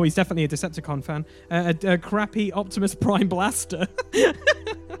Optimus... Oh, he's definitely a Decepticon fan. A crappy Optimus Prime blaster.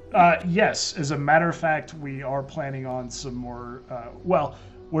 Yes, as a matter of fact, we are planning on some more...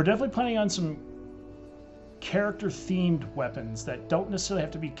 we're definitely planning on some character-themed weapons that don't necessarily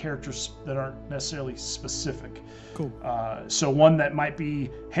have to be characters that aren't necessarily specific. Cool. So one that might be,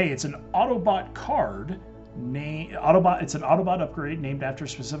 hey, it's an Autobot card. It's an Autobot upgrade named after a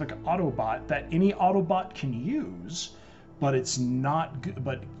specific Autobot that any Autobot can use, but it's not good,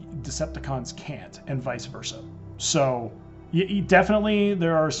 but Decepticons can't, and vice versa. So definitely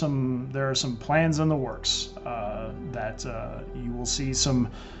there are some plans in the works that you will see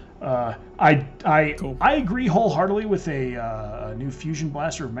some. I agree wholeheartedly with a new fusion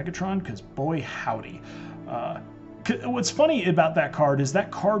blaster of Megatron, because boy howdy. What's funny about that card is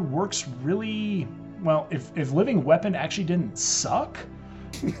that card works really well. If Living Weapon actually didn't suck,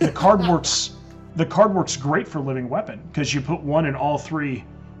 the card works. The card works great for Living Weapon because you put one in all 3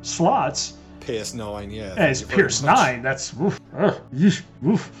 slots. Pierce 9, yeah. And it's Pierce 9. That's oof.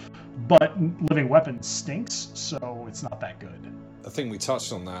 But Living Weapon stinks, so it's not that good. I think we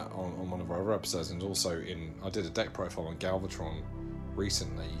touched on that on one of our other episodes, and also I did a deck profile on Galvatron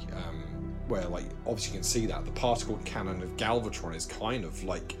recently, where like obviously you can see that the particle cannon of Galvatron is kind of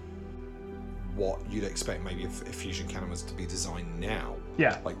like what you'd expect maybe if Fusion Cannon was to be designed now.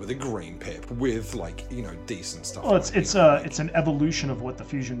 Yeah. Like with a green pip, with like, decent stuff. Well, it's an evolution of what the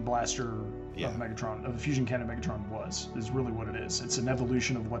Fusion Blaster of Megatron, of the Fusion Cannon Megatron is really what it is. It's an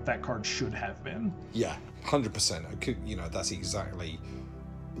evolution of what that card should have been. Yeah, 100%. That's exactly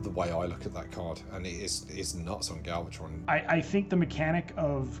the way I look at that card, and it's nuts on Galvatron. I think the mechanic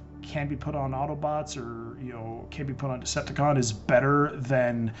of can be put on Autobots or can be put on Decepticon is better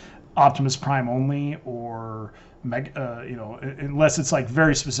than Optimus Prime only, or unless it's like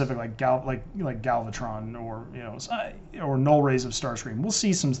very specific, like Galvatron, or Null Rays of Starscream.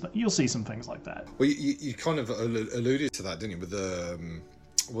 You'll see some things like that. Well, you kind of alluded to that, didn't you? With the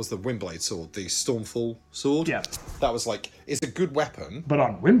was the Windblade sword, the Stormfall sword? Yeah, that was like, it's a good weapon, but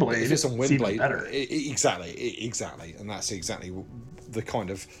on Windblade, if it's on Windblade, it's even better. Exactly, and that's exactly the kind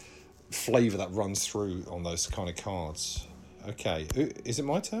of flavor that runs through on those kind of cards. Okay, is it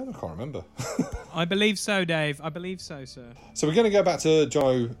my turn? I can't remember. I believe so, Dave. I believe so, sir. So we're going to go back to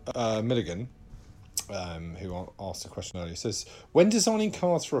Joe Milligan, who asked a question earlier. It says, when designing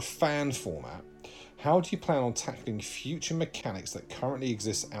cards for a fan format, how do you plan on tackling future mechanics that currently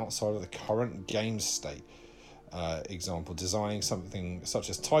exist outside of the current game state? Example, designing something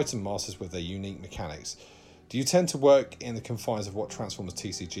such as Titan Masters with their unique mechanics. Do you tend to work in the confines of what Transformers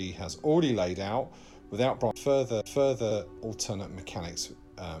TCG has already laid out, without further alternate mechanics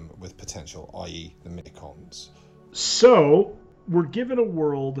with potential, i.e. the Minicons? So, we're given a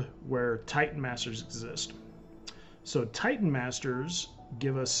world where Titan Masters exist. So Titan Masters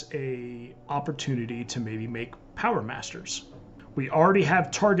give us a opportunity to maybe make Power Masters. We already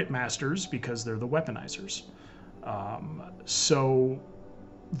have Target Masters because they're the weaponizers. So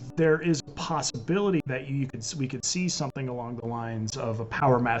there is a possibility that we could see something along the lines of a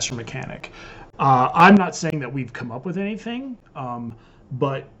Power Master mechanic. I'm not saying that we've come up with anything,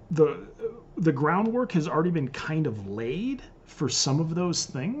 but the groundwork has already been kind of laid for some of those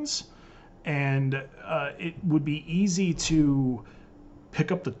things, and it would be easy to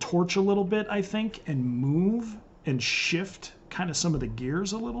pick up the torch a little bit, I think, and move and shift kind of some of the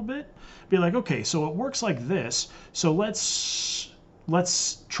gears a little bit. Be like, okay, so it works like this, so let's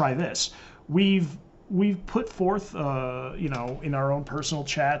try this. We've put forth, in our own personal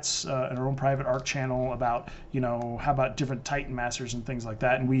chats, in our own private ARC channel about, how about different Titan Masters and things like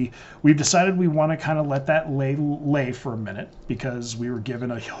that. And we've decided we want to kind of let that lay for a minute, because we were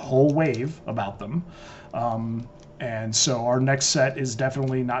given a whole wave about them. And so our next set is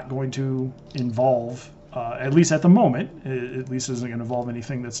definitely not going to involve, at least at the moment, at least isn't going to involve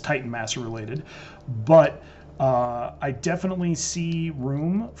anything that's Titan Master related. But I definitely see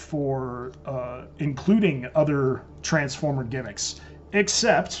room for including other Transformer gimmicks,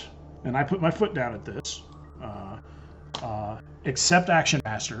 except, and I put my foot down at this, except Action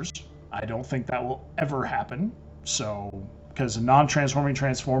Masters. I don't think that will ever happen. So, because a non-transforming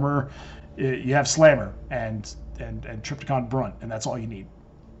Transformer, you have Slammer and Trypticon Brunt, and that's all you need.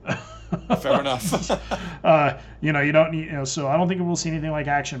 Fair enough. You don't need, so I don't think we'll see anything like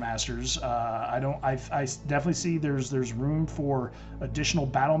Action Masters. I definitely see there's room for additional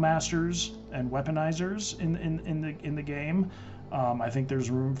Battle Masters and Weaponizers in the game. I think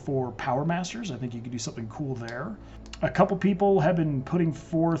there's room for Power Masters. I think you could do something cool there. A couple people have been putting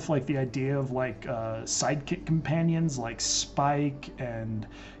forth like the idea of like sidekick companions like Spike and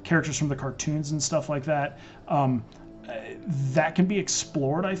characters from the cartoons and stuff like that. That can be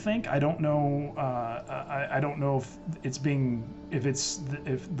explored, I think. I don't know. I don't know if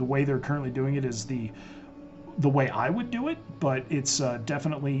the way they're currently doing it is the the way I would do it, but it's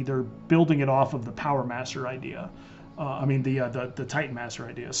definitely they're building it off of the Power Master idea. The Titan Master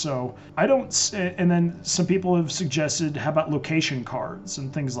idea. So I don't, and then some people have suggested, how about location cards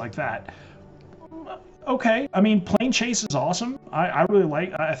and things like that? Okay, I mean, Plane Chase is awesome. I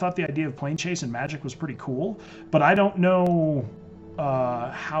I thought the idea of Plane Chase and Magic was pretty cool, but I don't know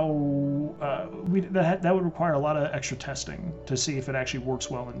how that would require a lot of extra testing to see if it actually works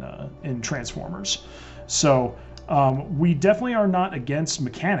well in Transformers. So we definitely are not against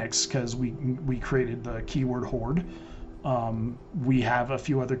mechanics, because we created the keyword Horde. We have a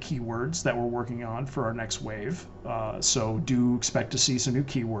few other keywords that we're working on for our next wave, so do expect to see some new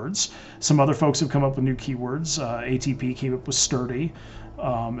keywords. Some other folks have come up with new keywords. ATP came up with Sturdy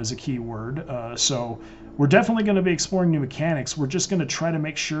as a keyword. So we're definitely going to be exploring new mechanics. We're just going to try to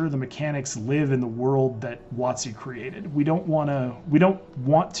make sure the mechanics live in the world that WotC created. We don't want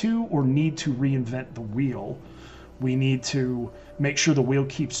to or need to reinvent the wheel. We need to make sure the wheel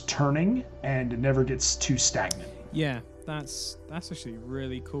keeps turning and it never gets too stagnant. Yeah, that's actually a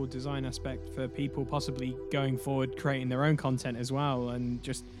really cool design aspect for people possibly going forward, creating their own content as well, and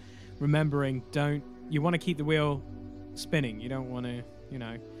just remembering, you want to keep the wheel spinning. You don't want to,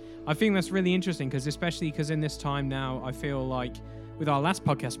 I think that's really interesting, because in this time now, I feel like with our last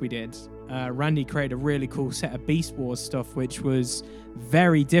podcast we did, Randy created a really cool set of Beast Wars stuff, which was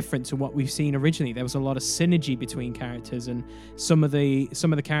very different to what we've seen originally. There was a lot of synergy between characters, and some of the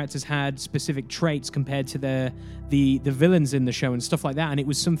characters had specific traits compared to the villains in the show and stuff like that. And it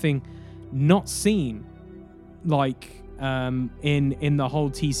was something not seen like in the whole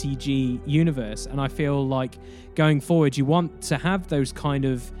TCG universe. And I feel like going forward, you want to have those kind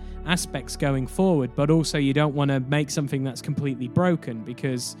of aspects going forward, but also you don't want to make something that's completely broken,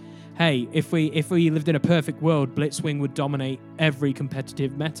 because hey, if we lived in a perfect world, Blitzwing would dominate every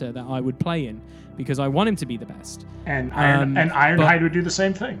competitive meta that I would play in, because I want him to be the best. And Ironhide would do the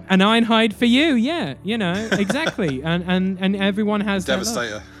same thing. And Ironhide for you, yeah, exactly. and everyone has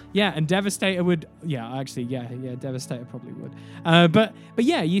Devastator. Yeah, and Devastator would. Yeah, actually, yeah, Devastator probably would. But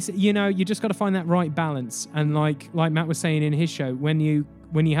yeah, you just got to find that right balance. And like Matt was saying in his show, when you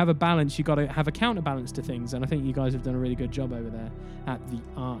have a balance, you got to have a counterbalance to things. And I think you guys have done a really good job over there at the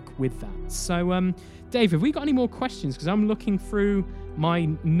Arc with that. So, Dave, have we got any more questions? Because I'm looking through my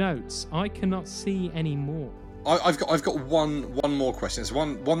notes. I cannot see any more. I've got one more question. It's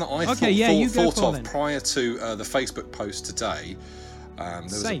one that I thought of prior to the Facebook post today. There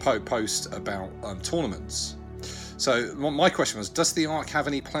was a post about tournaments. So my question was, does the Arc have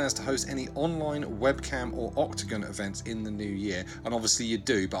any plans to host any online webcam or Octagon events in the new year? And obviously you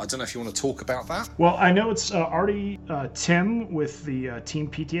do, but I don't know if you want to talk about that. Well, I know it's already Tim with the Team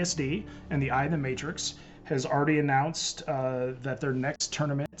PTSD and the Eye of the Matrix has already announced that their next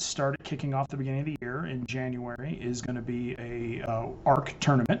tournament, started kicking off the beginning of the year in January, is going to be a Arc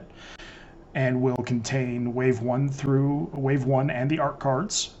tournament, and will contain Wave 1 and the Arc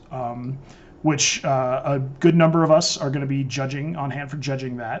cards. Which a good number of us are going to be judging on hand for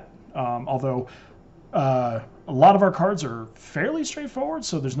judging that. Although a lot of our cards are fairly straightforward,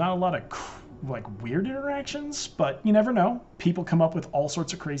 so there's not a lot of weird interactions, but you never know. People come up with all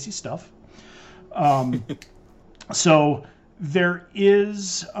sorts of crazy stuff. So there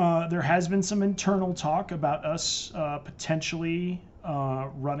has been some internal talk about us potentially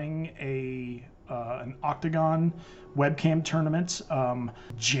running an Octagon webcam tournament.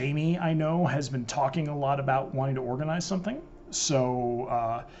 Jamie, I know, has been talking a lot about wanting to organize something.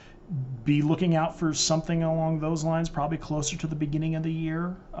 So be looking out for something along those lines, probably closer to the beginning of the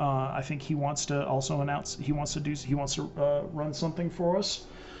year. I think he wants to also announce he wants to run something for us.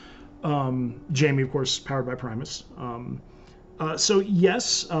 Jamie, of course, powered by Primus. So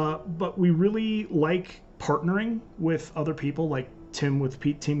yes, but we really like partnering with other people like Tim with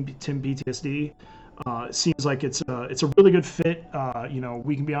Tim PTSD. Seems like it's a really good fit.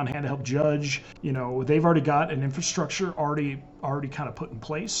 We can be on hand to help judge. They've already got an infrastructure already kind of put in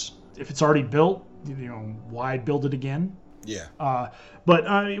place. If it's already built, why build it again? Yeah.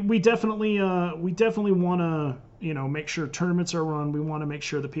 But we definitely want to make sure tournaments are run. We want to make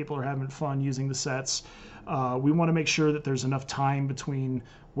sure that people are having fun using the sets. We want to make sure that there's enough time between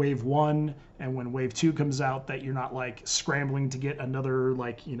Wave 1 and when Wave 2 comes out that you're not scrambling to get another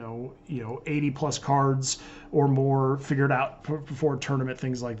 80 plus cards or more figured out before a tournament,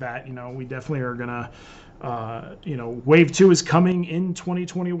 things like that. We definitely are gonna Wave 2 is coming in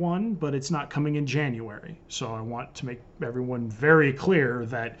 2021, but it's not coming in January. So I want to make everyone very clear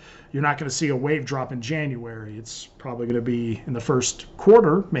that you're not going to see a wave drop in January. It's probably going to be in the first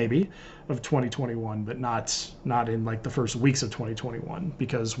quarter, maybe, of 2021, but not in like the first weeks of 2021,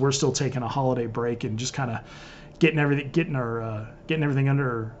 because we're still taking a holiday break and just kind of getting everything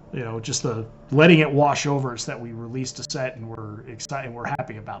under, just the letting it wash over us that we released a set, and we're excited and we're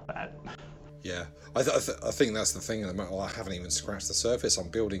happy about that. Yeah, I think that's the thing. I haven't even scratched the surface. I'm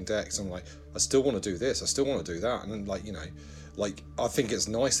building decks. I'm like, I still want to do this. I still want to do that. And then, I think it's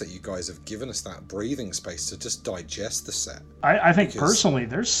nice that you guys have given us that breathing space to just digest the set. I think personally,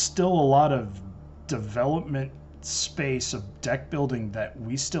 there's still a lot of development space of deck building that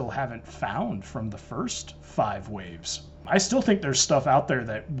we still haven't found from the first 5 waves. I still think there's stuff out there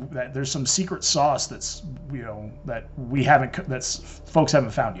that there's some secret sauce that's that folks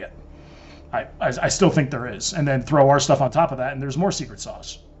haven't found yet. I still think there is. And then throw our stuff on top of that, and there's more secret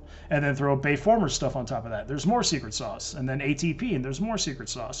sauce. And then throw Bayformers stuff on top of that, there's more secret sauce. And then ATP, and there's more secret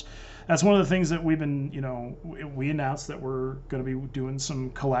sauce. That's one of the things that we've been, we announced that we're going to be doing some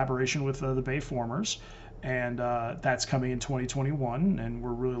collaboration with the Bayformers. And that's coming in 2021, and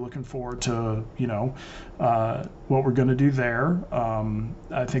we're really looking forward to what we're going to do there.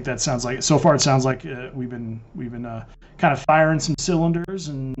 I think that sounds like, so far it sounds like we've been kind of firing some cylinders,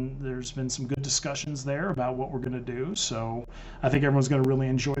 and there's been some good discussions there about what we're going to do. So I think everyone's going to really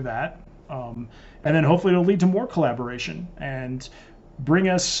enjoy that, and then hopefully it'll lead to more collaboration and bring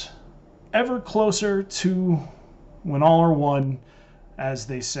us ever closer to when all are one, as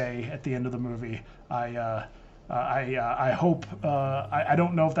they say at the end of the movie. I hope, I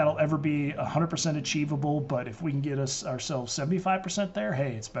don't know if that'll ever be 100% achievable, but if we can get ourselves 75% there,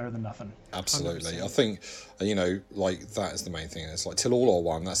 hey, it's better than nothing. Absolutely. 100%. I think, that is the main thing. It's like, till all are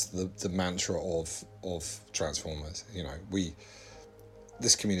one, that's the mantra of Transformers.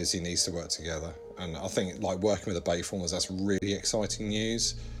 This community needs to work together. And I think, working with the Bayformers, that's really exciting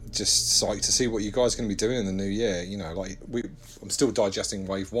news. Just psyched to see what you guys are going to be doing in the new year. I'm still digesting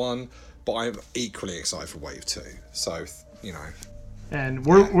Wave 1, but I'm equally excited for Wave 2. So, And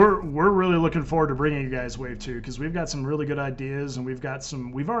we're really looking forward to bringing you guys Wave 2, because we've got some really good ideas, and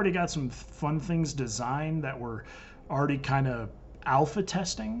we've already got some fun things designed that we're already kind of alpha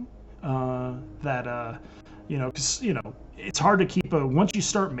testing. It's hard to keep once you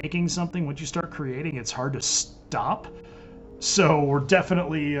start making something, once you start creating, it's hard to stop. So we're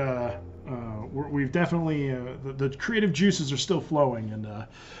definitely the creative juices are still flowing, and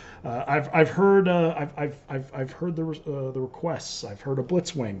I've heard the requests. I've heard a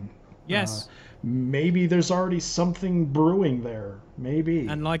Blitzwing. Yes. Maybe there's already something brewing there. Maybe.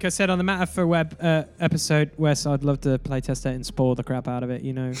 And like I said on the Matter for Web episode, Wes, I'd love to playtest it and spoil the crap out of it.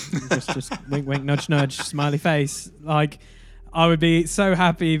 Just wink, wink, nudge, nudge, smiley face. I would be so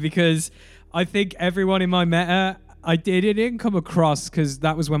happy, because I think everyone in my meta, it didn't come across because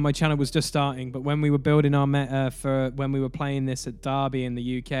that was when my channel was just starting. But when we were building our meta for when we were playing this at Derby in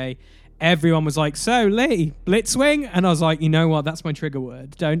the UK, everyone was like, "So Lee, Blitzwing?" And I was like, you know what? That's my trigger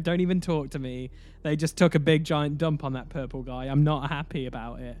word. Don't even talk to me. They just took a big giant dump on that purple guy. I'm not happy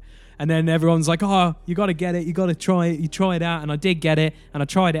about it. And then everyone's like, "Oh, you got to get it. You got to try it. You try it out." And I did get it, and I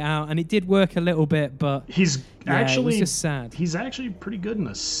tried it out, and it did work a little bit. But it was just sad. He's actually pretty good in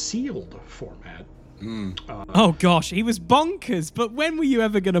a sealed format. Oh gosh, he was bonkers. But when were you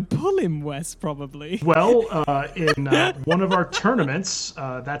ever going to pull him, Wes? Probably. Well, in one of our tournaments,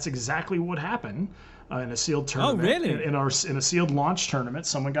 that's exactly what happened. In a sealed tournament. Oh, really? In a sealed launch tournament,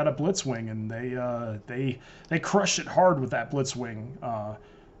 someone got a Blitzwing, and they crushed it hard with that Blitzwing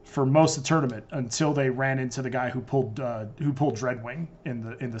for most of the tournament, until they ran into the guy who pulled Dreadwing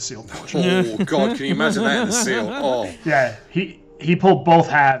in the sealed portion. Oh God, can you imagine that in the seal? Oh yeah, he pulled both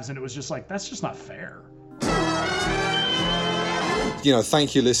halves, and it was just like, that's just not fair.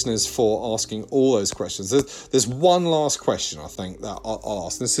 Thank you, listeners, for asking all those questions. There's one last question, I think, that I'll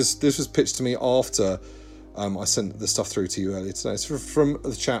ask. This was pitched to me after I sent the stuff through to you earlier today. It's from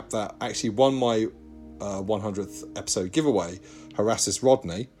the chap that actually won my 100th episode giveaway, Harassis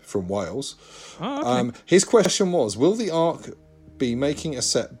Rodney from Wales. Oh, okay. His question was, will the ARC be making a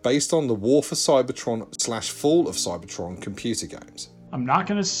set based on the War for Cybertron / Fall of Cybertron computer games? I'm not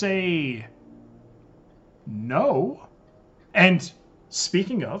going to say no. And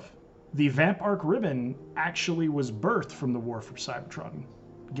speaking of, the Vamp Arc ribbon actually was birthed from the War for Cybertron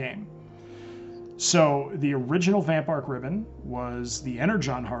game. So the original Vamp Arc ribbon was the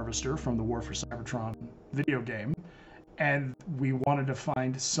Energon Harvester from the War for Cybertron video game, and we wanted to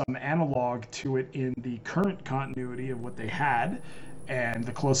find some analog to it in the current continuity of what they had, And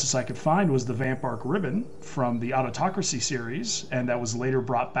the closest I could find was the Vamp Arc ribbon from the Autocracy series, and that was later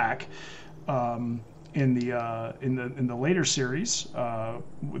brought back in the later series.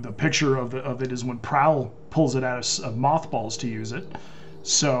 The picture of it is when Prowl pulls it out of mothballs to use it.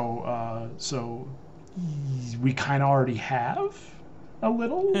 So we kind of already have a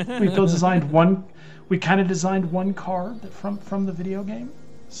little. We kind of designed one card from the video game.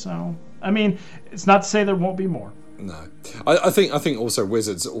 So I mean, it's not to say there won't be more. No, I think also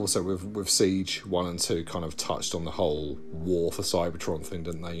Wizards also with Siege 1 and 2 kind of touched on the whole war for Cybertron thing,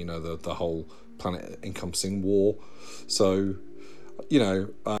 didn't they? You know, the whole planet encompassing war. So, you know,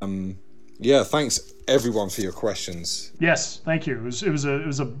 yeah. Thanks everyone for your questions. Yes, thank you. It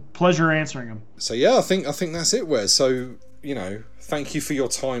was a pleasure answering them. So yeah, I think that's it, Wes. So, you know, thank you for your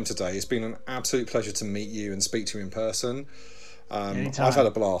time today. It's been an absolute pleasure to meet you and speak to you in person. I've had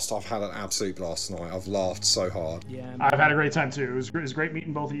a blast. I've had an absolute blast tonight. I've laughed so hard. Yeah, I've had a great time too. It was great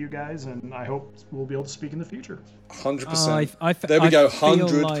meeting both of you guys, and I hope we'll be able to speak in the future. 100%. There we go.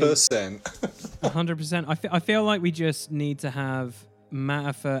 100%. 100%. I feel like we just need to have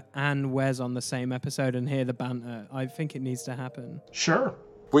Matafor and Wes on the same episode and hear the banter. I think it needs to happen. Sure.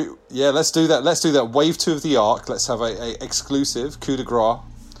 Let's do that. Let's do that. Wave 2 of the Ark. Let's have a exclusive coup de grace.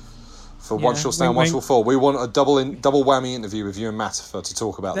 For One Shall Stand, One Shall Fall. We want a double whammy interview with you and Matafor to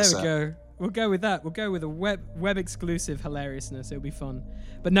talk about the set. There we go. We'll go with that. We'll go with a web exclusive hilariousness. It'll be fun.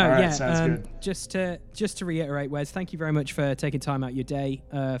 But no, right, good. just to reiterate, Wes, thank you very much for taking time out your day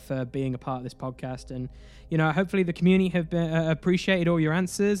for being a part of this podcast, and you know, hopefully the community have been, appreciated all your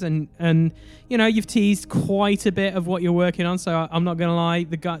answers, and you know, you've teased quite a bit of what you're working on. So I'm not gonna lie,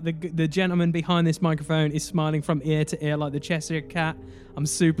 the gentleman behind this microphone is smiling from ear to ear like the Cheshire Cat. I'm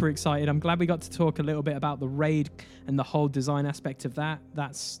super excited. I'm glad we got to talk a little bit about the raid and the whole design aspect of that.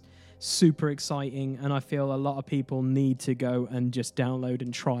 That's super exciting, and I feel a lot of people need to go and just download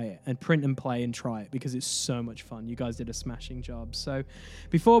and try it, and print and play and try it, because it's so much fun. You guys did a smashing job. So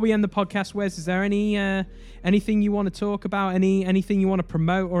before we end the podcast, Wes, is there anything you want to talk about, anything you want to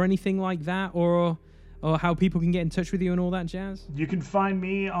promote or anything like that, or how people can get in touch with you and all that jazz? You can find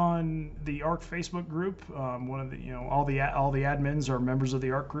me on the ARC Facebook group. One of the, you know, all the admins are members of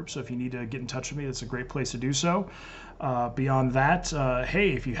the ARC group, so if you need to get in touch with me, that's a great place to do so. Beyond that,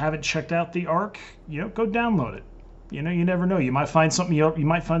 hey, if you haven't checked out the ARC, you know, go download it. You know, you never know. You might find something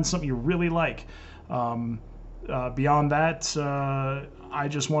you really like. Beyond that, I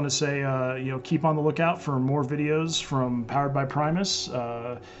just want to say, you know, keep on the lookout for more videos from Powered by Primus.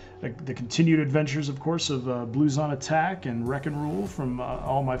 The continued adventures, of course, of Blues on Attack and Wreck and Rule from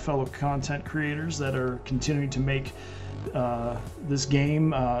all my fellow content creators that are continuing to make this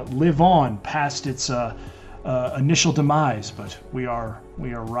game live on past its initial demise. But we are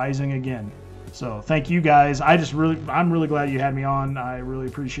rising again. So thank you guys. I'm really glad you had me on. I really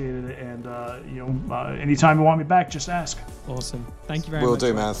appreciated it. And you know, anytime you want me back, just ask. Awesome. Thank you very much. Will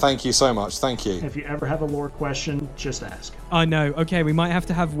do, man. Thank you so much. Thank you. If you ever have a lore question, just ask. I know. Okay, we might have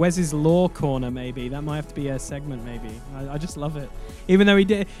to have Wes's lore corner. Maybe that might have to be a segment. Maybe I just love it. Even though we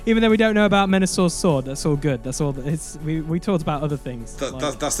don't know about Menasau's sword, that's all good. That's all. We talked about other things.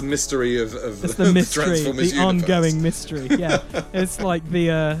 That's the mystery of that's the mystery, Transformers the universe. Ongoing mystery. Yeah, it's like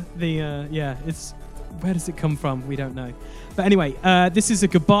yeah. It's where does it come from? We don't know. But anyway, this is a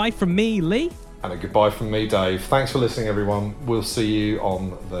goodbye from me, Lee. And a goodbye from me, Dave. Thanks for listening, everyone. We'll see you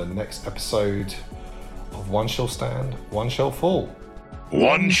on the next episode of One Shall Stand, One Shall Fall.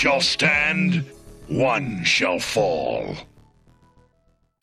 One shall stand, one shall fall.